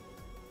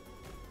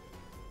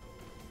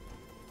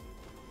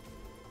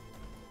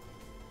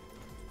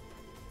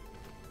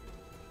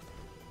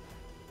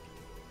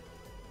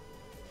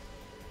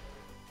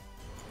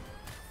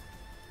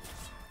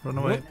 Run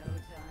away.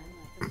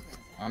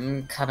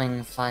 I'm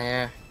coming,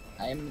 fire.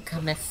 I'm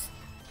cometh.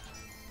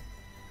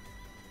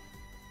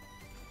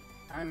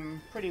 I'm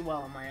pretty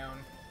well on my own.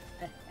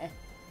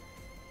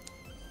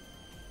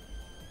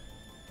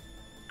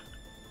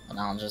 And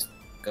I'll just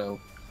go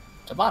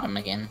to bottom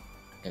again,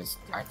 because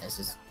Arthas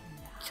is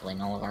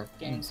killing all of our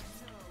games.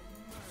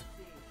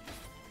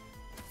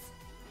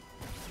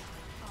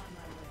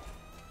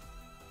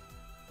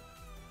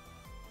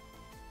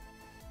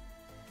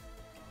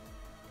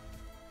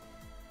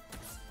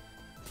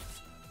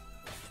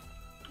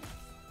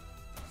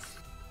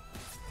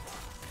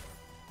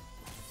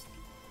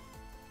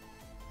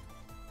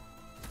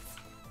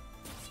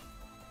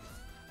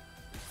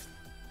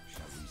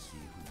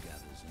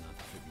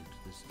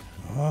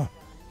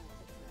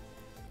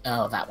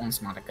 Oh, that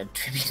one's not a good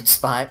tribute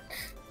spot.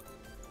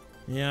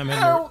 Yeah, I'm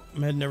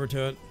heading over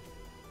to it.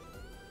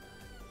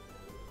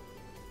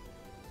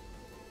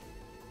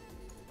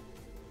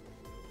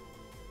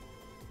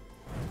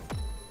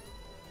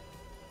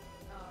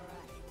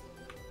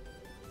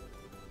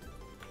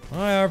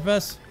 Hi,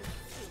 Arthas.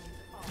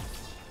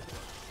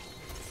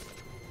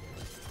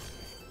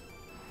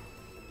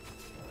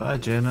 Bye,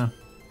 Jaina.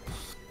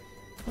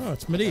 Oh,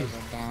 it's Medivh.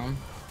 Down.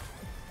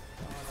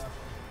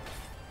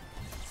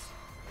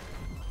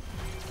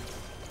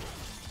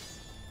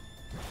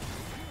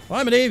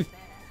 Bye, Medivh.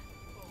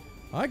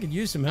 I could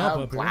use some help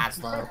Oh, up here.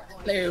 Glaslow.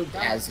 Hello,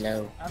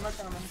 Glaslow. I'm not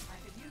coming.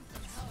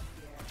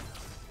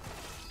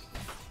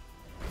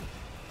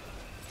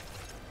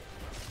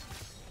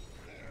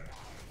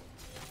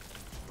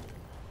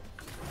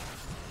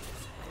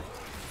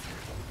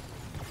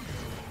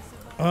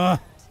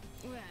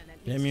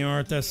 Damn you,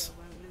 Arthas.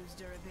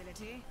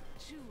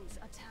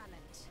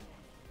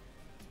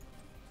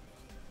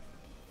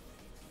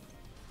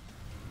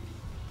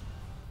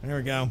 There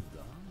we go.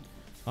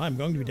 I'm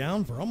going to be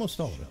down for almost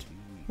all of it.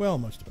 Well,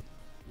 most of it.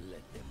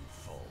 Let them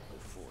fall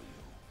before you.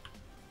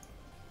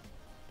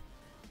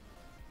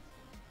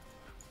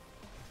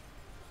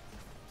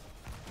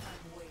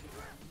 I'm waiting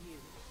on you.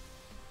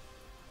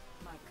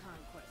 My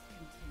conquest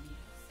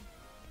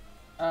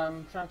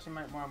continues. Trunks, you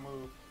might want to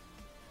move.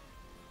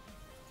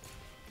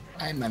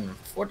 I'm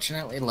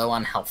unfortunately low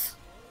on health.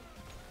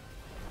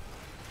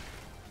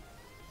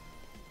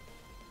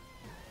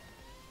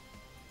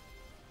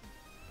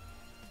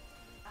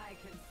 I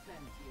can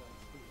sense your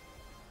fear.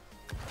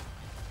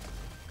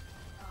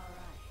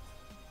 Alright.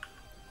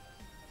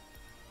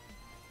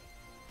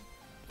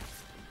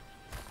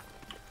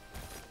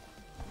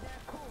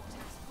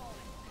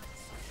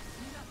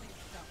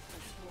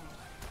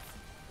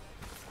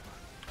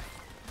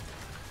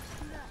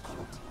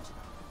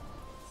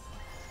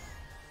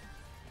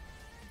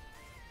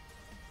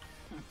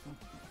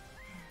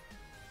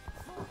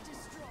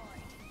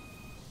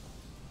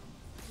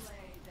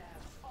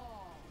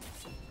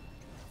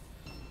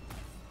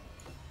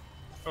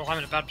 Oh, I'm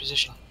in a bad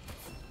position.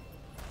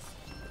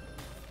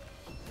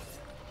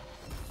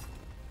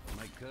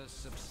 My curse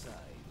subsides.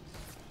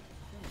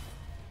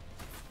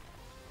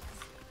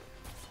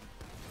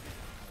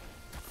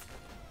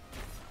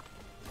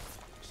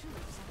 Choose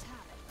a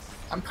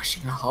talent. I'm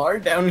pushing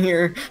hard down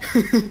here.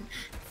 Choose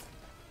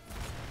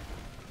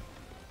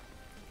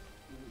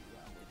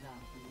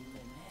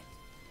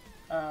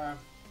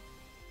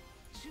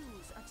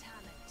a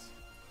talent.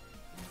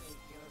 Make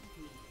your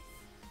peace.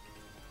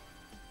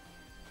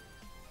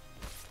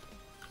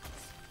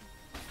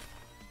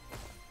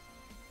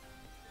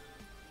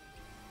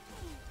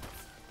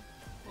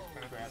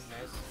 Gonna grab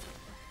this.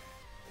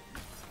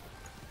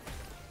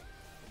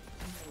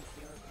 Make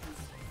your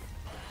peace.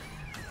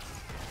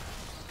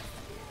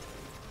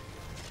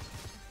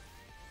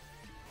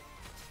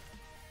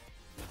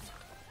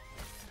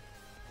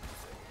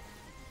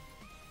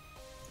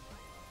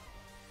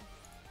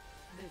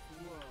 This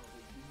world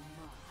is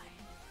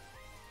mine.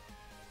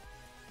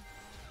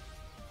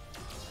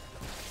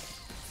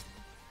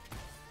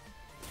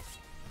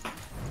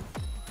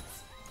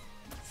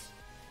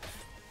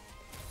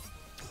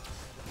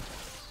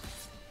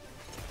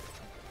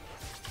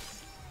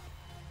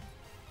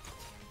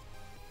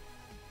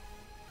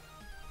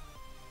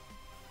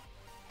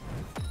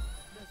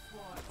 The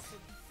sword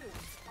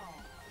consumes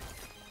all.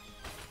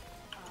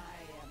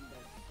 I am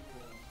the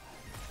sword.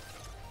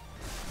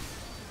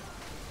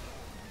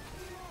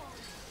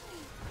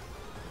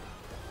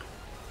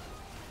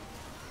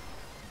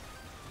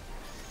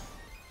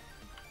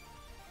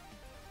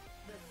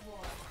 The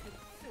sword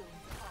consumes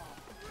all.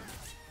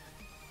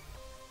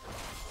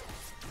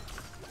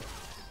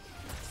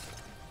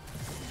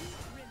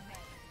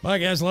 Bye,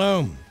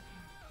 Gaslow.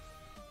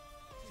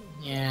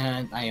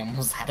 Yeah, I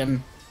almost had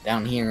him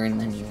down here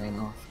and then he ran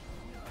off.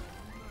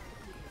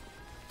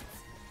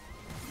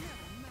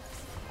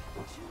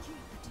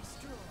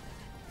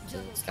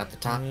 He's got the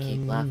top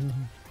keep left.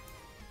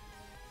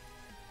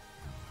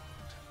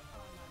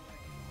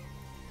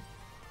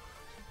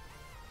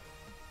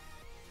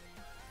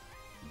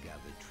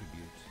 Gather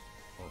tribute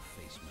or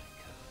face my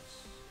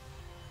curse.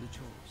 The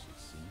choice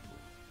is simple.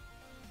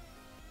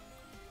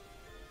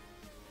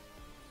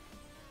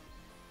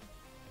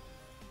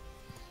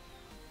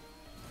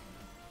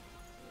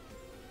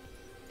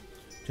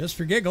 Just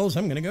for giggles,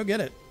 I'm gonna go get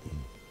it.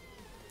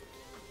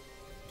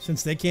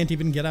 Since they can't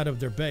even get out of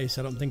their base,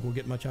 I don't think we'll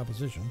get much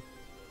opposition.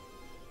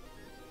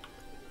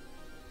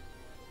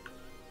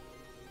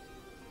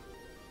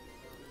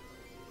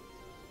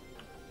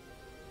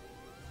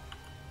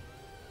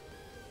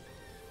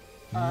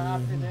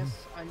 After this,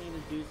 I need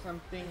to do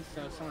something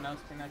so someone else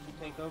can actually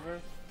take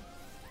over.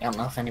 I don't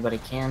know if anybody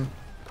can.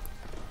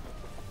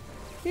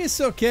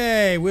 It's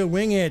okay, we'll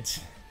wing it.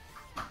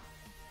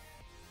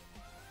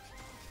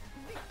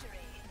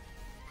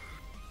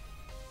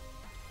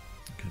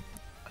 Okay.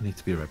 I need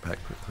to be right back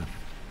quickly.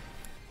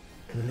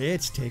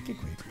 Let's take a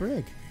quick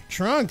break.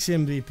 Trunks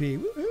MVP.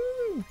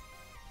 Woohoo!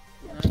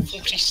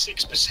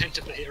 46%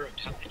 of the hero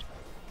damage.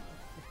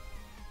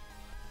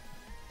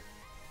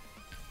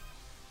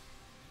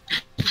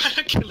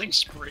 Killing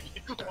spree.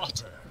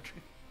 What?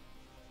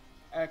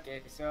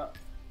 Okay, so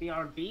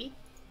BRB.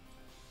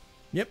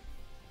 Yep.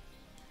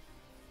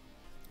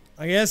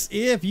 I guess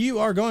if you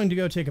are going to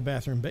go take a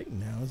bathroom break,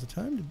 now is the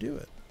time to do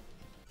it.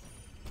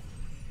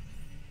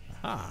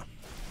 Aha.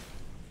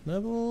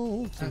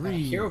 Level I got a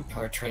 3. hero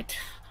portrait.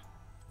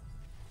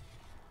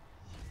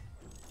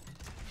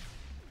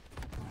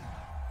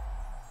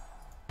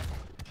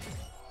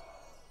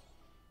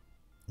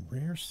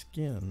 Rare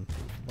skin.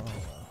 Vala.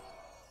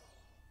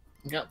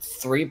 We got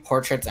 3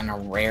 portraits and a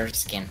rare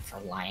skin for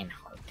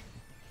Lionheart.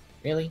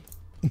 Really?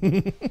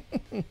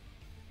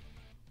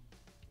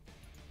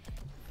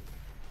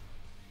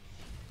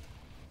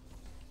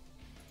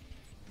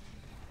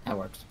 That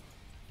works.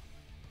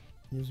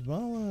 Use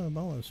Vala.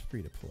 Vala's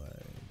free to play.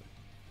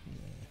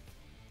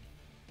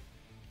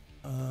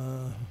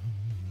 Yeah.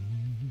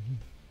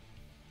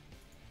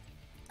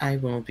 I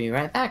will be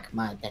right back.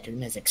 My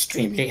bedroom is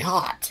extremely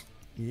hot.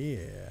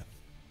 Yeah.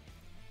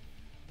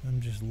 I'm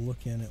just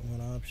looking at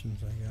what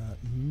options I got.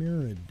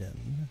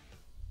 Mirrodin.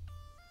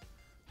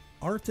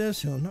 Arthas,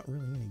 who I'm not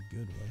really any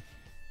good with.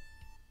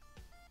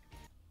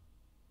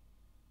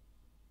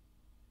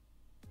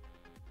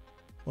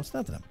 Well, it's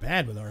not that I'm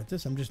bad with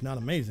Arthas. I'm just not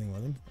amazing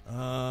with him.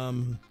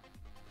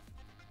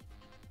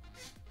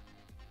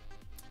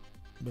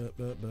 But.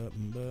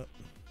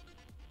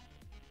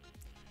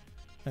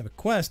 I have a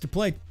quest to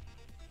play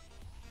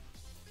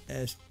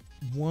as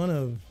one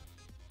of...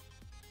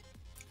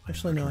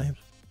 Actually, no, I have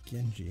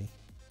Genji.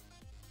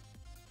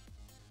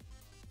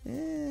 I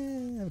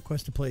have a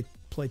quest to play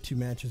 2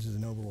 matches as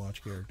an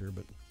Overwatch character,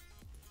 but...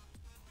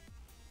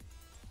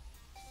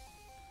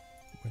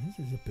 What is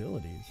his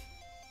abilities?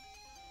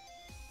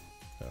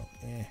 Oh,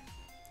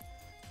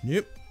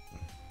 Nope.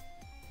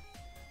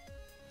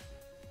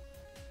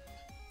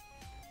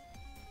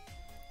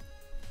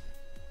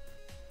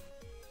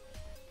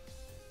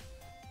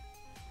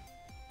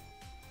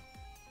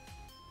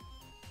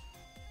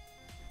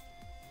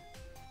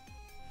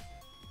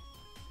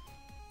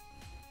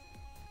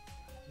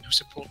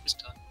 support this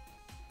time.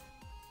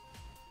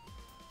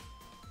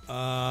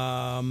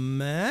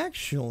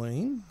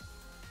 Actually,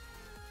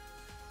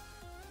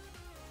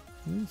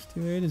 let's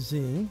do A to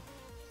Z.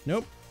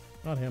 Nope,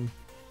 not him.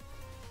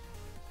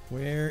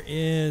 Where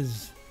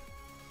is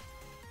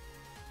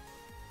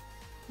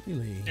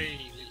Lily? Hey,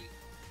 Lily.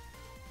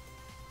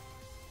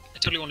 I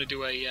totally want to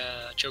do a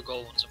Joe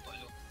Goal one at some point,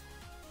 though.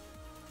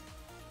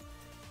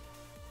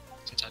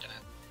 Since I don't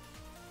have.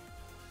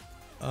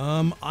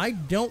 I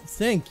don't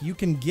think you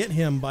can get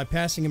him by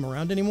passing him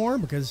around anymore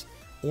because,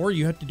 or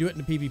you have to do it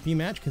in a PvP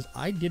match because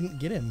I didn't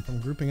get him from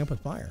grouping up with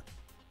fire.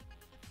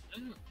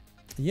 Oh.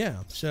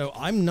 Yeah, so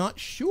I'm not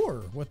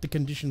sure what the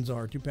conditions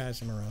are to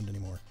pass him around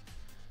anymore.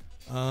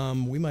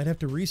 We might have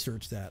to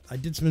research that. I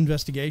did some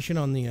investigation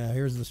on the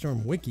Heroes of the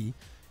Storm wiki,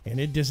 and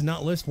it does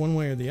not list one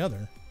way or the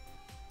other.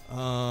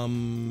 I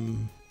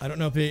don't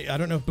know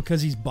if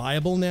because he's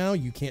buyable now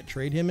you can't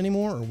trade him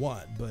anymore or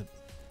what, but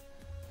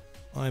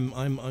I'm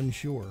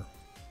unsure.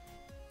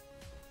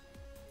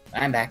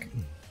 I'm back.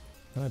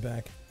 Hi,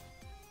 back.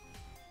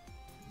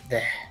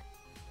 There.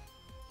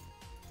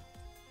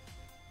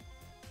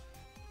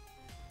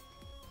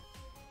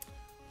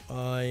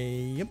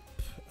 Yep.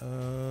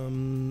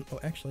 Oh,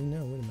 actually,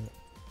 no. Wait a minute.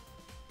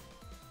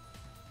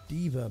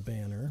 Diva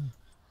banner.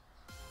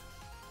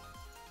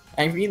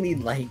 I really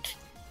like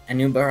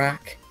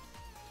Anubarak.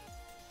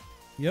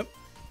 Yep.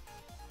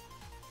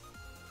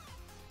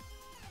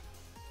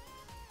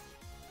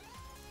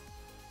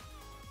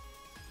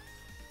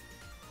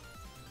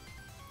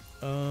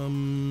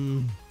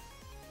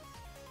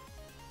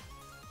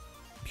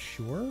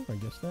 Sure, I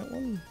guess that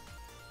one.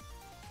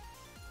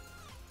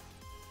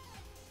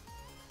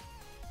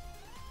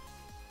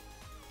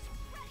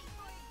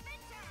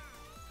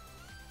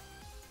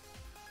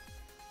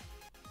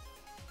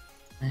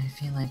 I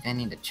feel like I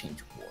need to change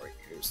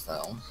warriors,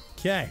 though.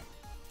 Okay.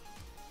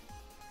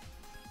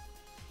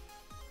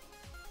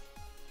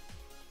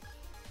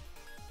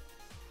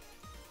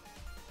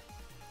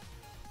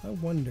 I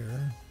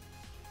wonder.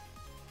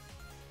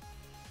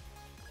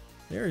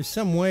 There is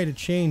some way to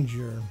change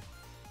your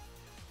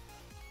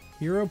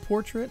hero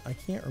portrait. I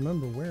can't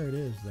remember where it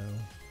is, though.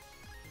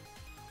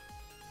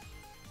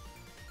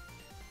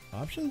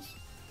 Options?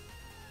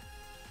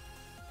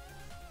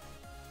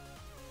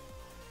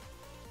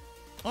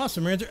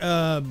 Awesome, Ranter.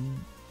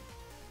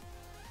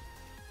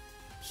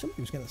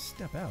 Somebody was going to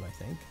step out, I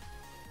think.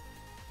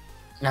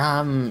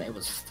 It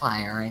was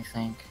fire, I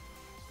think.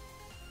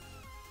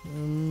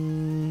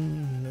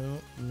 No.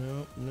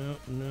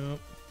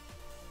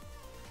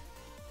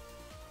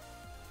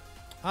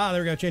 Ah,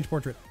 there we go. Change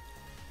portrait.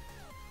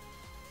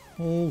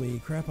 Holy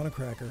crap on a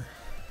cracker.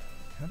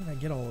 How did I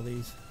get all of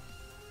these?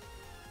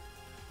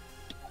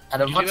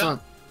 Out of what's on...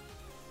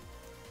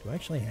 Do I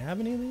actually have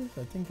any of these?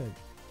 I think I...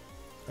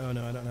 Oh,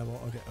 no, I don't have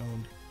all... Okay,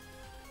 owned.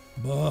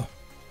 Buh.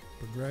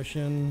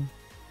 Progression.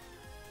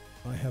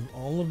 I have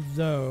all of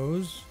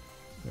those.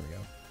 There we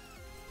go.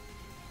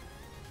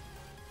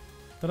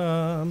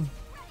 Ta-da!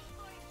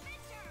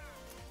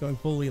 Going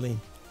full Lily.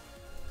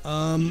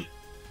 Oh,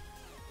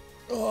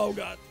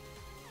 God.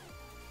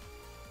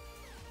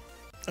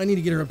 I need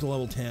to get her up to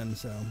level 10,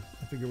 so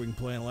I figure we can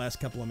play in the last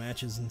couple of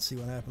matches and see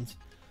what happens.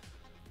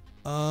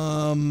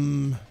 I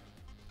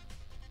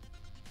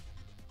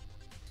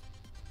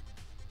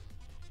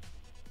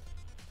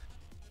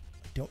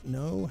don't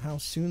know how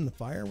soon the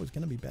fire was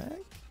going to be back.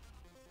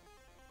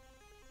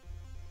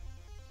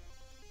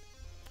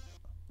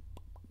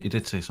 You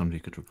did say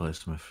somebody could replace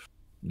them if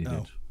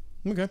needed.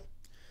 Oh, okay.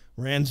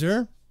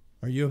 Ranzer,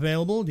 are you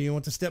available? Do you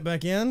want to step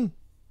back in?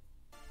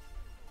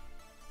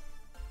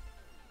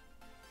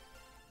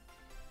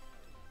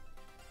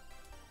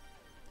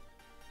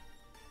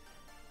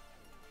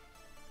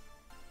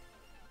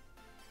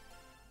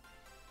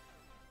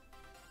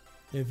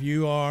 If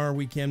you are,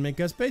 we can make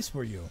a space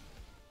for you.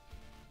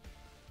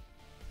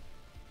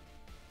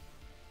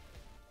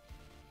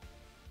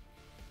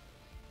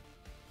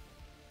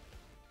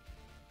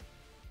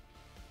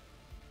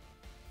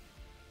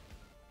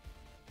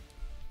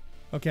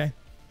 Okay,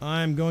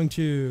 I'm going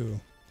to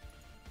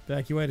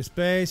evacuate a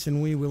space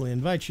and we will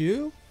invite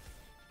you.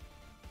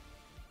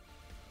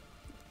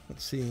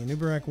 Let's see,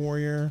 Nubarak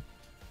Warrior,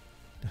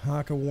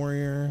 Dahaka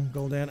Warrior,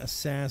 Gul'dan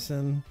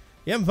Assassin.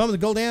 You having fun with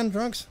the Gul'dan,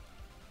 Drunks?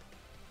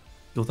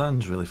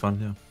 Gul'dan's really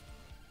fun,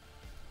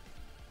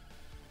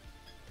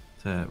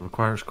 yeah. It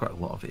requires quite a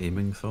lot of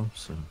aiming, though,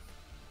 so...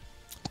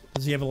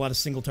 Does he have a lot of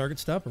single target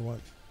stuff, or what?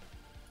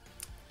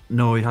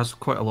 No, he has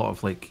quite a lot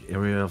of, like,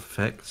 area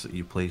effects that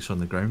you place on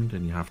the ground,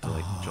 and you have to,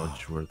 like,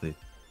 judge where they...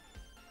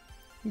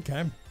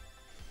 Okay.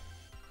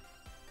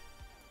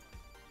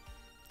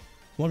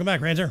 Welcome back,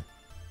 Ranzer.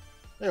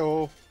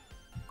 Hey-oh.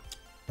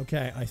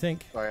 Okay, I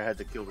think... Sorry, I had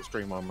to kill the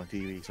stream on my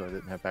TV so I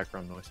didn't have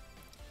background noise.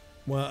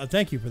 Well,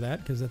 thank you for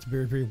that, because that's a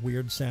very, very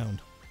weird sound.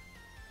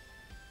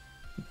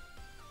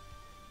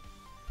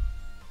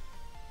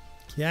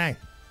 Okay.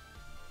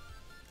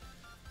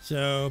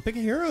 So, pick a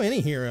hero, any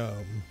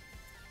hero.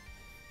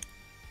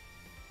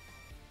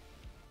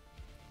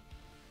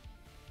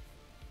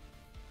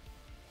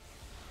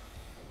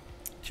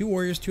 2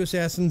 warriors, 2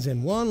 assassins,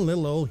 and 1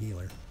 little old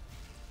healer.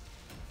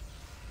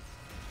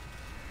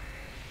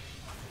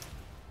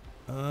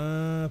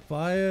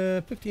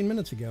 15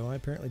 minutes ago, I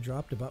apparently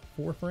dropped about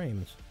 4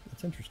 frames.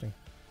 That's interesting.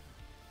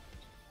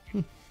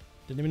 Didn't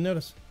even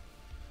notice.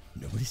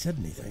 Nobody said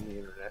anything. The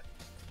internet.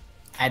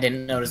 I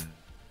didn't notice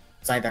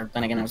either.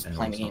 Then again, I was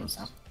playing the game,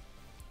 so.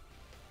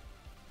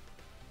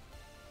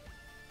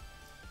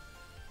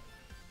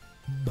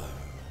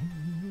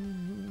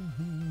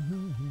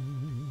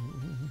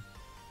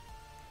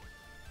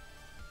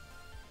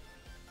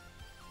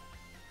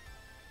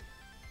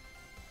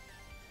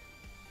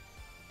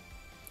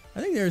 I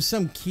think there's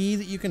some key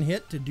that you can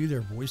hit to do their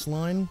voice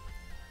line.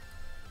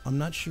 I'm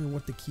not sure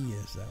what the key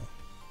is, though.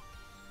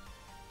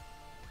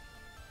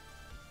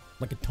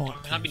 Like a taunt. I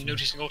mean, I've been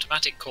noticing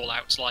automatic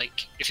callouts,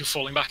 like if you're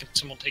falling back and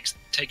someone takes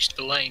to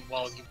the lane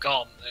while you've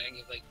gone,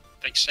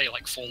 they say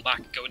like fall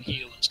back, go and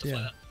heal and stuff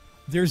like that.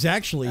 There's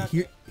actually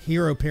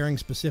hero pairing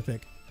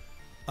specific.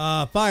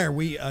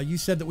 Fire, you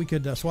said that we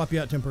could swap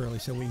you out temporarily,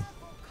 so we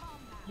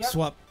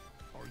swap.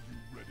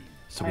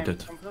 So we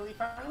did. I'm completely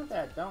fine with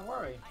that. Don't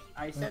worry.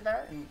 I said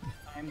that, and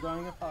I'm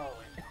going to follow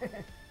it.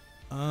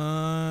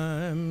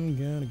 I'm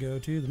gonna go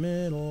to the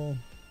middle.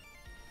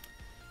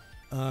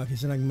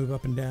 Because then I can move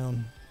up and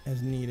down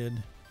as needed.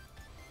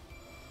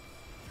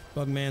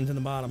 Bugman's in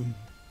the bottom.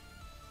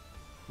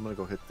 I'm gonna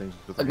go hit things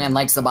with Bugman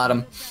likes the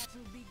bottom.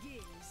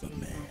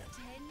 Bugman.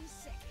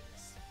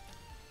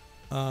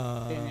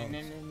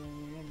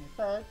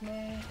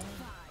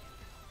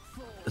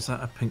 Is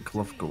that a pink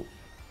love goat?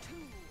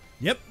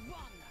 Yep.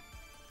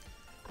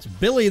 It's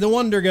Billy the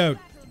Wonder Goat.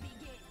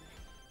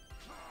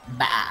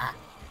 Bah.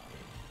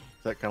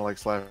 Is that kind of like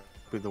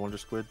Slappy the Wonder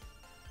Squid?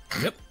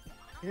 Yep.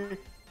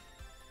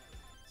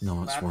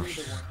 No, it's Slappy worse.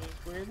 the Wonder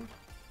Squid?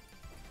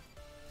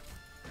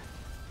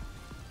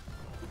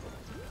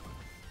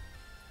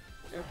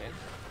 Okay.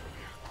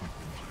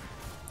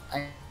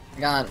 I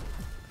got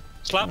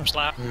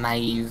Slap.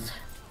 naive.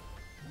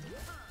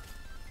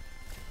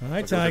 All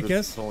right, There's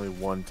Tychus. only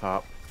one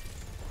top.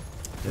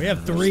 We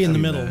have 3 in the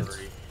middle.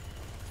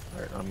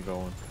 Alright, I'm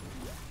going.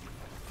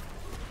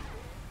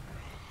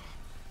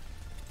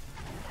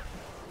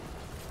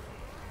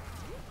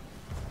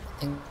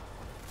 I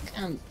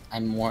think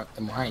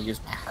the more I use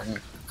my hardened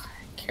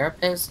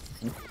carapace, I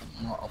think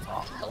the more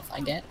overall health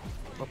I get.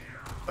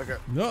 Okay.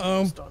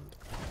 Uh-oh. Stunned.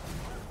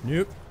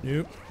 Nope.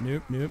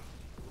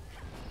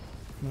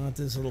 Not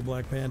this little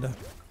black panda.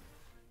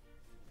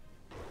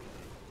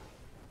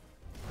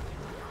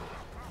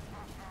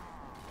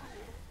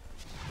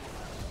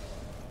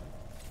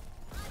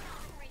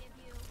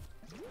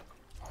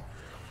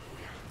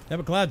 Have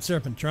a cloud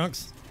serpent,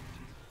 Trunks.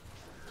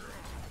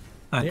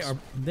 Thanks.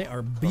 They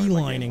are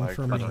beelining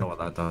for me. I don't know what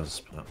that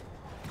does, but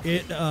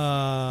It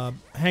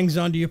hangs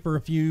onto you for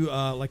a few,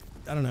 like,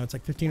 I don't know, it's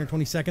like 15 or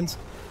 20 seconds,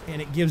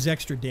 and it gives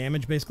extra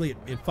damage. Basically,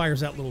 it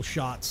fires out little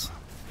shots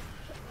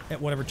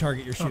at whatever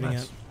target you're shooting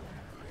nice. at.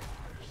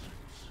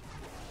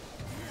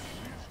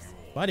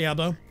 Bye,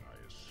 Diablo.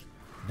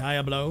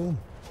 Diablo.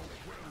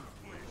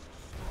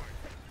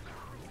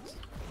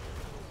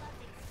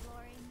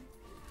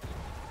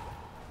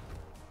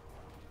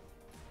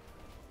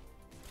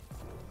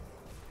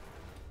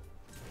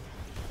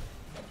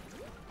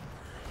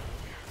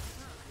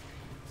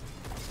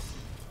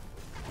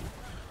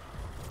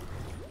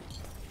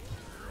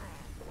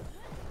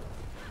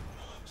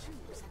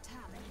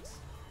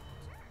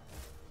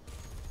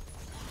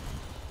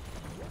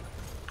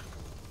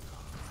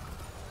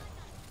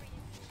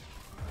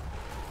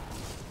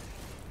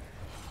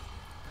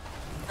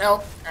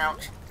 Nope.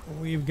 Ouch.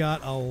 We've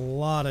got a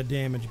lot of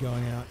damage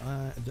going out.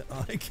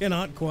 I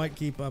cannot quite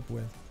keep up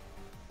with.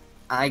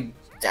 I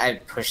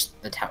pushed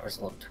the towers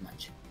a little too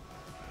much.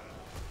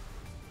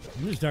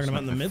 I'm just talking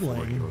about in the mid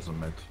lane. Yours are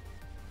mid.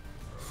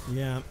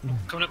 Yeah.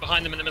 Coming up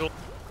behind them in the middle.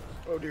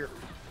 Oh dear.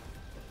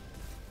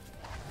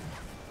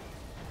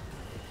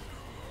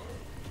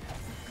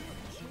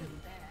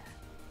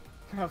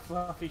 A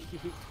fluffy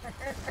sheep.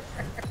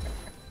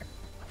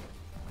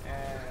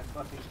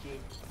 Fluffy sheep.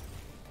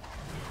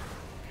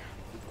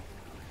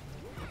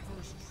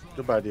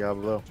 Goodbye,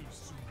 Diablo.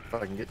 If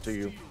I can get to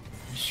you.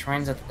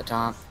 Shrines at the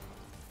top.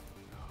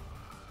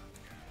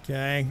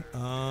 Okay.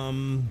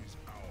 I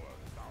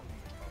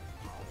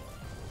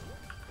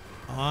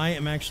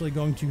am actually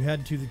going to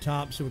head to the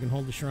top so we can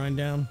hold the shrine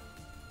down.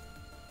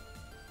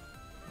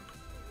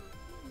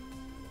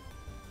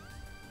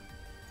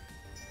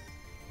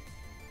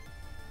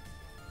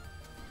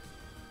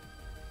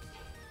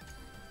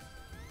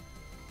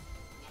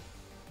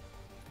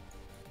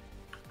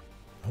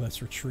 Oh,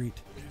 that's retreat.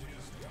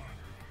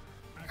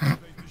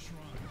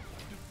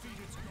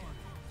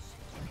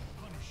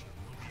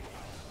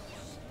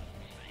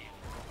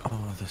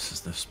 Oh, this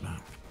is this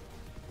map.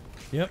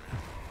 Yep.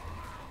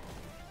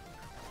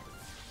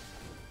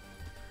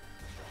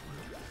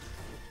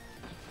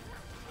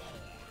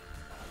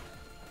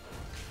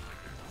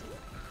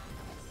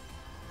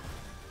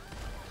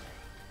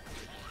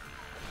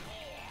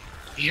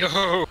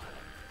 Yo!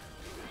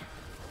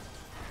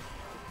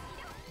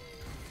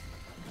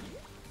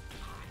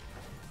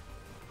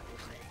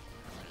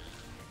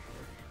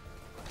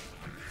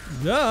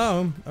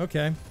 No.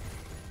 Okay.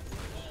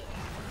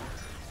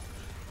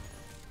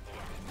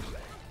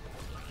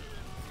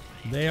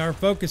 They are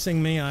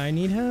focusing me. I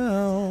need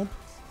help.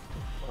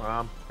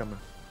 I'm coming.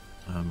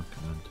 I'm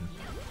coming too.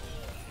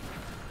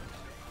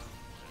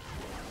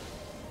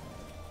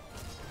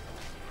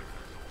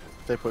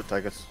 Stay put,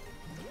 Tygus.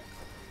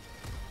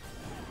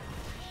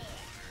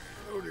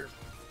 Oh dear.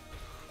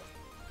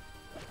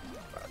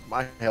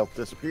 My health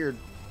disappeared.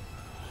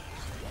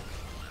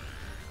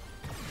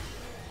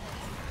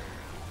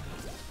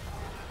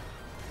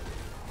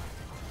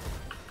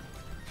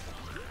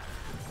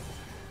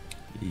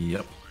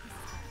 Yep.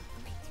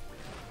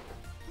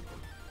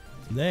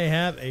 They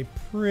have a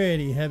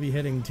pretty heavy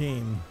hitting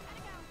team.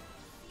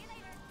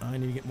 I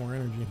need to get more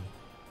energy.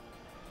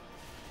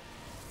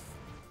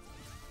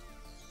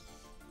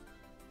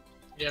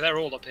 Yeah, they're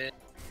all up here.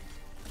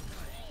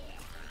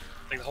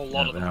 Like the whole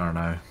lot of They them. are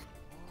now.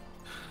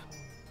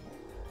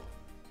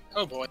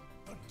 Oh boy.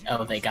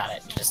 Oh, they got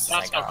it. Just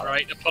That's as I not got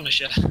right. A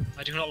Punisher.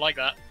 I do not like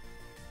that.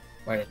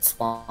 where it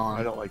spawned.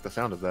 I don't like the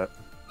sound of that.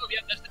 Oh yeah,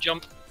 there's the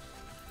jump.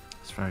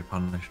 It's very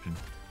punishing.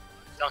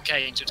 It's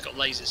arcane, so it's got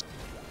lasers.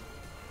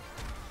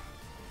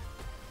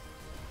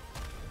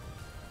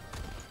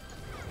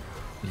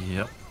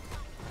 Yep.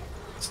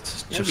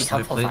 It's It'd be just like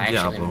helpful if I playing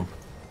actually Diablo.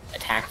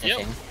 attack the Yep.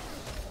 thing.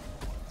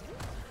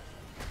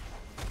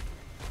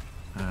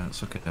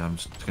 It's okay, I'm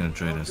just gonna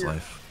drain his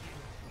life.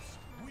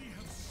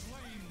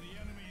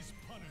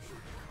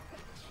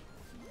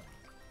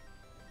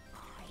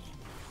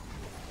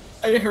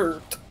 I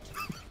hurt.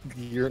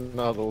 You're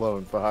not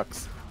alone,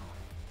 Fox.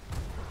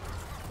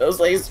 Those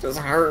lasers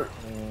hurt.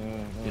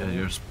 Yeah,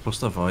 you're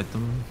supposed to avoid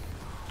them.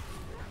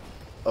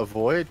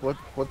 Avoid?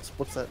 What's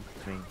that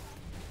mean?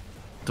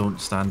 Don't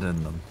stand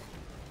in them.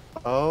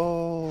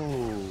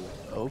 Oh,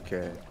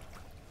 okay.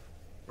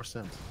 More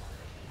sense.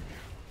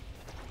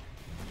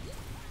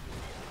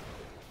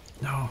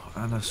 No,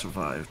 Anna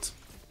survived.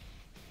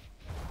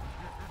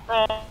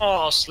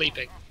 Oh,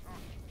 sleeping.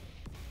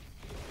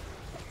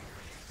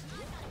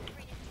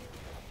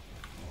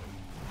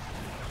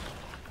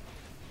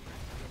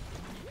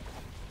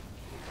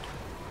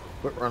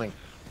 Quit running.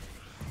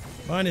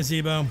 Fine,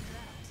 Azebo.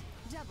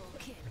 Double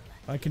kill.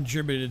 I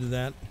contributed to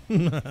that.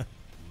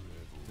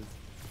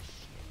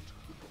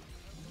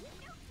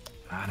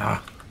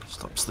 Anna,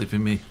 stop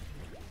sleeping me.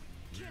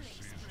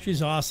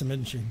 She's awesome,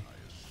 isn't she?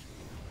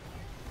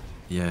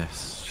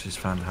 Yes, she's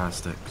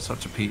fantastic.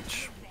 Such a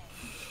peach.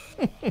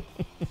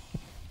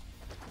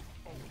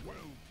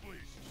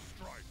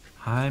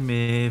 Hi,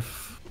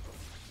 Maeve.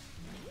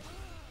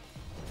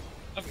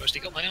 I've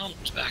mostly got my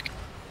arms back.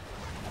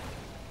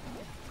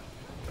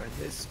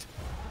 I missed.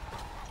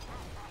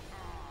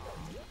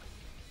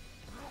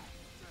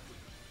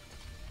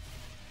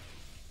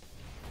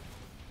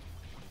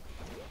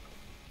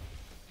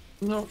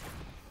 No.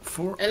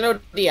 Four. Hello,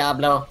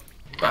 Diablo.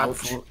 Bad Ouch.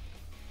 four.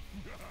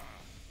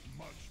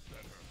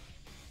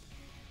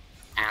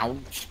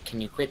 Ouch.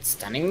 Can you quit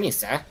stunning me,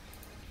 sir?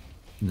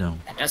 No.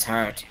 That does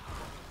hurt.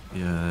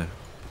 Yeah.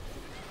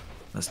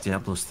 That's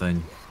Diablo's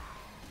thing.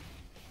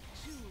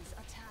 Choose a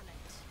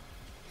talent.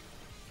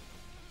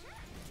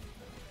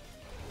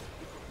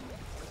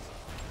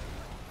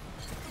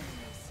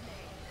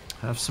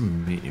 Have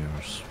some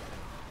meteors.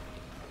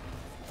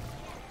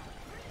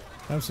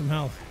 Have some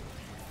health.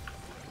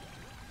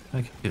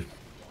 Thank you.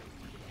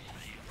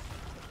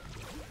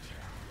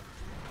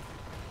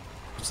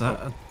 Is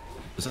that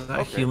a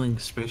Okay. healing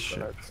But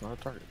spaceship? it's not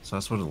a target. So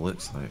that's what it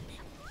looks like.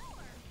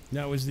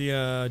 That was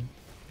the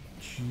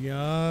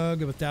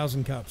jug of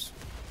 1,000 cups.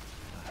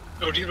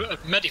 Oh, do you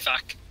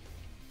Medivac?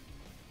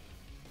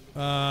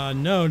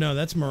 No,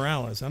 that's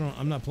Morales.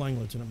 I'm not playing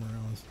Lieutenant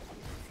Morales.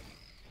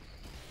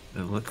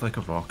 It looked like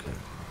a rocket.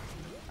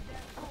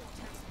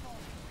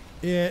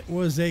 It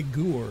was a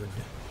gourd.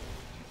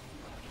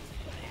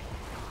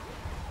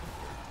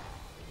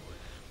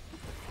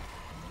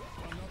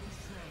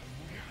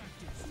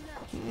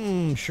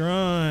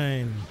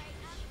 Shrine.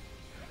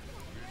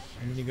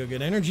 I need to go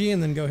get energy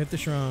and then go hit the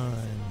shrine.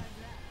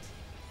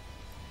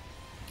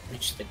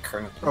 Which the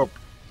current Oh.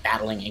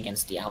 battling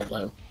against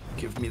Diablo.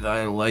 Give me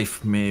thy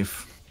life,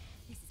 Maeve.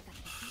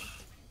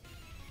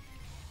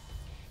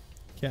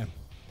 Okay.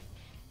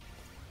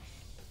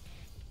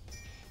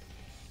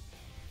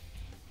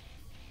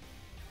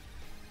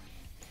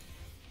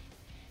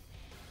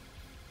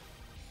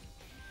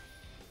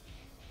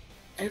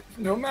 I have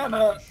no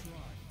mana.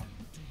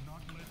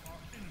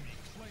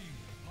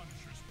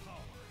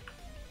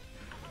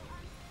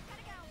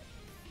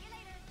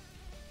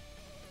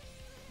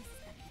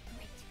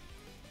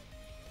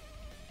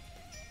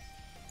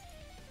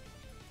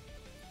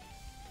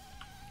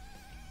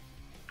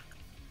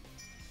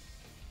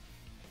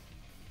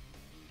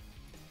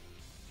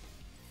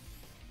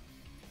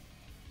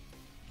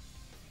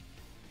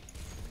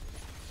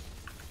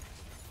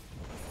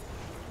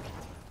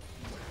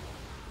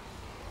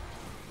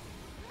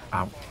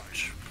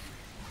 Ouch.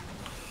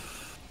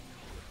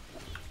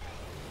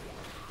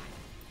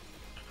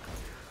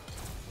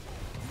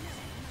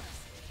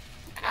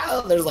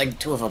 Oh, there's like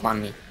two of them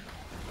on me.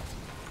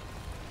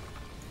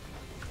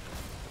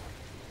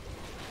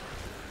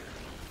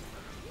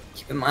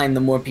 in mind,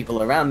 the more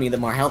people around me, the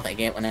more health I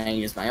get when I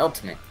use my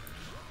ultimate.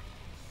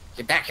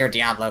 Get back here,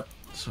 Diablo.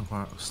 So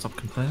stop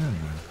complaining then.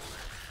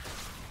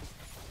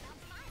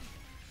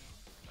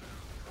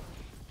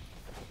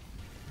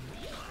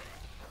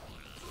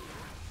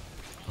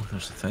 Oh,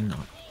 there's the thing now.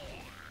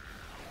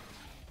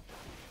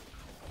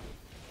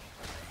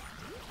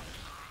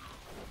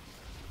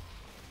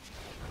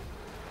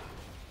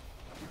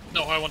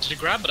 Not what I wanted to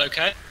grab, but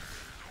okay.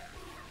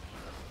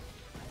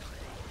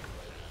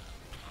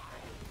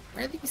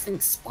 Where are these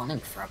things spawning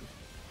from?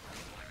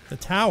 The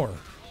tower.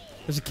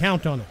 There's a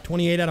count on it.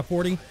 28 out of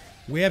 40.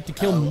 We have to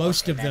kill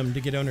most of okay. them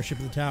to get ownership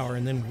of the tower,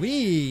 and then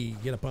we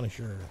get a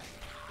Punisher.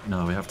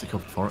 No, we have to kill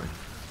 40.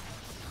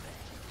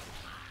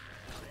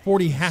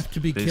 40 have to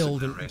be Basic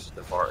killed, and, race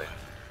to 40.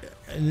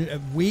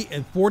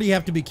 and 40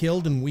 have to be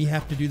killed, and we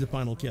have to do the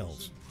final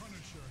kills.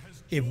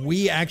 If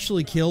we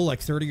actually kill like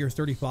 30 or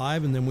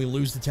 35, and then we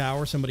lose the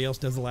tower, somebody else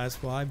does the last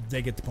 5,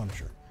 they get the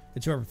Punisher.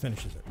 It's whoever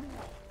finishes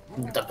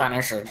it. The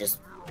Punisher just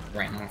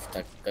ran off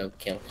to go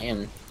kill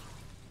him.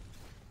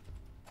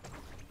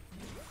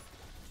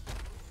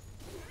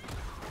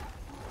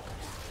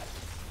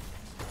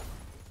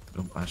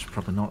 Oh, I should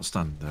probably not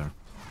stand there.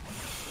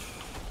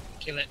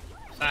 Kill it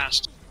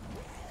fast.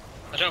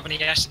 I don't have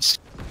any essence.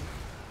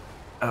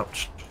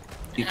 Ouch.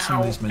 Eat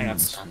some of these I got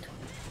minions. stunned.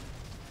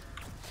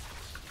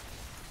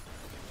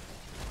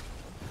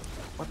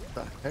 What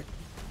the heck?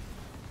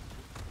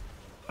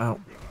 Ow.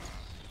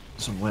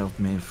 It's a wild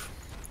move.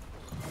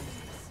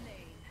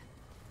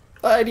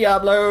 Bye,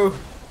 Diablo!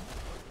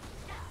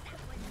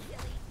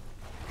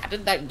 How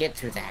did that get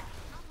through that?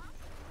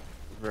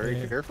 Very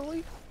Yeah.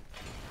 carefully?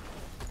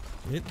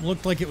 It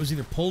looked like it was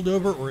either pulled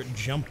over or it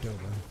jumped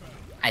over.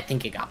 I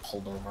think it got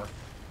pulled over.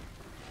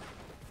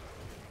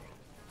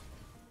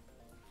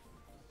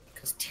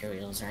 Because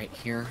Tyrael's right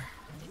here.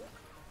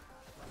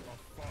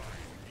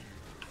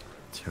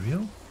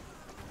 Tyrael?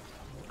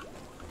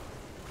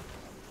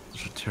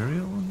 There's a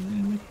Tyrael on the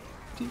enemy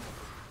team?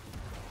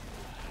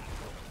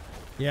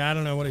 Yeah, I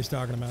don't know what he's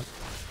talking about.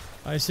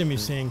 I assume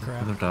he's seeing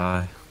crap. Either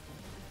die.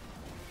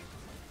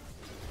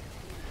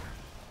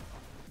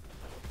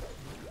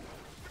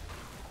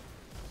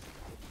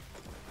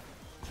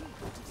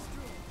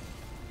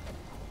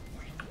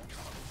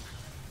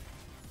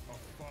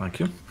 Thank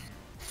you.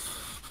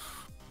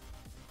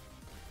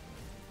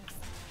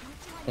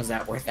 Was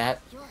that worth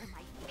that?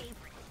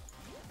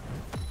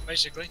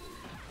 Basically.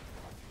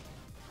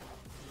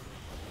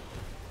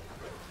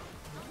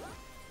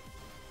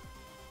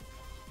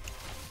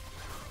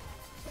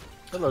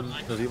 Hello,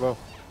 Nazeebo.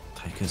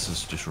 Tychus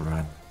is just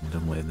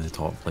randomly in the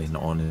top lane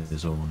on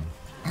his own.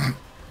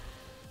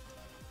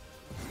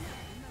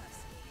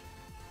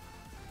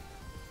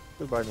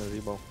 Goodbye,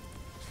 Nazeebo.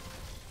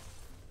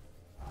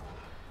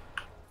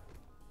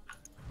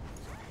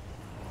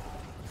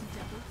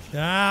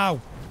 Ow!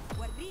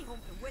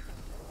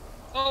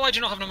 Oh, I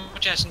do not have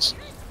much essence.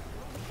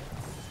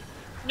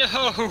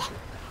 No!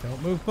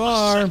 Don't move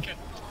far. Second.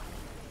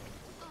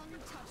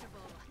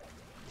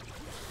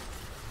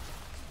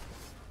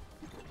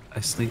 I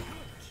sleep.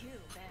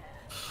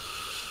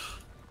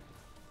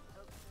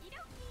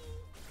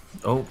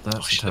 Oh, that's I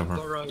the should have tower.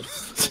 burrowed.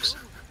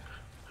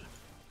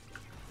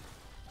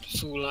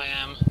 Fool I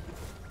am.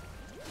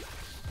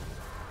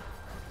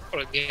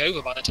 Probably be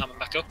over by the time I'm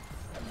back up.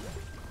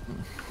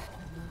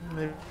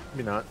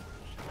 Maybe not.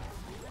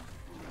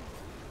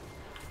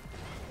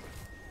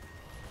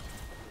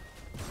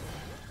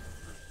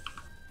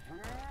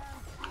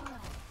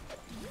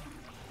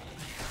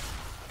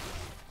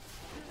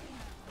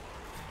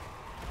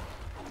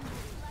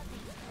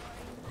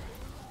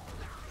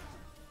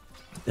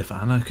 If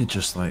Anna could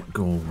just like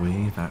go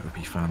away, that would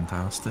be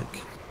fantastic.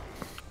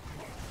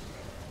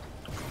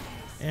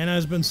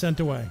 Anna's been sent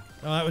away.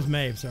 Oh, that was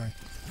Maeve, sorry.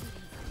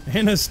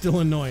 Anna's still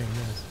annoying,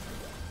 yes.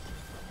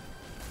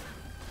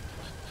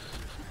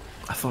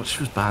 I thought she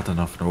was bad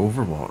enough in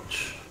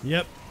Overwatch.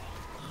 Yep.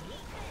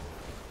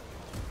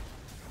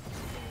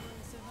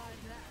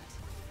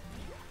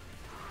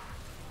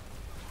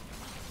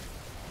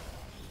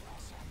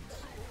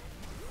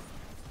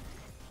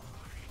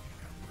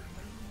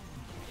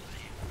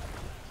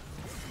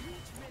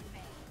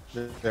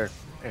 There,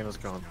 Anna's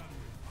gone.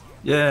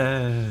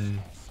 Yay!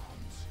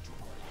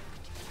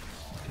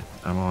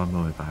 I'm on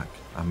my way back.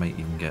 I might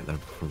even get there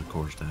before the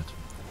core's dead.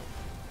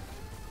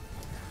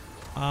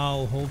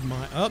 I'll hold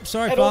my... Oh,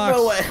 sorry, I don't Fox.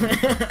 know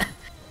what.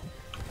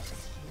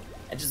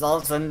 I just all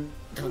of a sudden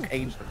took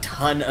a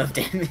ton of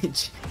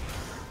damage.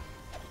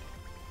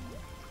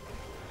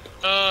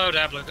 Oh,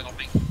 Diablo got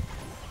me.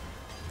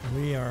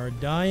 We are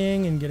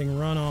dying and getting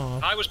run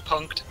off. I was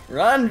punked.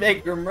 Run,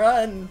 Vaygrim,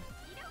 run!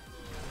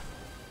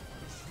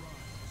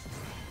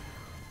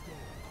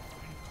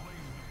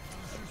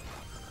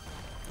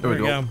 There we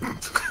go.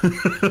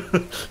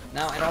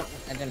 No, I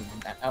didn't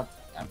want that. Oh,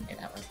 okay,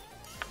 that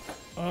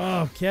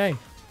one. Okay.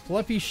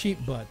 Fluffy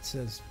sheep butt,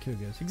 says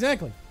Kugos.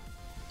 Exactly.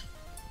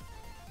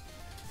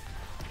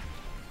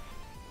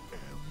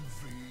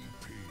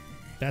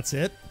 That's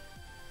it?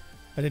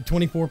 I did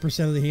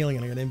 24% of the healing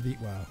and I got MVP.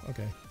 Wow,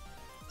 okay.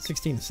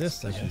 16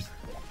 assists, I guess.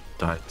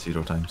 Died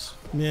 0 times.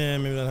 Yeah,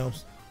 maybe that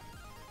helps.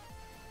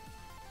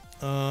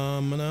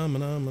 Boop.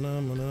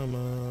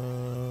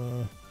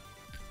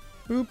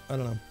 I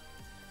don't know.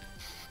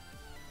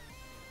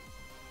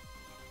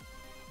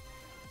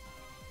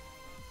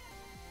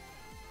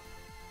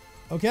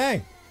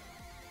 Okay.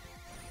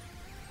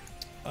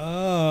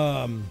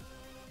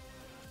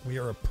 We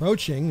are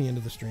approaching the end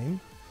of the stream,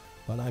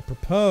 but I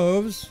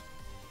propose.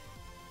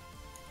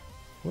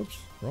 Whoops,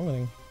 wrong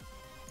thing.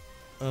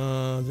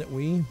 That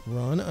we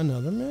run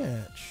another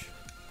match.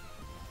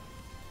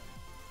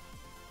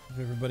 If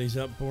everybody's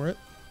up for it.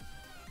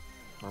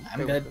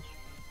 I'm good.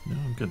 Yeah,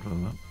 I'm good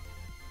with that.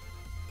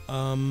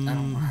 I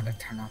don't know how to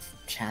turn off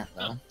chat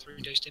though.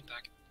 3 days did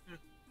back.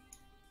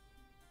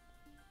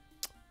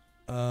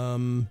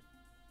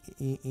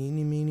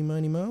 Eeny, meeny,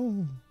 miny,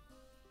 mo.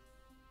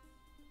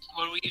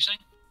 What were you saying?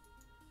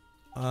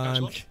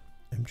 I'm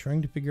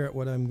trying to figure out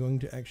what I'm going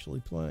to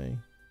actually play.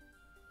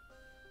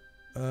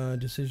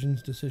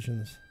 Decisions.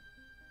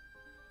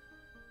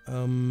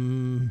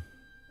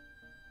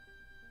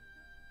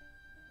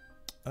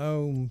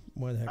 Oh,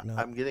 why the heck not?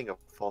 I'm getting a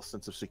false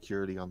sense of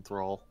security on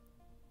Thrall.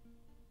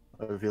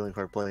 I have a feeling if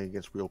I'm playing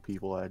against real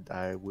people,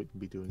 I wouldn't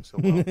be doing so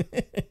well.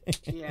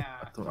 Yeah.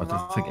 I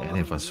don't think any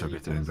of us are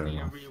doing very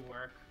well.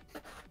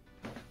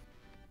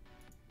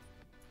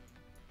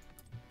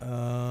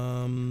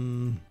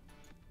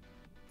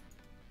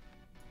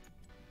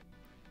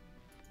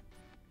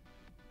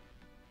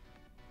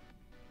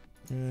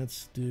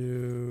 Let's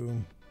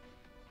do.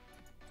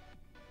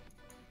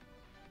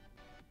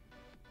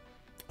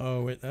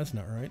 Oh wait, that's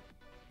not right.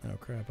 Oh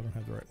crap, I don't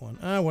have the right one.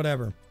 Ah,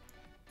 whatever.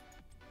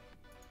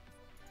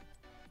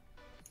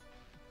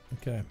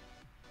 Okay.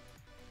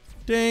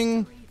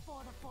 Ding.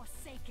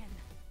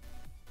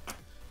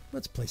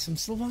 Let's play some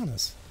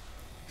Sylvanas.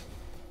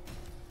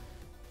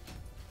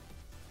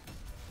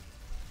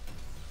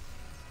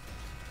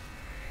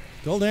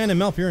 Gul'dan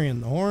and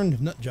Malfurion, the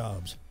horned nut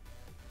jobs.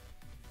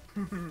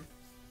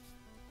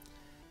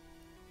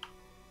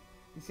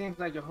 It seems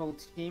like your whole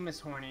team is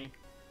horny.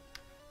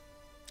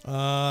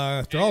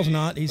 Thrall's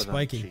not. He's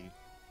spiky.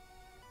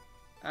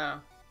 Oh.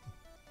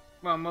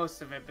 Well,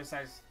 most of it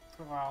besides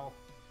Thrall.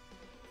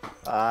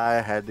 I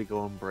had to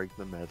go and break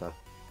the meta.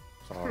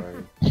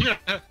 Sorry.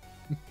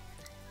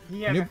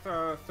 He had to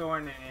throw a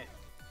thorn in it.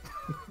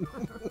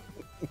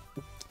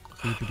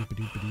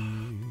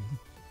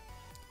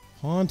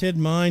 Haunted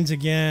Mines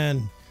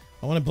again.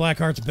 I wanted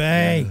Blackheart's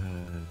Bay.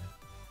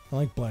 I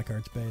like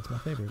Blackheart's Bay. It's my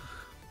favorite.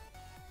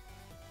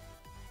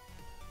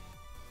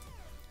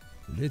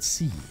 Let's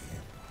see.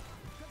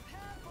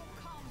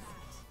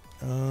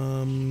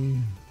 Hold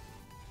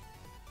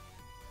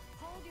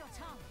your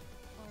tongue,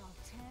 or I'll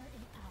tear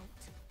it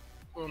out.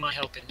 Who am I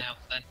helping now,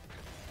 then?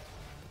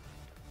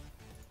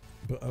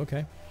 But,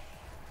 okay.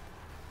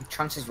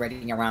 Trunks is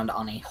riding around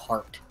on a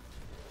heart.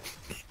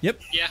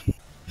 Yep. Yeah.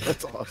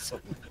 That's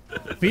awesome.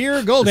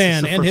 Fear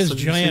Gul'dan and his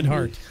giant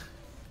heart.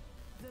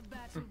 The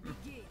battle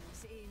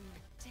begins in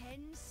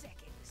 10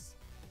 seconds.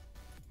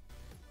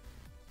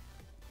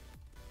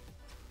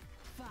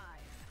 5,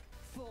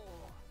 4,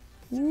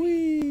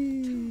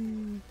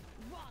 Whee!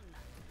 1.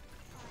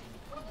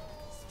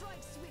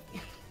 Strike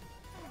swiftly.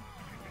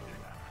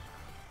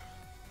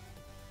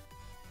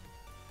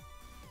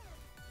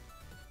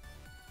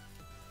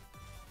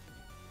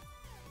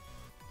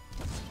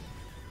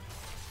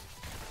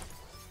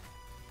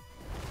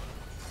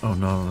 Oh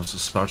no, there's a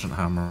Sergeant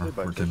Hammer.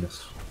 Goodbye, We're doomed.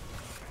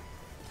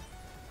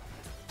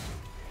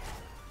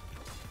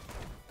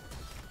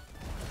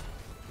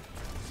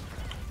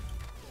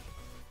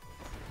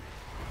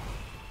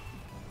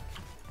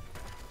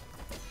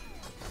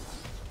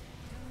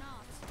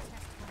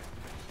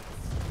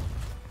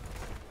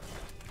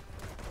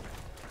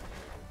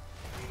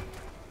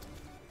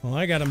 Well,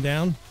 I got him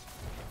down.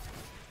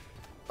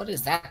 What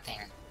is that thing?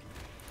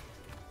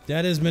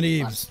 That is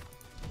Medivh's.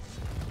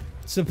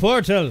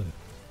 Supportal.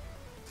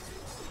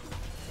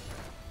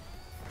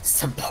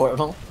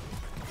 Supportal?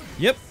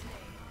 Yep.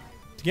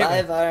 To get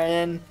Bye, one.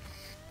 Varyn.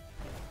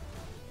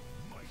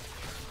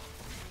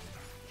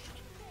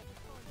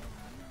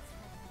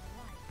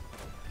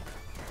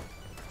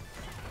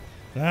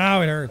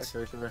 Ow, it hurts.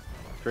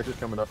 Tracer's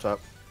coming up top.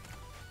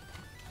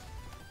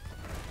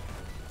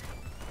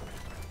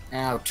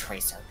 Oh,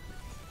 Tracer.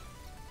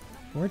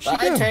 Where'd she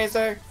Bye, go?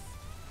 Tracer.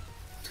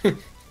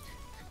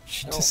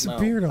 She Oh,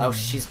 disappeared no. on Oh, me.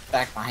 she's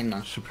back behind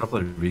us. She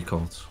probably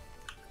recalled.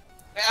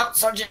 Out,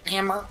 Sergeant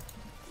Hammer.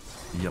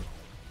 Yep.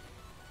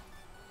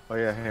 Oh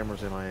yeah,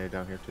 Hammer's MIA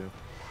down here too.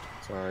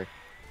 Sorry.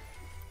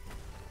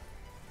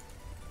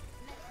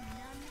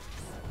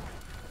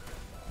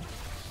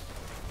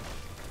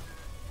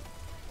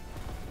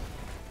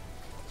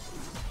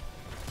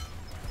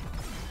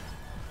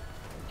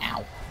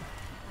 Ow.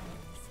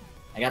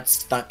 I got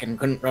stuck and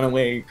couldn't run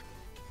away.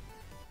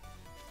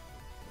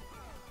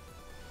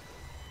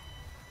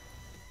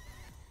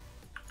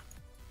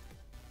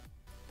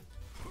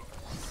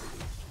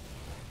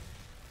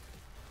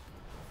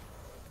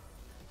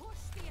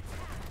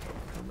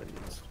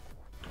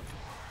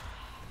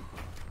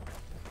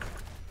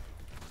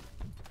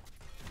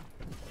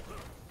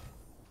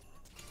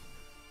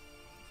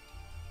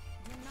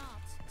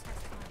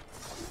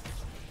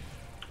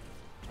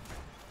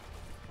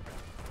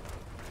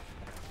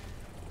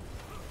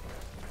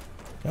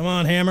 Come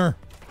on, hammer.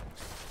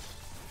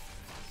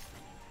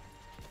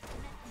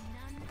 Let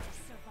none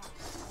survive.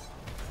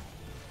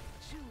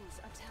 Choose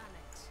a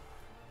talent.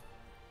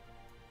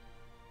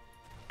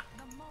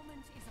 The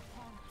moment is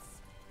upon us.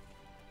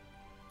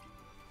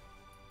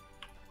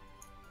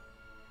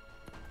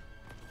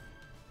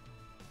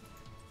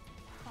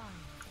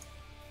 Fine.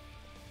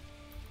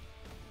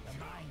 The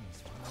mines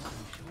will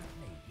open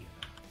shortly,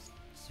 heroes.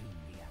 Soon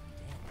the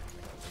undead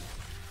will.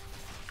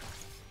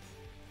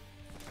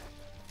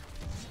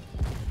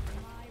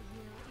 My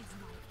will is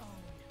my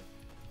own.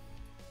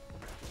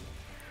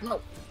 No.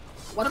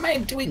 What am I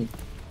doing?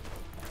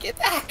 Get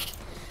back!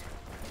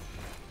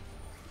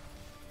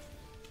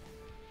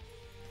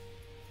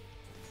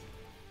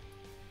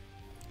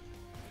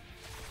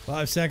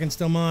 5 seconds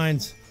till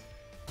mines.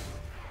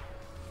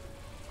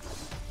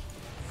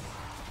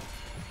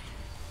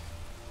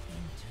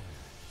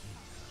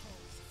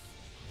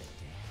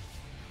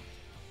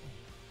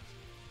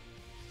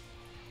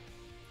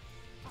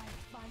 I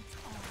fight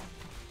on.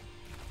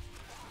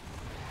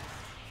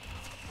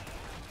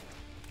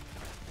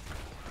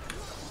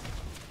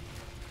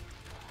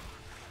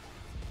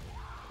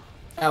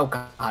 Oh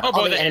god. Oh, All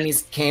boy, the they-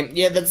 enemies came.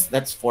 Yeah,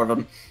 that's 4 of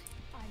them.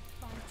 I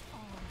fight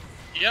on.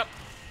 Yep.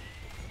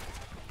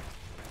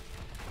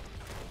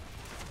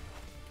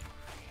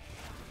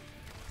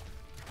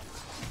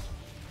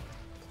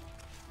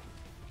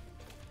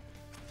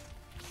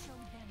 Show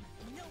them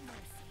no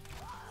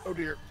mercy. Oh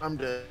dear, I'm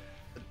dead.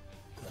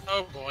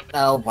 Oh boy.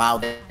 Oh wow,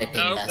 they pinged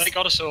No, us. they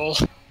got us all.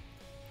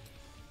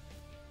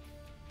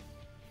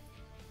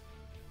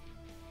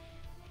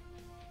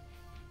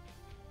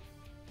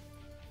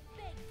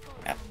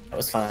 Yeah, that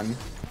was fun.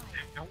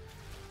 My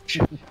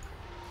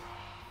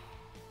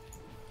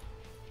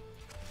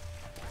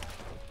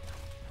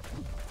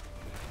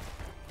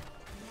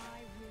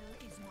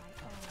will is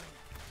my own.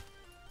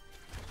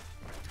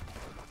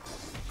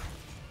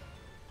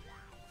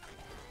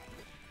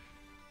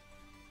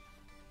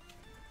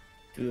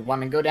 Do we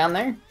want to go down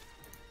there?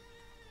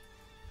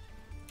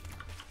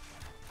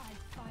 I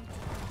fight on.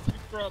 We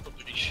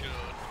probably should.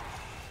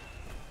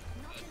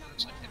 Not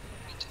Looks enough like they've mana.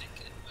 probably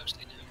taken it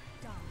mostly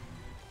now. Done.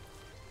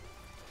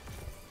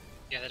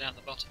 Yeah, they're down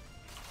the bottom.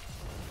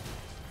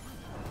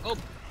 Oh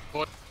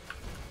boy.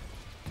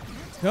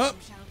 Oh. Shall come.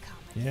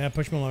 Yeah,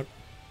 push my luck.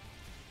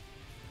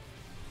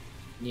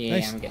 Yeah,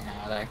 Nice. I'm getting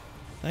out of there.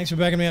 Thanks for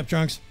backing me up,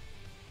 Trunks.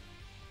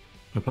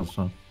 No problem,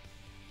 son.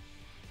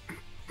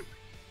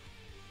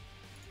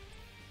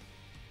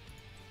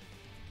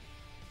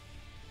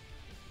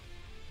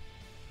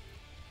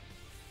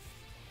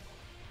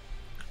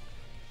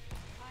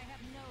 I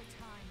have no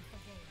time for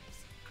games.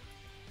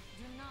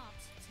 Do not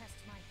test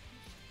my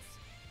patience.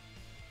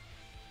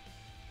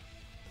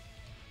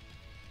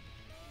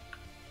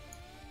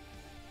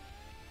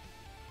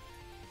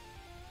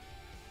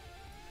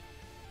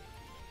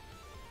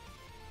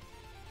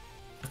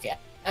 Okay,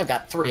 I've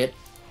got 3 at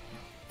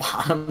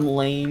bottom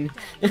lane.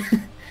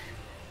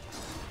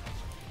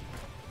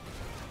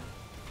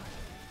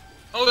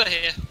 Oh, they're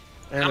here.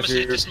 And I'm it's a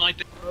here. to snipe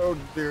it. Oh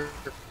dear.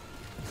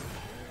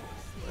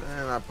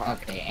 And I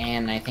popped. Okay,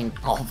 and I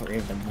think all 3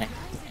 of them went.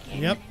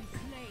 Yep.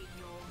 Claim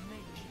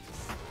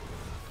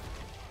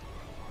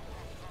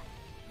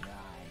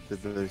your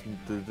vengeance.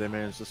 Did they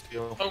manage to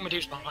steal? Oh,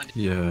 Medu's behind it.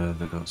 Yeah,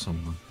 they got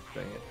someone.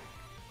 Dang it.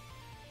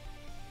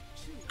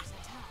 Choose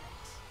a talent.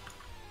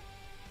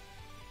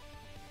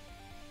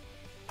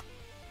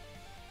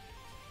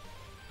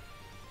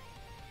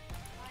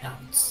 No,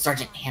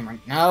 Sergeant Hammer.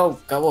 No,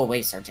 go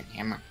away, Sergeant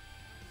Hammer.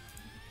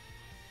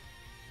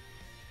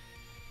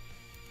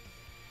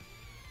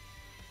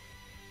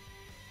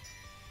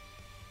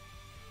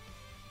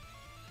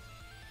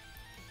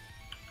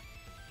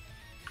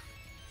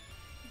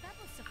 That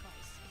will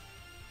suffice.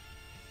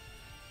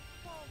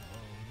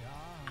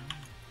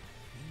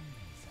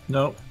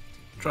 Nope.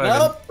 Dragon.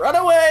 Nope, run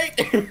away!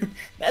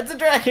 That's a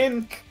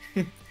dragon!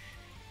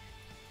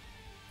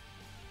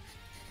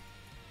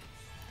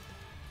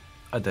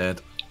 I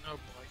did. Oh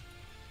boy.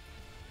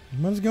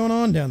 What's going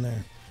on down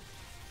there?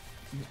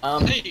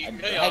 Hey, A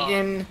they are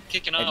dragon,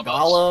 kicking a our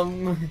butts.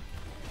 golem.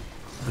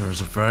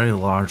 There's a very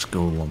large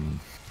golem,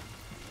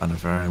 and a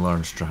very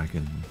large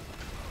dragon,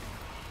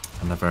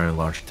 and a very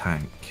large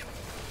tank.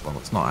 Well,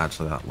 it's not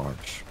actually that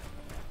large.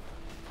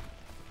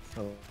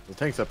 Oh, the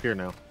tank's up here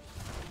now.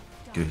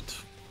 Good.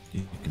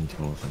 You can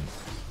deal with him.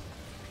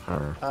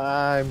 Her.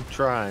 I'm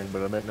trying,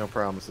 but I make no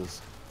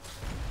promises.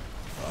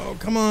 Oh,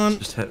 come on.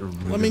 Just hit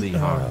Let me- really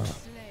hard.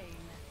 Slain.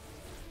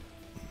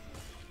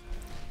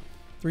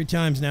 3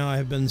 times now I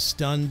have been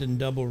stunned and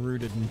double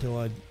rooted until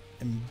I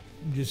am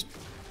just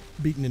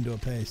beaten into a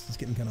paste. It's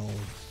getting kind of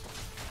old.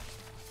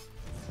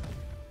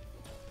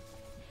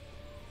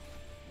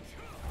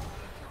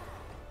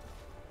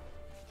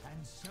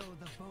 And so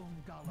the bone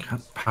golem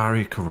Can't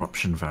parry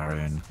corruption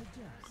variant. No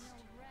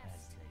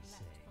rest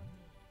left for me.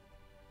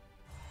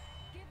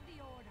 Give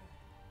the order.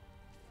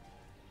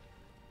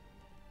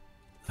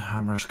 The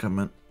hammer's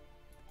coming.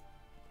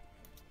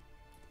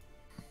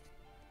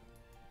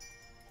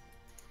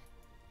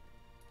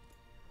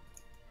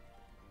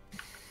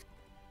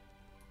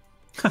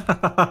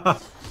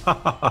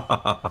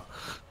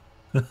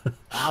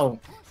 Ow.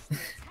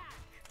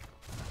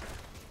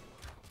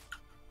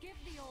 Give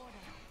the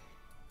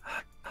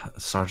order.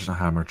 Sergeant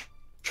Hammer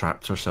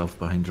trapped herself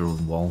behind her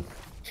own wall.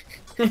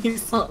 I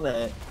saw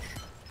that.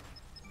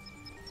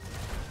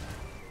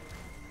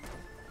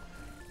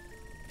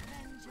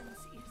 Vengeance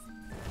is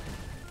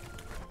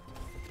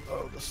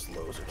Oh, the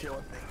slows are killing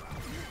me.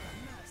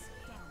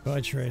 Go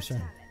ahead,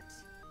 Tracer.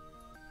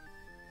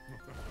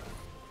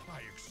 I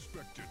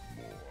expected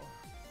more.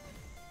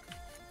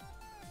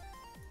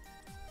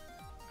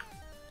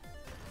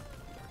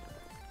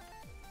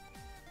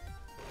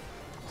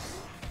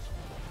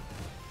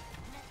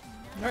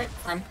 Alright,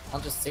 fine. I'll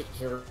just sit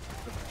here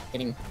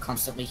getting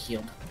constantly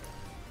healed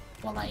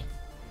while I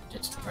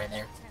just right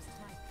there. test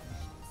my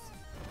patience.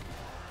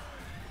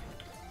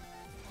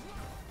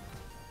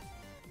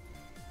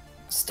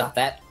 Stop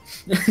that.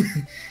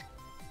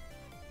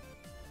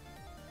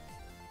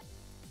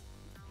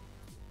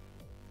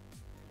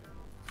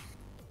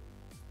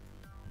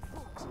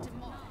 Fort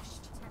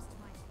demolished. Test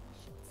my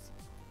patience.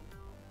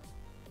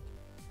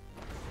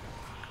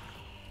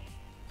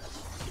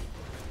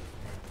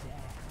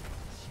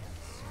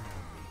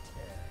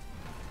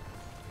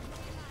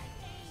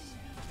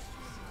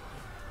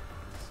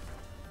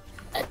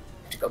 I have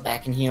to go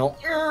back and heal.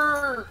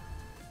 Urgh.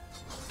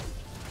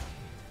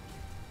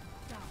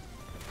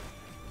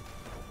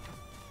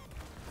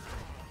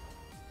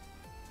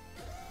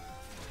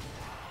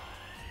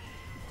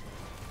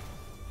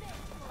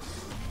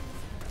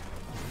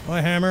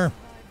 Bye, Hammer.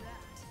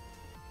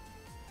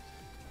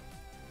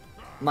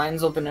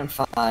 Mine's open in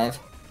 5,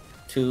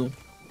 2.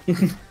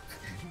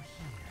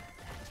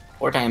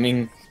 Poor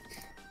timing.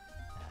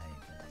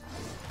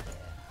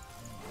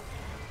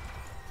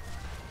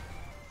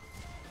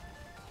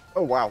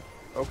 Oh wow.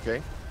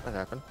 Okay, that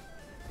happened.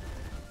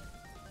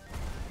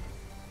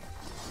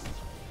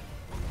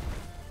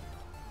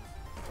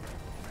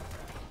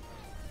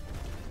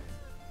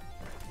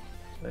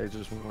 They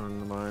just went in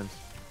the mines.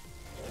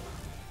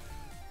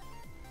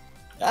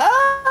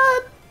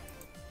 Ah!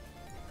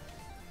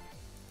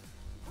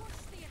 Push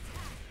the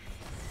attack.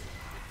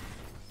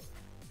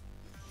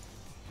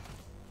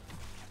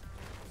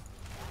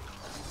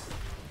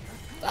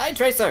 Die,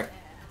 Tracer!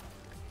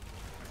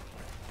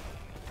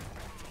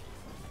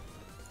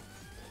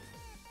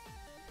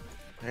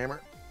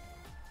 Hammer.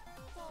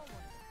 Forward.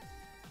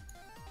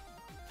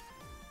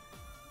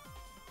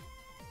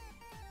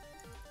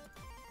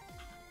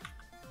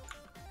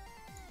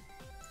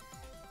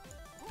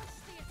 Push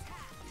the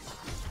attack.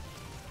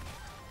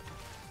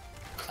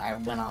 I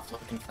went off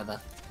looking for the...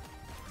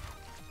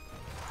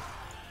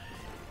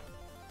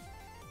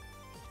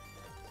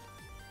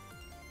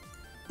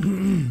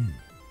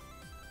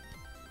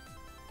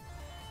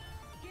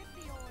 Give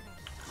the order.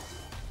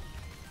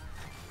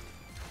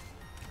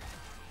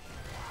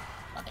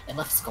 Oh, they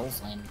left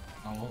skulls laying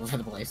all over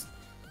the place.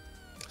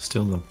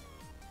 Steal them.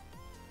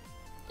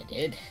 They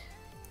did.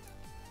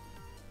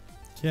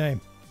 Okay.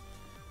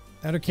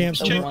 Outer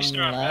camps on The Check the one me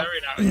start left.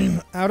 buried out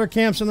here. outer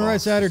camps on the right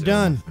Boss side are is the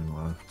only done. thing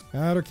left.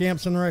 Outer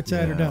camps on the right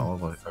side are Yeah, done. all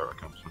the outer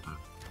camps are done.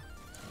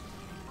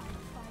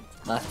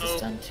 Left Oh.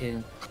 is done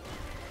too.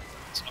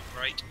 It's not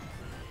great.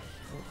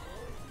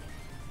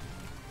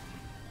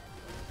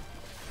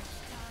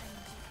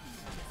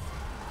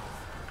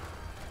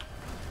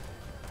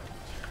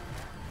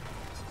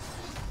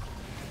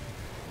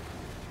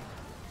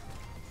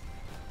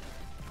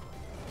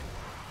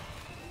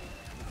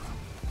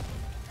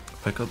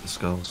 Pick up the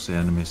skulls, the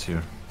enemies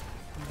here.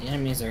 The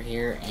enemies are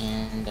here,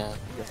 and Got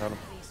him.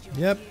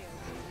 Yep.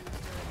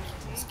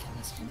 let's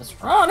kill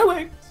this. Run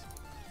away!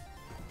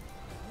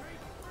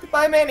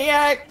 Goodbye,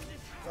 maniac!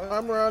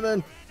 I'm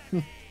running.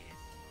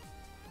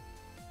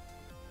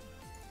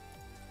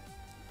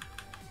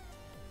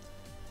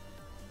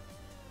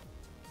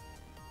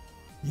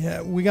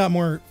 Yeah, we got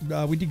more.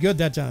 We did good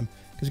that time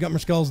because we got more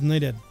skulls than they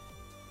did.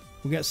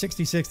 We got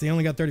 66. They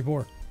only got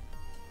 34.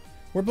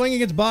 We're playing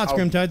against bots, Oh,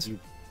 Grimtides. you-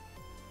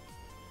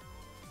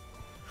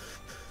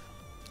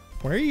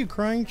 Why are you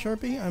crying,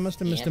 Sharpie? I must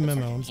have missed a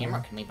memo. I'm Hammer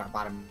sorry. can leave our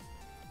bottom.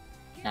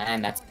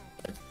 And that's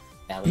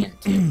Valiant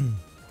too.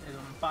 There's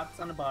bots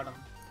on the bottom.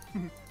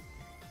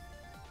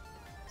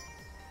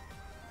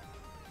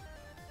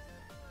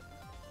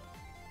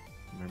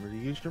 Remember to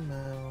use your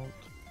mount.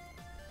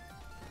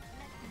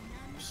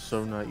 I'm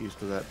so not used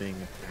to that being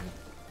a thing.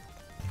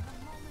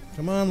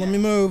 Come on, let me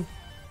move.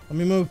 Let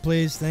me move,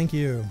 please. Thank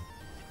you.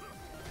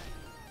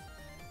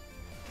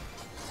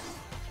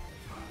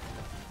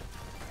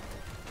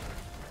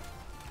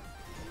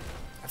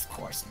 Of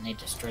course, and they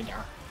destroyed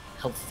our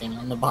health thing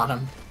on the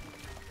bottom.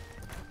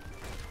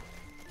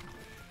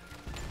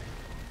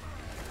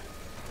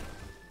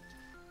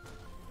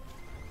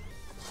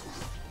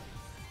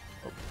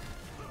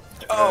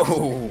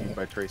 Oh!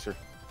 By Tracer.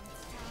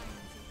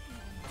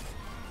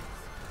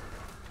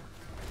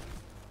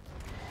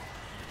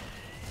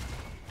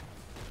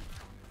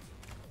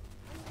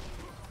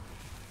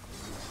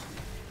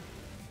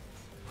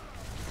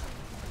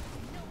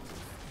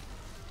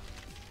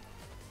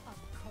 Of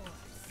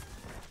course.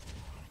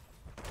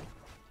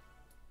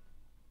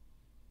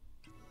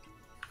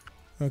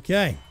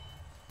 Okay.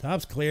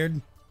 Top's cleared.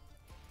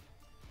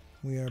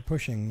 We are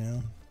pushing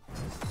now.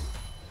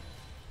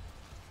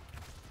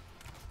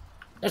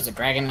 There's a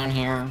dragon down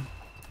here.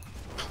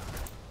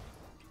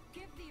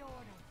 Give the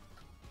order.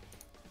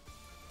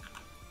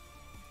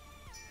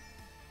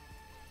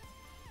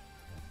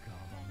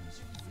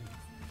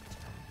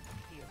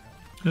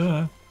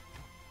 Yeah.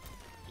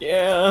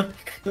 Yeah.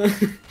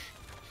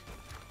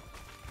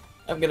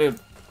 I'm gonna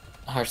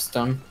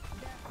Hearthstone.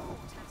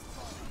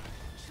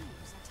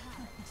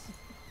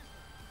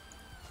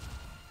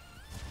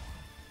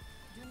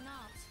 Do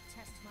not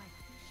test my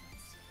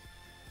patience.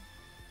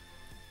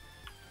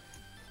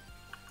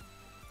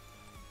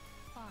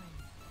 Fine.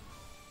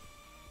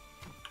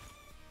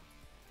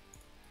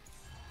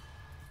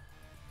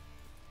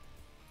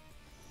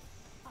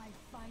 I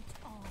fight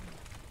on.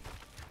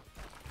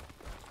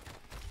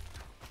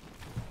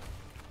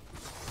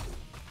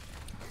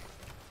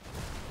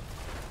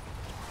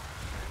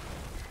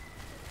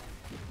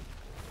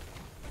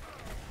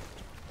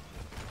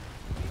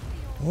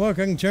 Look,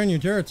 I can turn your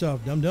turrets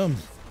off,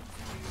 dum-dums.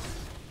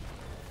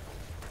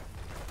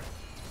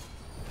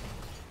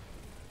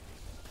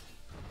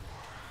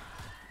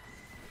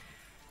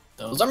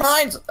 Those are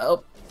mine.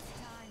 Oh,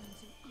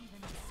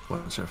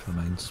 Watch out for the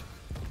mines.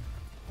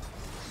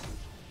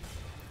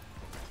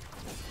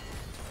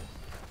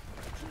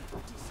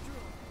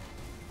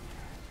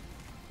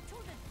 To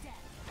the death.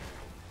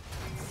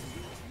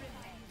 Sweet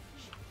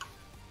revenge.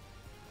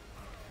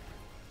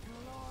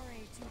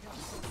 Glory to the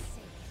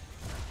forsaken.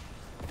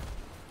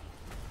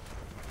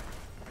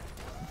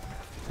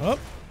 Oh,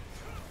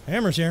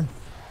 Hammer's here.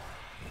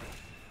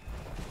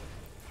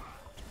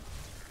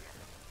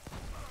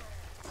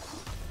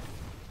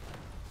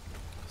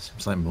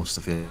 Seems like most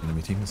of the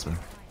enemy team is there.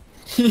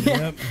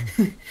 Yep.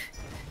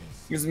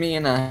 gives me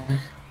and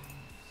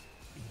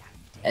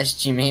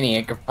SG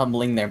Maniac are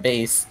pummeling their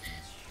base.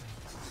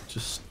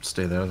 Just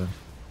stay there then.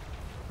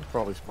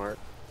 Probably smart,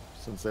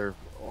 since they're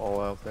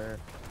all out there.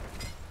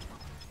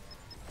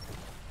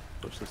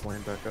 Push this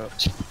lane back up.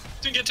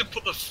 Didn't get to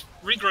put the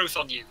regrowth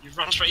on you. You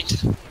ran straight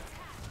into...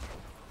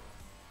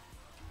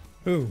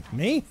 Who?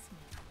 Me?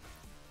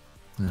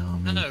 No, I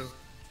mean, No.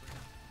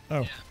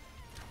 Oh.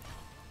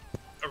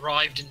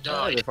 Arrived and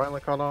Yeah, they died.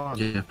 finally caught on.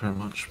 yeah, pretty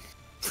much.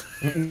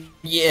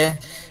 Yeah,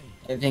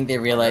 I think they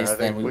realized I that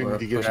think we we were need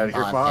to get pushing out of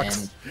here, bot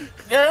Fox. and...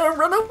 No,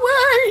 run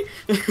away!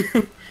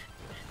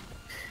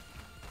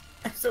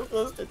 I'm so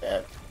close to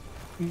death.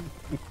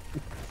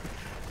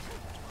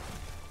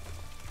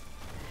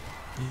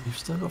 You've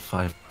still got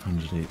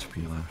 500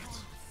 HP left.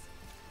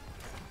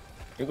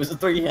 It was a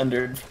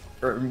 300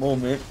 for a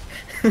moment.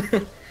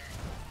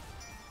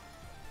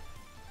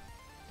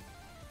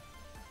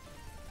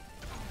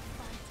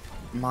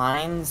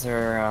 Mines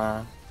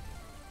or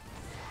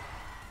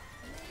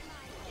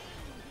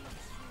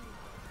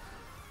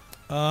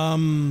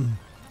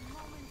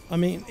I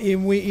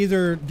mean, we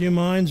either do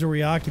mines or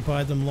we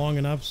occupy them long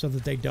enough so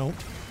that they don't.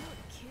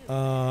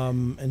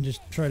 And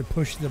just try to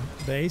push the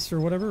base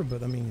or whatever,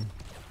 but I mean...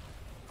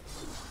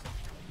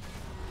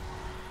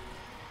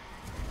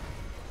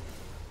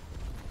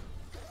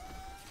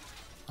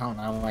 I don't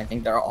know, I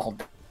think they're all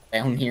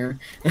down here.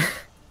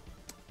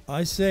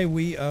 I say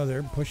we... Oh,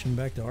 they're pushing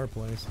back to our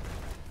place.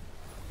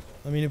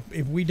 I mean,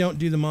 if we don't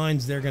do the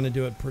mines, they're going to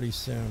do it pretty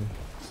soon.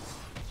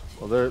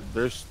 Well,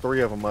 there's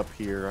 3 of them up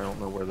here. I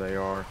don't know where they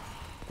are,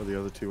 where the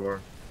other 2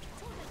 are.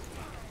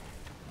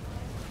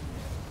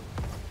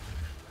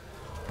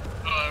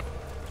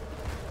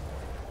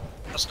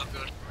 That's not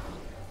good.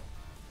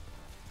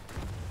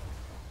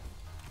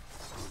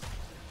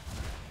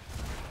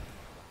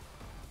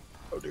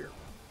 Oh dear.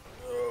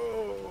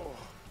 Oh.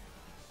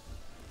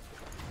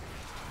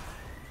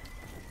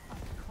 Of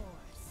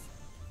course.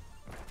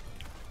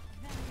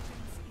 Vengeance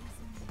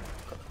is near.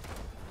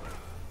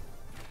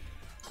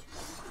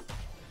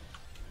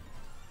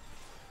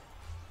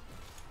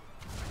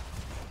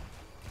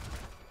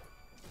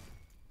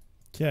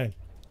 Okay.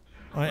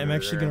 I am Where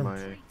actually am going I?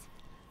 to...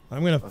 I'm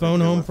going to think phone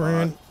you're home my for...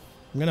 bot.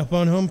 I'm going to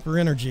phone home for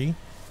energy,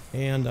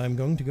 and I'm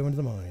going to go into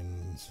the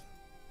mines.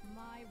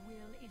 My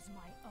will is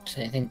my own.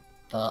 So I think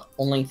the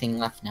only thing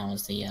left now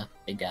is the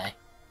big guy.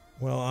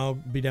 Well, I'll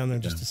be down there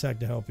in just a sec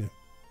to help you.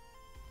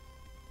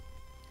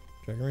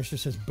 Dragon Racer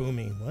says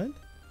boomy. What?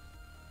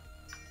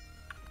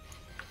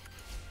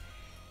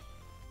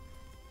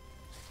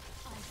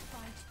 I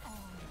fight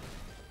on.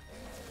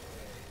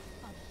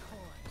 Of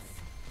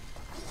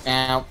course.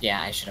 Now,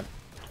 yeah, I should have.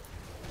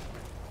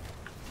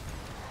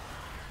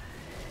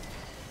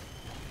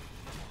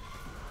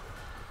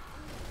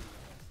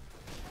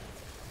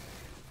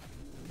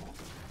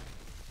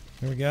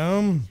 Here we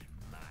go.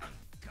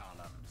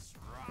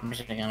 I'm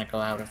just gonna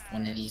go out of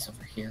one of these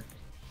over here.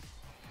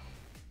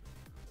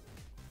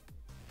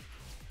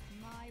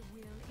 My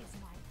will is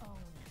my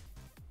own.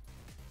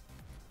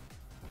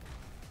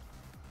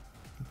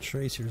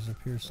 Tracer's up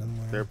here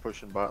somewhere. They're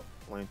pushing bot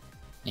lane.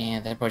 Yeah,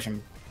 they're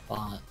pushing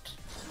bot.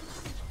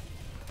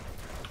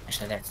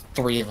 Actually, there's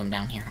 3 of them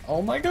down here.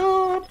 Oh my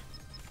god!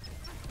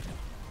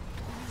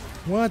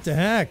 What the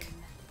heck?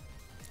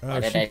 Why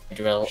did I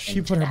drill She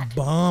into put her that?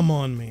 bomb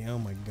on me. Oh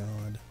my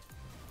god.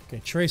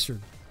 Okay, Tracer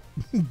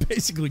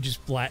basically just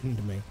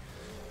flattened me.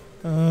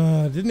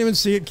 Didn't even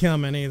see it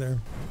coming either.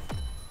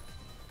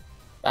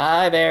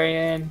 Bye,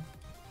 Varian.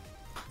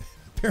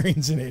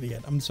 Varian's an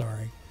idiot. I'm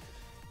sorry.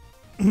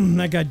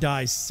 That guy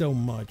dies so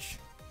much.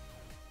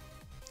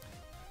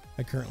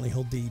 I currently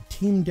hold the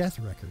team death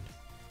record.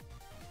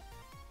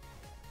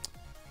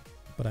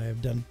 But I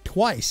have done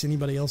twice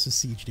anybody else's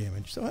siege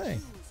damage. So hey.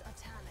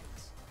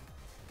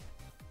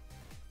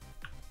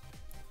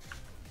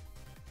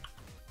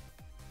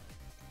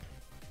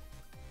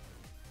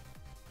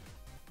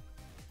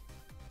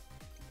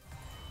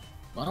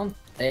 Well,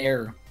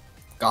 their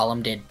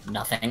golem did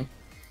nothing.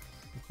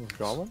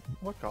 Golem?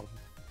 What golem?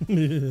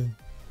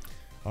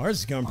 Ours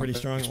is going pretty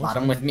strong. Spot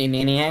him with me,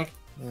 Maniac.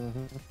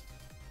 Mm-hmm.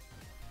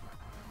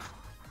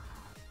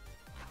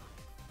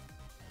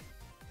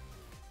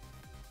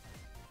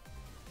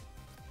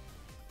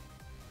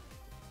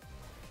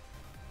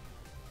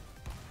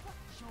 What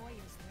joy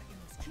is there in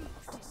this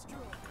peaks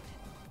destroyed?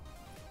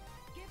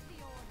 Give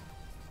the order.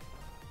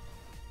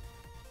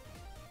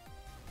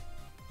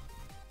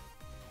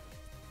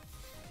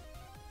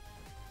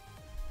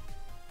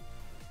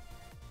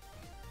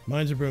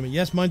 Mines are boomy.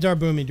 Yes, mines are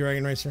boomy,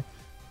 Dragon Racer.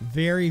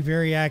 Very,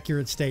 very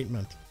accurate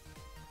statement.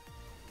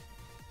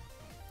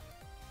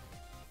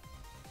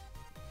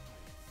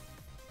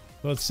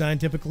 Both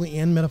scientifically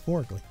and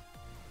metaphorically.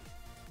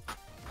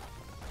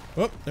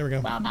 Oh, there we go.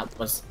 Wow, that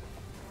was...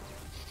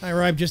 I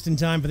arrived just in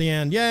time for the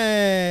end.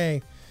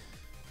 Yay!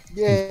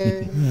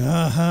 Yay!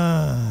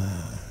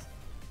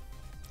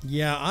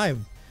 Yeah, I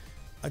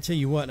tell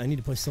you what, I need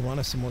to play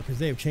Sylvanas some more because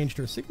they have changed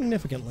her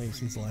significantly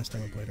since the last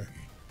time I played her.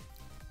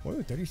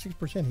 Whoa,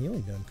 36%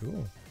 healing done.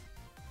 Cool.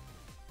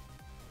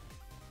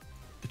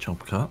 Good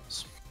job,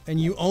 Cuts. And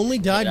you only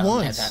died Yeah,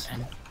 once.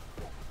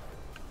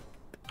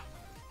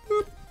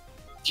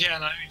 Yeah,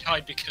 and I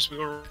died because we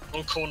were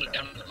all cornered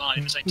down the mine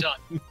at the same time.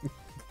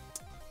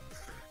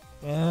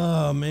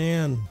 Oh,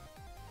 man.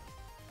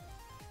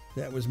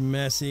 That was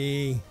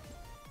messy.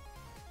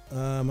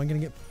 Am I going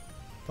to get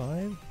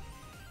 5?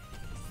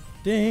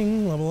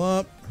 Ding, level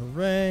up.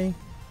 Hooray.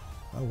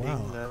 Oh, wow.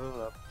 Ding,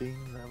 level up,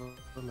 ding, level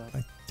up.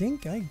 I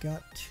think I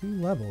got 2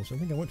 levels. I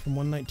think I went from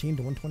 119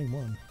 to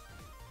 121.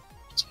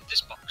 What's in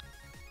this box?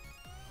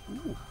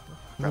 Ooh,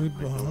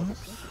 Loot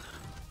box.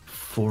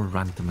 4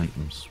 random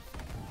items.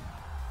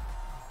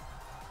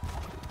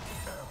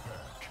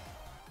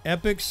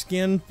 Epic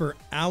skin for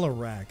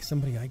Alarak.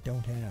 Somebody I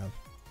don't have.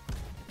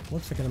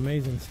 Looks like an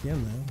amazing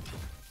skin, though.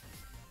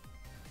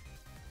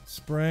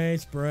 Spray,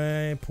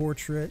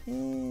 portrait.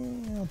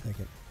 I'll take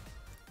it.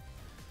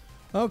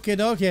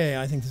 Okay.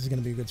 I think this is going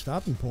to be a good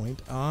stopping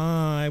point.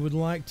 I would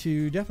like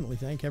to definitely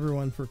thank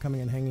everyone for coming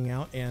and hanging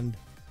out and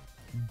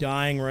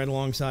dying right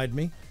alongside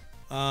me.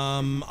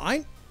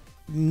 I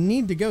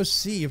need to go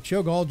see if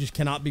Cho'Gall just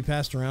cannot be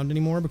passed around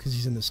anymore because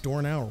he's in the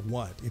store now or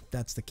what. If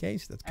that's the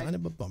case, that's kind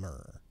of a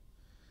bummer.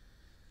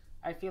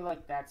 I feel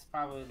like that's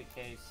probably the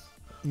case.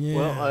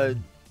 Yeah.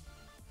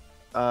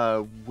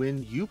 Well,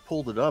 when you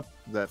pulled it up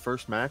that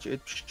first match,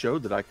 it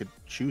showed that I could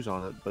choose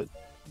on it, but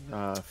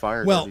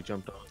Fire already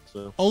jumped on.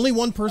 So only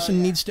one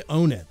person needs to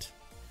own it.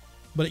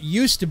 But it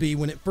used to be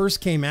when it first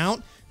came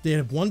out, that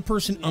if one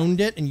person owned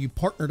it and you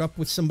partnered up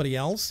with somebody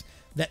else,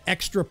 that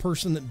extra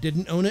person that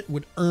didn't own it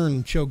would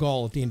earn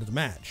Cho'Gall at the end of the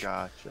match.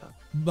 Gotcha.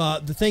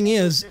 But the thing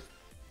is,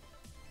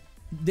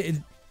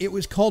 it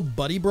was called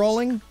Buddy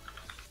Brawling.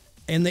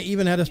 And they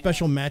even had a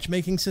special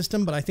matchmaking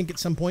system, but I think at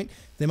some point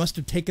they must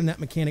have taken that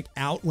mechanic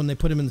out when they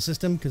put him in the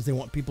system because they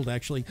want people to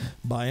actually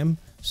buy him.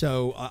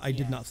 So I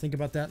did not think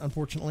about that,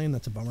 unfortunately, and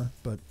that's a bummer.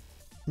 But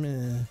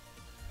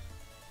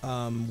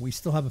we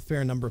still have a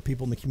fair number of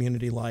people in the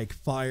community like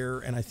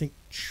Fire and I think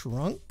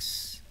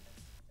Trunks.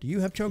 Do you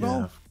have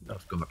Cho'Gall? Yeah,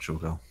 I've got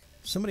Cho'Gall.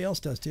 Somebody else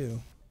does too.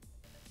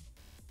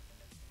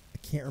 I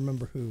can't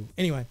remember who.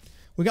 Anyway,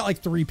 we got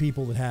like 3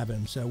 people that have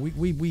him, so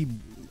we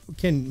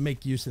can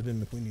make use of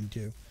him if we need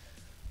to.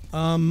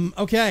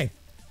 Okay.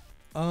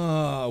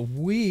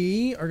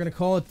 We are going to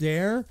call it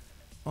there.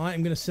 I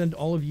am going to send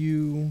all of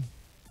you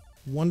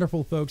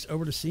wonderful folks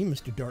over to see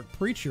Mr. Dark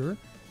Preacher,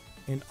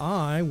 and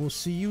I will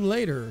see you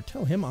later.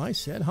 Tell him I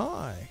said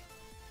hi.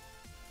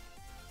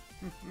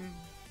 Yay!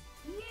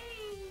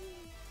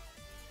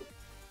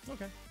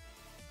 Okay.